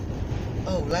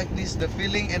 oh, like this the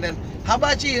feeling. And then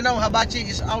hibachi, you know, hibachi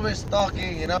is always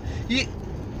talking, you know.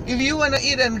 If you wanna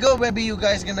eat and go, maybe you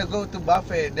guys gonna go to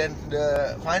buffet. Then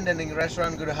the fine dining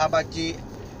restaurant go to hibachi.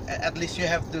 At least you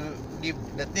have to give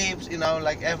the tips, you know,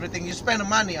 like everything. You spend the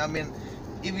money. I mean,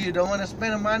 if you don't wanna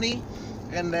spend the money,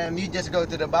 and then you just go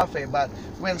to the buffet. But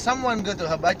when someone go to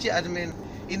hibachi, I mean,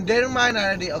 in their mind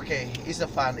already, okay, it's a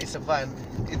fun. Is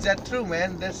that true,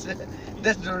 man? That's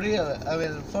the real. I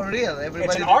mean, for real, everybody.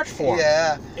 It's an art form.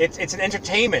 Yeah. It's an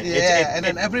entertainment. Yeah, and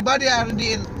then everybody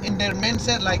already in their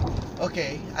mindset, like,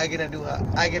 okay, I gonna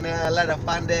a lot of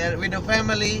fun there with the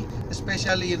family,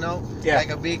 especially, you know, like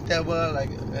a big table, like,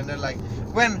 and then like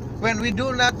when we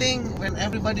do nothing, when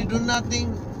everybody do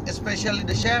nothing, especially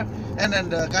the chef, and then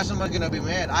the customer gonna be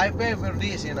mad. I pay for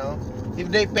this, you know, if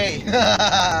they pay.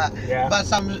 Yeah. But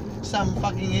some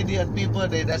fucking idiot people,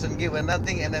 they doesn't give a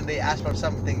nothing, and then they ask for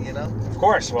something, you know. Of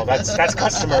course. Well, that's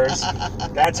customers.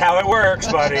 That's how it works,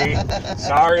 buddy.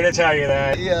 Sorry to tell you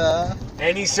that. Yeah.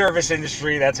 Any service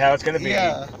industry, that's how it's gonna be.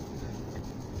 Yeah.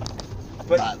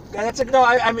 But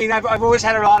I mean, I've always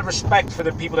had a lot of respect for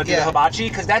the people that do the hibachi,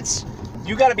 because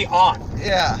you got to be on.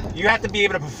 Yeah. You have to be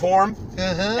able to perform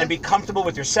and be comfortable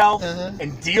with yourself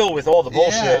and deal with all the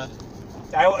bullshit.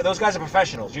 Those guys are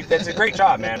professionals. That's a great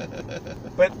job, man.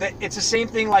 But it's the same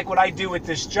thing like what I do with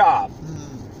this job.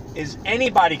 Is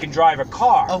anybody can drive a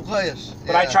car. Of course.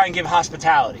 But I try and give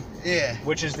hospitality. Yeah.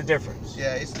 Which is the difference.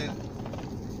 Yeah, it's the.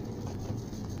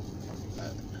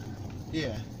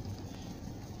 Yeah.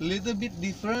 Little bit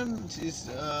different is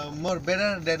more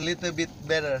better than little bit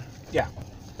better. Yeah.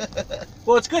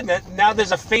 Well, it's good. Now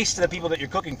there's a face to the people that you're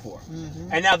cooking for,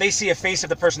 and now they see a face of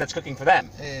the person that's cooking for them.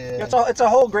 Yeah. It's a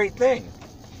whole great thing.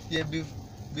 Yeah.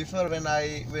 Before when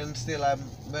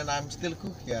I'm still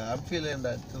cook, yeah, I'm feeling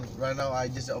that too. Right now I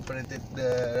just operated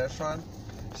the restaurant,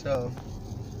 so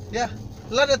yeah,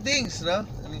 a lot of things, no,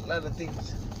 a lot of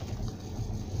things.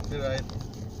 You're right.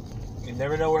 You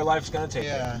never know where life's gonna take you.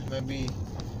 Yeah, maybe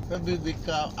I'm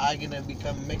gonna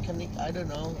become mechanic. I don't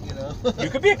know, you know. You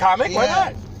could be a comic. Why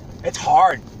not? It's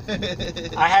hard.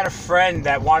 I had a friend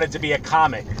that wanted to be a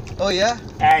comic. Oh yeah.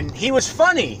 And he was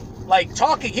funny, like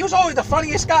talking. He was always the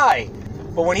funniest guy.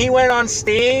 But when he went on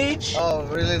stage, oh,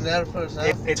 really nervous,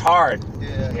 huh? It's hard.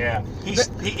 Yeah.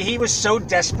 He was so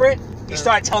desperate. He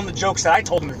started telling the jokes that I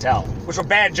told him to tell, which were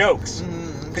bad jokes,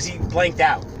 because he blanked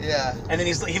out. Yeah. And then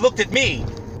he looked at me,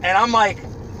 and I'm like,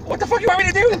 "What the fuck you want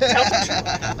me to do?"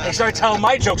 And he started telling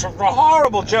my jokes, were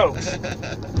horrible jokes.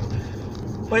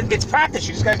 But it's practice.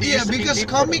 You just gotta be used to because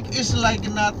comic is like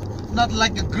not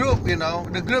like a group, you know.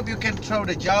 The group you can throw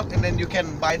the joke and then you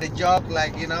can buy the joke,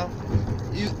 like, you know.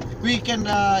 We can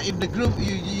if the group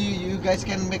you guys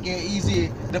can make it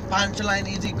easy, the punchline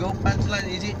easy, go punchline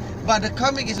easy. But the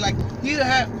comic is like you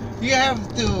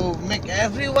have to make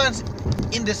everyone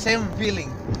in the same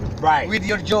feeling, right, with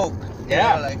your joke.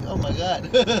 Yeah. You know, like, oh my god.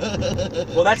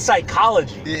 Well, that's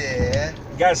psychology. Yeah.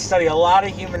 You gotta study a lot of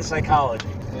human psychology.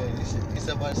 Yeah, it's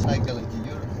about psychology.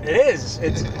 It is.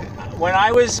 It's when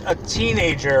I was a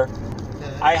teenager,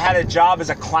 I had a job as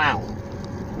a clown.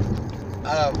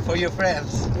 For your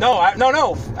friends? No,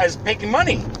 as making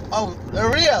money. Oh,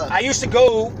 real? I used to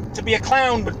go to be a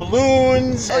clown with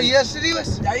balloons. Oh, you're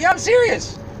serious? Yeah, I'm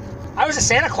serious. I was a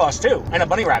Santa Claus too, and a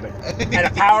bunny rabbit, and a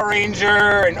Power Ranger,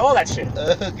 and all that shit.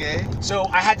 Okay. So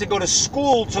I had to go to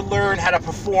school to learn how to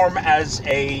perform as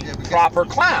a because- proper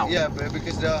clown. Yeah, but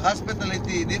because the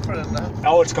hospitality different, huh?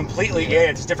 Oh, it's completely,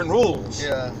 it's different rules.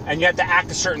 Yeah. And you have to act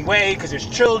a certain way because there's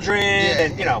children, Yeah,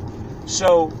 and you know.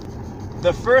 So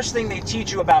the first thing they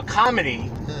teach you about comedy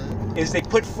is they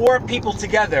put 4 people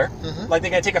together, like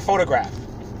they're gonna take a photograph,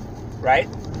 right?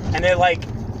 And they're like,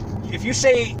 if you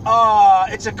say,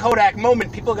 it's a Kodak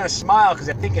moment, people are gonna smile because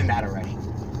they're thinking that already.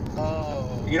 Oh.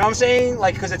 You know what I'm saying?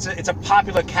 Like, because it's a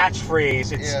popular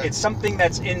catchphrase. Yeah. It's something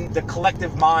that's in the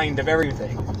collective mind of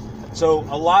everything. So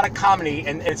a lot of comedy,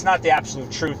 and it's not the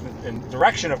absolute truth and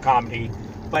direction of comedy,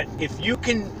 but if you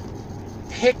can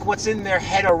pick what's in their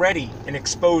head already and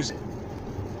expose it,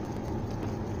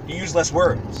 you use less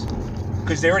words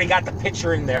because they already got the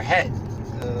picture in their head.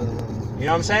 You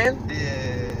know what I'm saying? Yeah.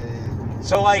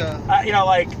 So like,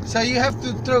 So- So you have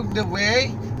to throw the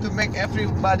way to make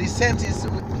everybody sense is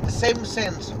the same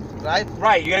sense, right?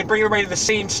 right, you got to bring everybody to the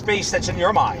same space that's in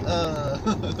your mind.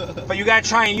 But you got to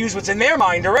try and use what's in their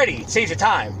mind already. It saves you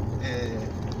time. Yeah.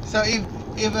 So if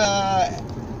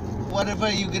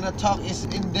whatever you're gonna talk is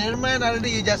in their mind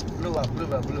already, you just blew up.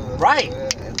 Right.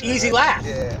 Easy laugh.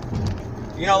 Yeah.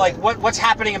 You know, like what's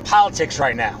happening in politics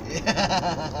right now,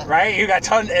 right? You got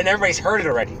and everybody's heard it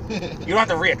already. You don't have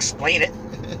to re-explain it.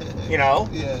 You know,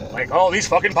 Yeah. like, oh, these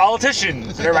fucking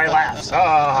politicians, and everybody laughs.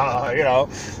 You know,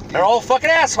 they're all fucking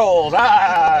assholes.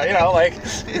 You know, like.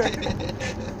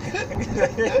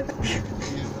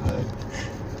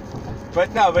 But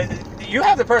you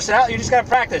have the personality. You just gotta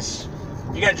practice.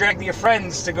 You gotta drag your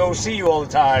friends to go see you all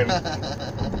the time.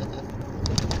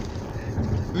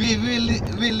 we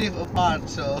live apart,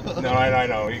 so. No, I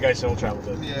know. You guys don't travel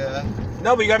to. Yeah.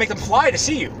 No, but you gotta make them fly to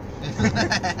see you.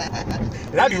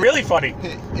 That'd be really funny.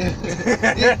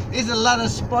 It's a lot of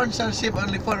sponsorship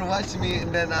only for watch me,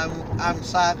 and then I'm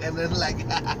sad, and then like.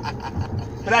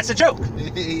 But that's a joke,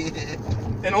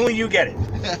 and only you get it.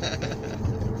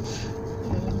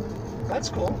 That's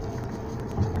cool.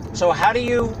 So how do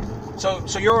you?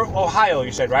 So you're Ohio,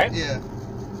 you said, right? Yeah.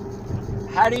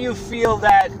 How do you feel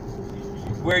that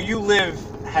where you live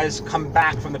has come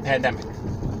back from the pandemic?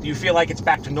 Do you feel like it's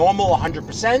back to normal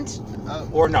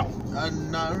 100%, or no?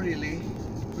 Not really.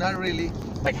 Not really.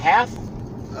 Like half?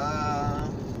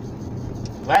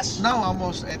 Less? Now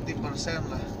almost 80%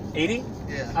 lah. 80?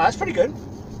 Yeah. That's pretty good.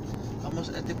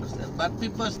 Almost 80%. But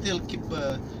people still keep,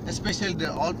 especially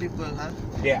the old people, huh?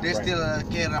 Yeah. They right. still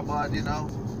care about,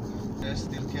 they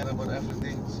still care about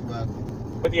everything.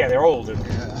 But yeah, they're old. And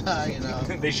Yeah,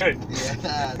 they should.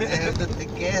 Yeah, they have to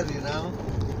take care,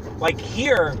 Like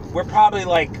here, we're probably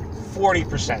like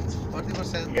 40%.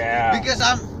 40%. Yeah. Because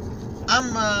I'm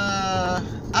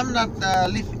not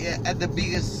live at the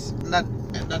biggest, not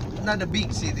the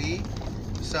big city.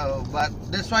 So, but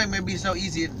that's why maybe so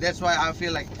easy. That's why I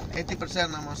feel like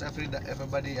 80% almost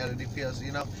everybody already feels.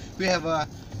 We have a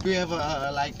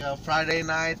like a Friday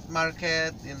night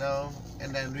market,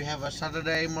 and then we have a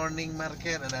Saturday morning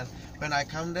market, and then when I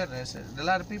come there, there's a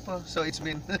lot of people. So it's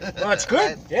been. Well, it's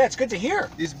good. Yeah, it's good to hear.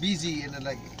 It's busy and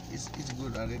like it's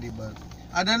good already, but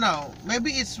I don't know.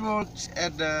 Maybe it works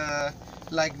at the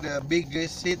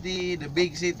biggest city, the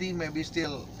big city. Maybe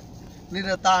still need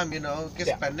a time, because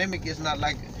Yeah. pandemic is not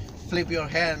like flip your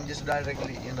hand just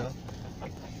directly,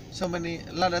 So a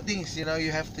lot of things,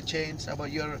 you have to change about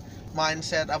your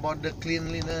mindset, about the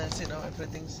cleanliness,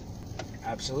 everything's.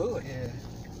 Absolutely.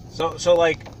 Yeah. So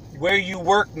like where you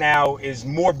work now is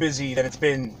more busy than it's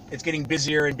been. It's getting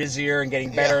busier and busier and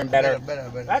getting better and better. Better.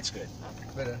 That's good.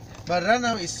 Better. But right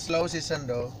now it's slow season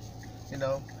though,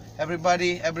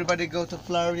 Everybody go to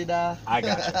Florida. I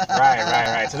got you.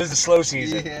 Right. So this is the slow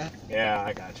season. Yeah. Yeah,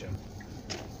 I got you.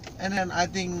 And then I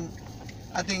think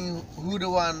who the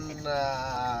one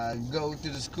go to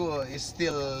the school is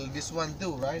still this one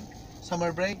too, right?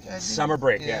 Summer break. I think? Summer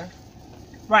break, yeah.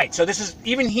 Right. So this is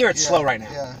even here. It's slow right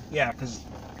now. Yeah. Yeah, because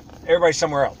everybody's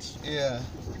somewhere else. Yeah.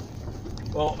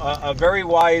 Well, a very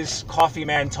wise coffee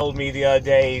man told me the other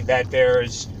day that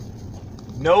there's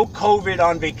no COVID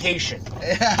on vacation.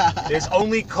 Yeah. There's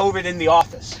only COVID in the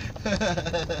office.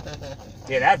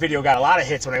 Yeah, that video got a lot of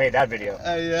hits when I made that video.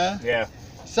 Yeah. Yeah.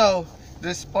 So the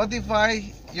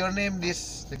Spotify, your name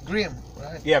is the Grim,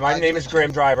 right? Yeah, my name is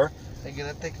Graham Driver. I'm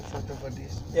gonna take a photo for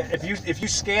this. Yeah, if you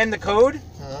scan the code,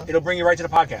 it'll bring you right to the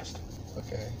podcast.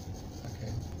 Okay.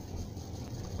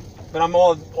 But I'm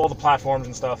all the platforms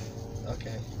and stuff.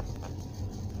 Okay.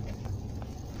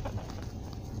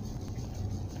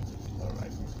 All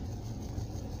right.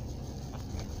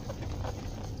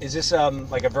 Is this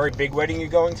like a very big wedding you're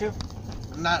going to?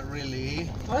 Not really.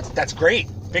 Well, that's great.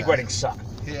 Big weddings suck.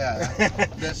 Yeah,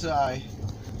 that's why.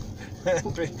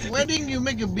 Wedding, you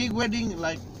make a big wedding,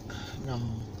 like, no.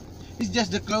 It's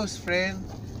just the close friend,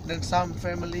 then some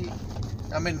family.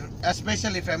 I mean,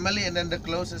 especially family, and then the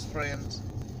closest friends.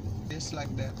 Just like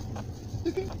that.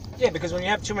 Yeah, because when you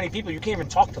have too many people, you can't even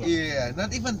talk to them. Yeah,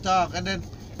 not even talk, and then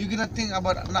you're gonna think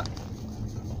about not,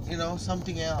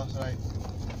 something else, right?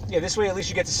 Yeah, this way at least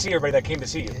you get to see everybody that came to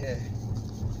see you. Yeah.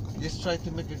 Just try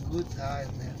to make a good time,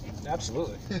 man.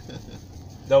 Absolutely.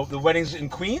 The weddings in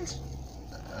Queens?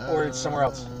 Or it's somewhere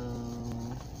else?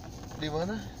 Di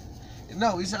mana?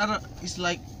 No, it's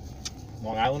like,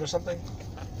 Long Island or something?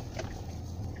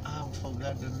 I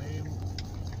forgot the name.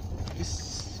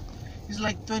 It's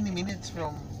like 20 minutes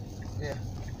from, yeah.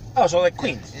 Oh, so like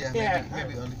Queens. Yeah,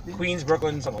 maybe only Queens. Queens,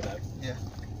 Brooklyn, something like that. Yeah.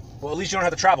 Well, at least you don't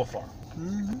have to travel far.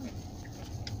 Mm-hmm.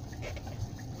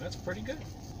 That's pretty good.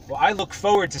 Well, I look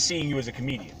forward to seeing you as a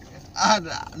comedian.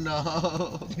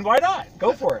 No. Why not?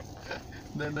 Go for it.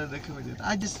 No, the comedian.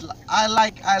 I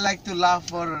like to laugh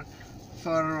for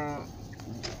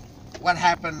what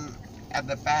happened at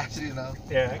the past,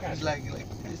 Yeah, I got It's you. like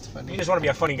it's funny. You just want to be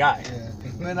a funny guy. Yeah.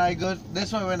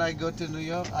 That's why when I go to New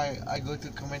York, I go to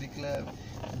comedy club,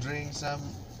 drink some,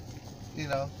 and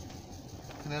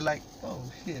they're like, oh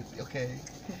shit, okay.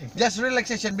 Just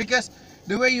relaxation, because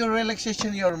the way you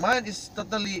relaxation your mind is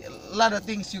totally a lot of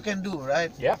things you can do,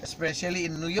 right? Yeah. Especially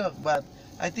in New York, but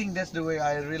I think that's the way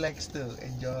I relax to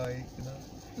enjoy,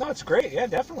 No, it's great. Yeah,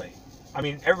 definitely. I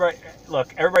mean,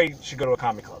 everybody should go to a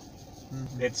comedy club.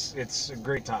 Mhm. It's a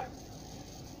great time.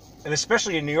 And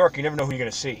especially in New York, you never know who you're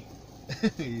going to see.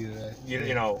 You're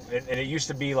right. And it used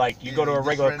to be like you go to a just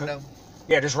regular... random.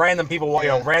 just random people,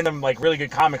 Yeah. random, like, really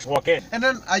good comics walk in. And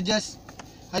then I just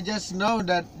know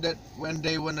that when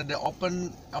they wanted the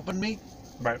open mic,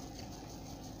 Right.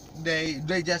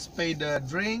 they just pay the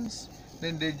drinks,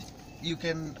 then you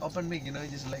can open mic,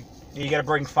 just like You got to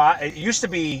bring 5... It used to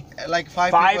be like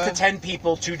 5 5 people. to 10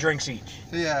 people, 2 drinks each.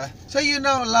 Yeah. So a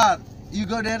lot. You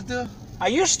go there too? I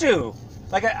used to.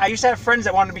 Like, I used to have friends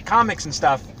that wanted to be comics and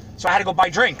stuff, so I had to go buy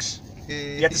drinks.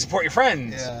 You have to support your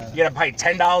friends. Yeah. You got to pay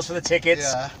 $10 for the tickets,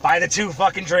 Yeah. buy the 2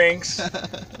 fucking drinks.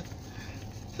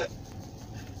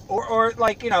 or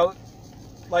like,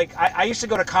 I used to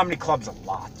go to comedy clubs a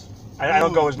lot. I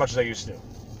don't go as much as I used to.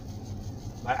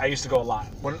 I used to go a lot.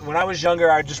 When I was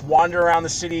younger, I'd just wander around the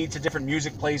city to different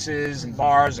music places and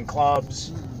bars and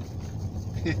clubs.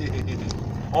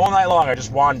 All night long, I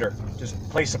just wander, just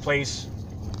place to place.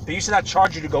 They used to not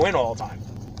charge you to go in all the time.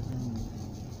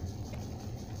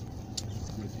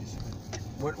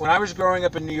 When I was growing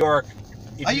up in New York...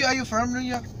 Are you from New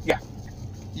York? Yeah.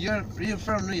 You're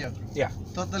from New York? Yeah.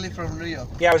 Totally from New York?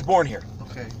 Yeah, I was born here.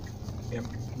 Okay. Yeah,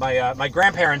 my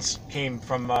grandparents came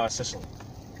from Sicily.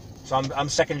 So I'm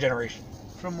second generation.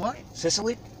 From what?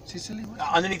 Sicily? Sicily? What?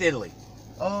 Underneath Italy.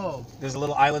 Oh. There's a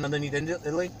little island underneath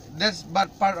Italy. That's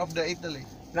but part of the Italy.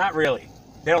 Not really.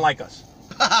 They don't like us.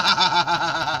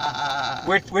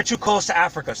 We're too close to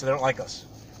Africa, so they don't like us.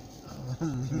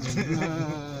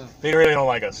 They really don't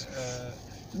like us.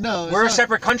 No. We're a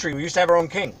separate country. We used to have our own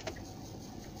king.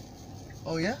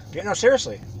 Oh yeah? Yeah, no,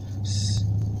 seriously.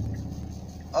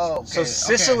 Oh, okay. So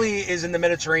Sicily is in the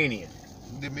Mediterranean.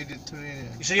 The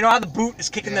Mediterranean. So you know how the boot is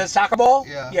kicking Yeah. the soccer ball?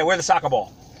 Yeah. Yeah, we're the soccer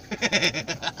ball.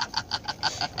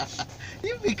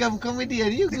 You become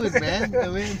comedian, you good, man. I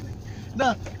mean,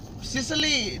 no,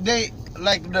 Sicily, they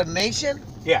like the nation.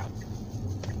 Yeah.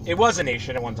 It was a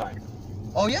nation at one time.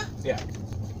 Oh yeah. Yeah.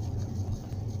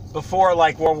 Before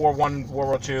like World War I, World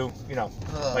War II,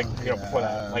 before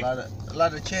that. Like, a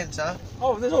lot of change, huh?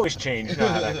 oh, there's always change. You know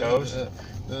how that goes.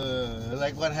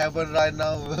 Like what happened right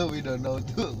now, we don't know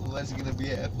too. What's gonna be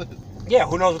happen? Yeah,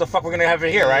 who knows what the fuck we're gonna have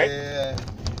here, right? Yeah.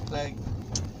 Like,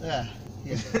 yeah.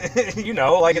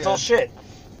 It's all shit.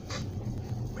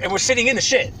 And we're sitting in the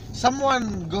shit.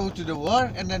 Someone go to the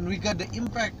war and then we got the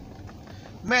impact.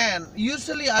 Man,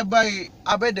 usually I buy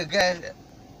the gas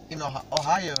in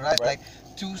Ohio, right? Like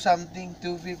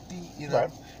 250,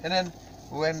 Right. And then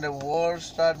when the war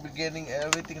start beginning,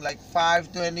 everything like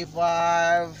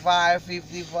 525,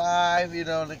 555,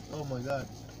 like, oh my god,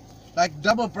 like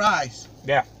double price.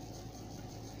 Yeah.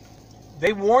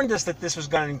 They warned us that this was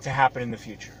going to happen in the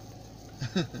future.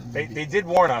 They did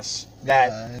warn us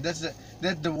that.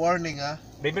 That's the warning, huh?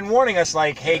 They've been warning us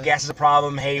like, hey, gas is a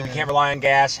problem. Hey, we can't rely on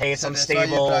gas. Hey, it's So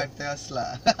unstable. that's why you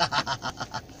drive Tesla.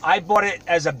 I bought it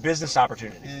as a business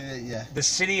opportunity. Yeah. The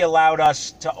city allowed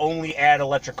us to only add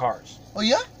electric cars. Oh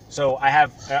yeah? So I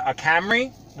have a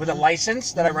Camry with a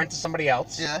license that I rent to somebody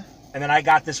else. Yeah. And then I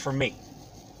got this for me.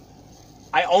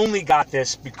 I only got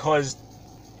this because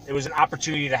it was an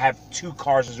opportunity to have 2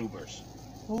 cars as Ubers.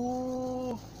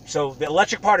 Oh, So the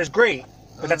electric part is great,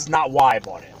 but that's not why I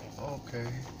bought it. okay.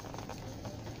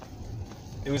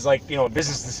 It was like, a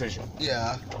business decision.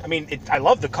 Yeah. I mean, I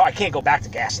love the car. I can't go back to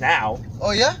gas now.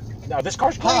 Oh yeah? No, this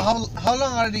car's great. How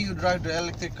long already you drive the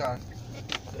electric car?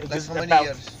 This how many about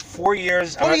years? 4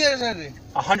 years. 4 years already.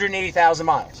 180,000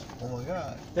 miles. Oh my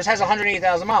god. This has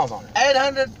 180,000 miles on it.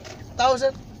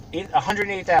 800,000.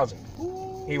 180,000.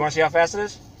 You want to see how fast it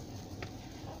is?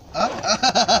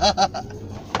 Huh?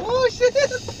 Oh shit.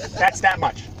 That's that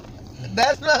much.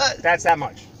 That's not. That's that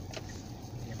much.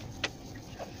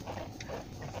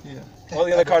 Yeah. All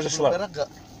the other cars are slow.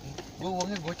 Gue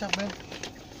uangnya gocap, men.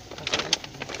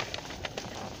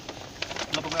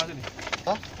 Berapa perak sini?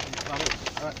 Hah? Lalu,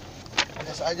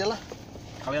 Cash aja lah.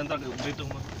 kalian ntar berhitung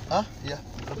mah. Hah? Iya.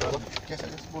 Cash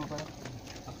aja 10 perak.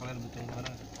 Kalian berhitung mana?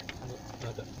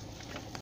 Nggak ada.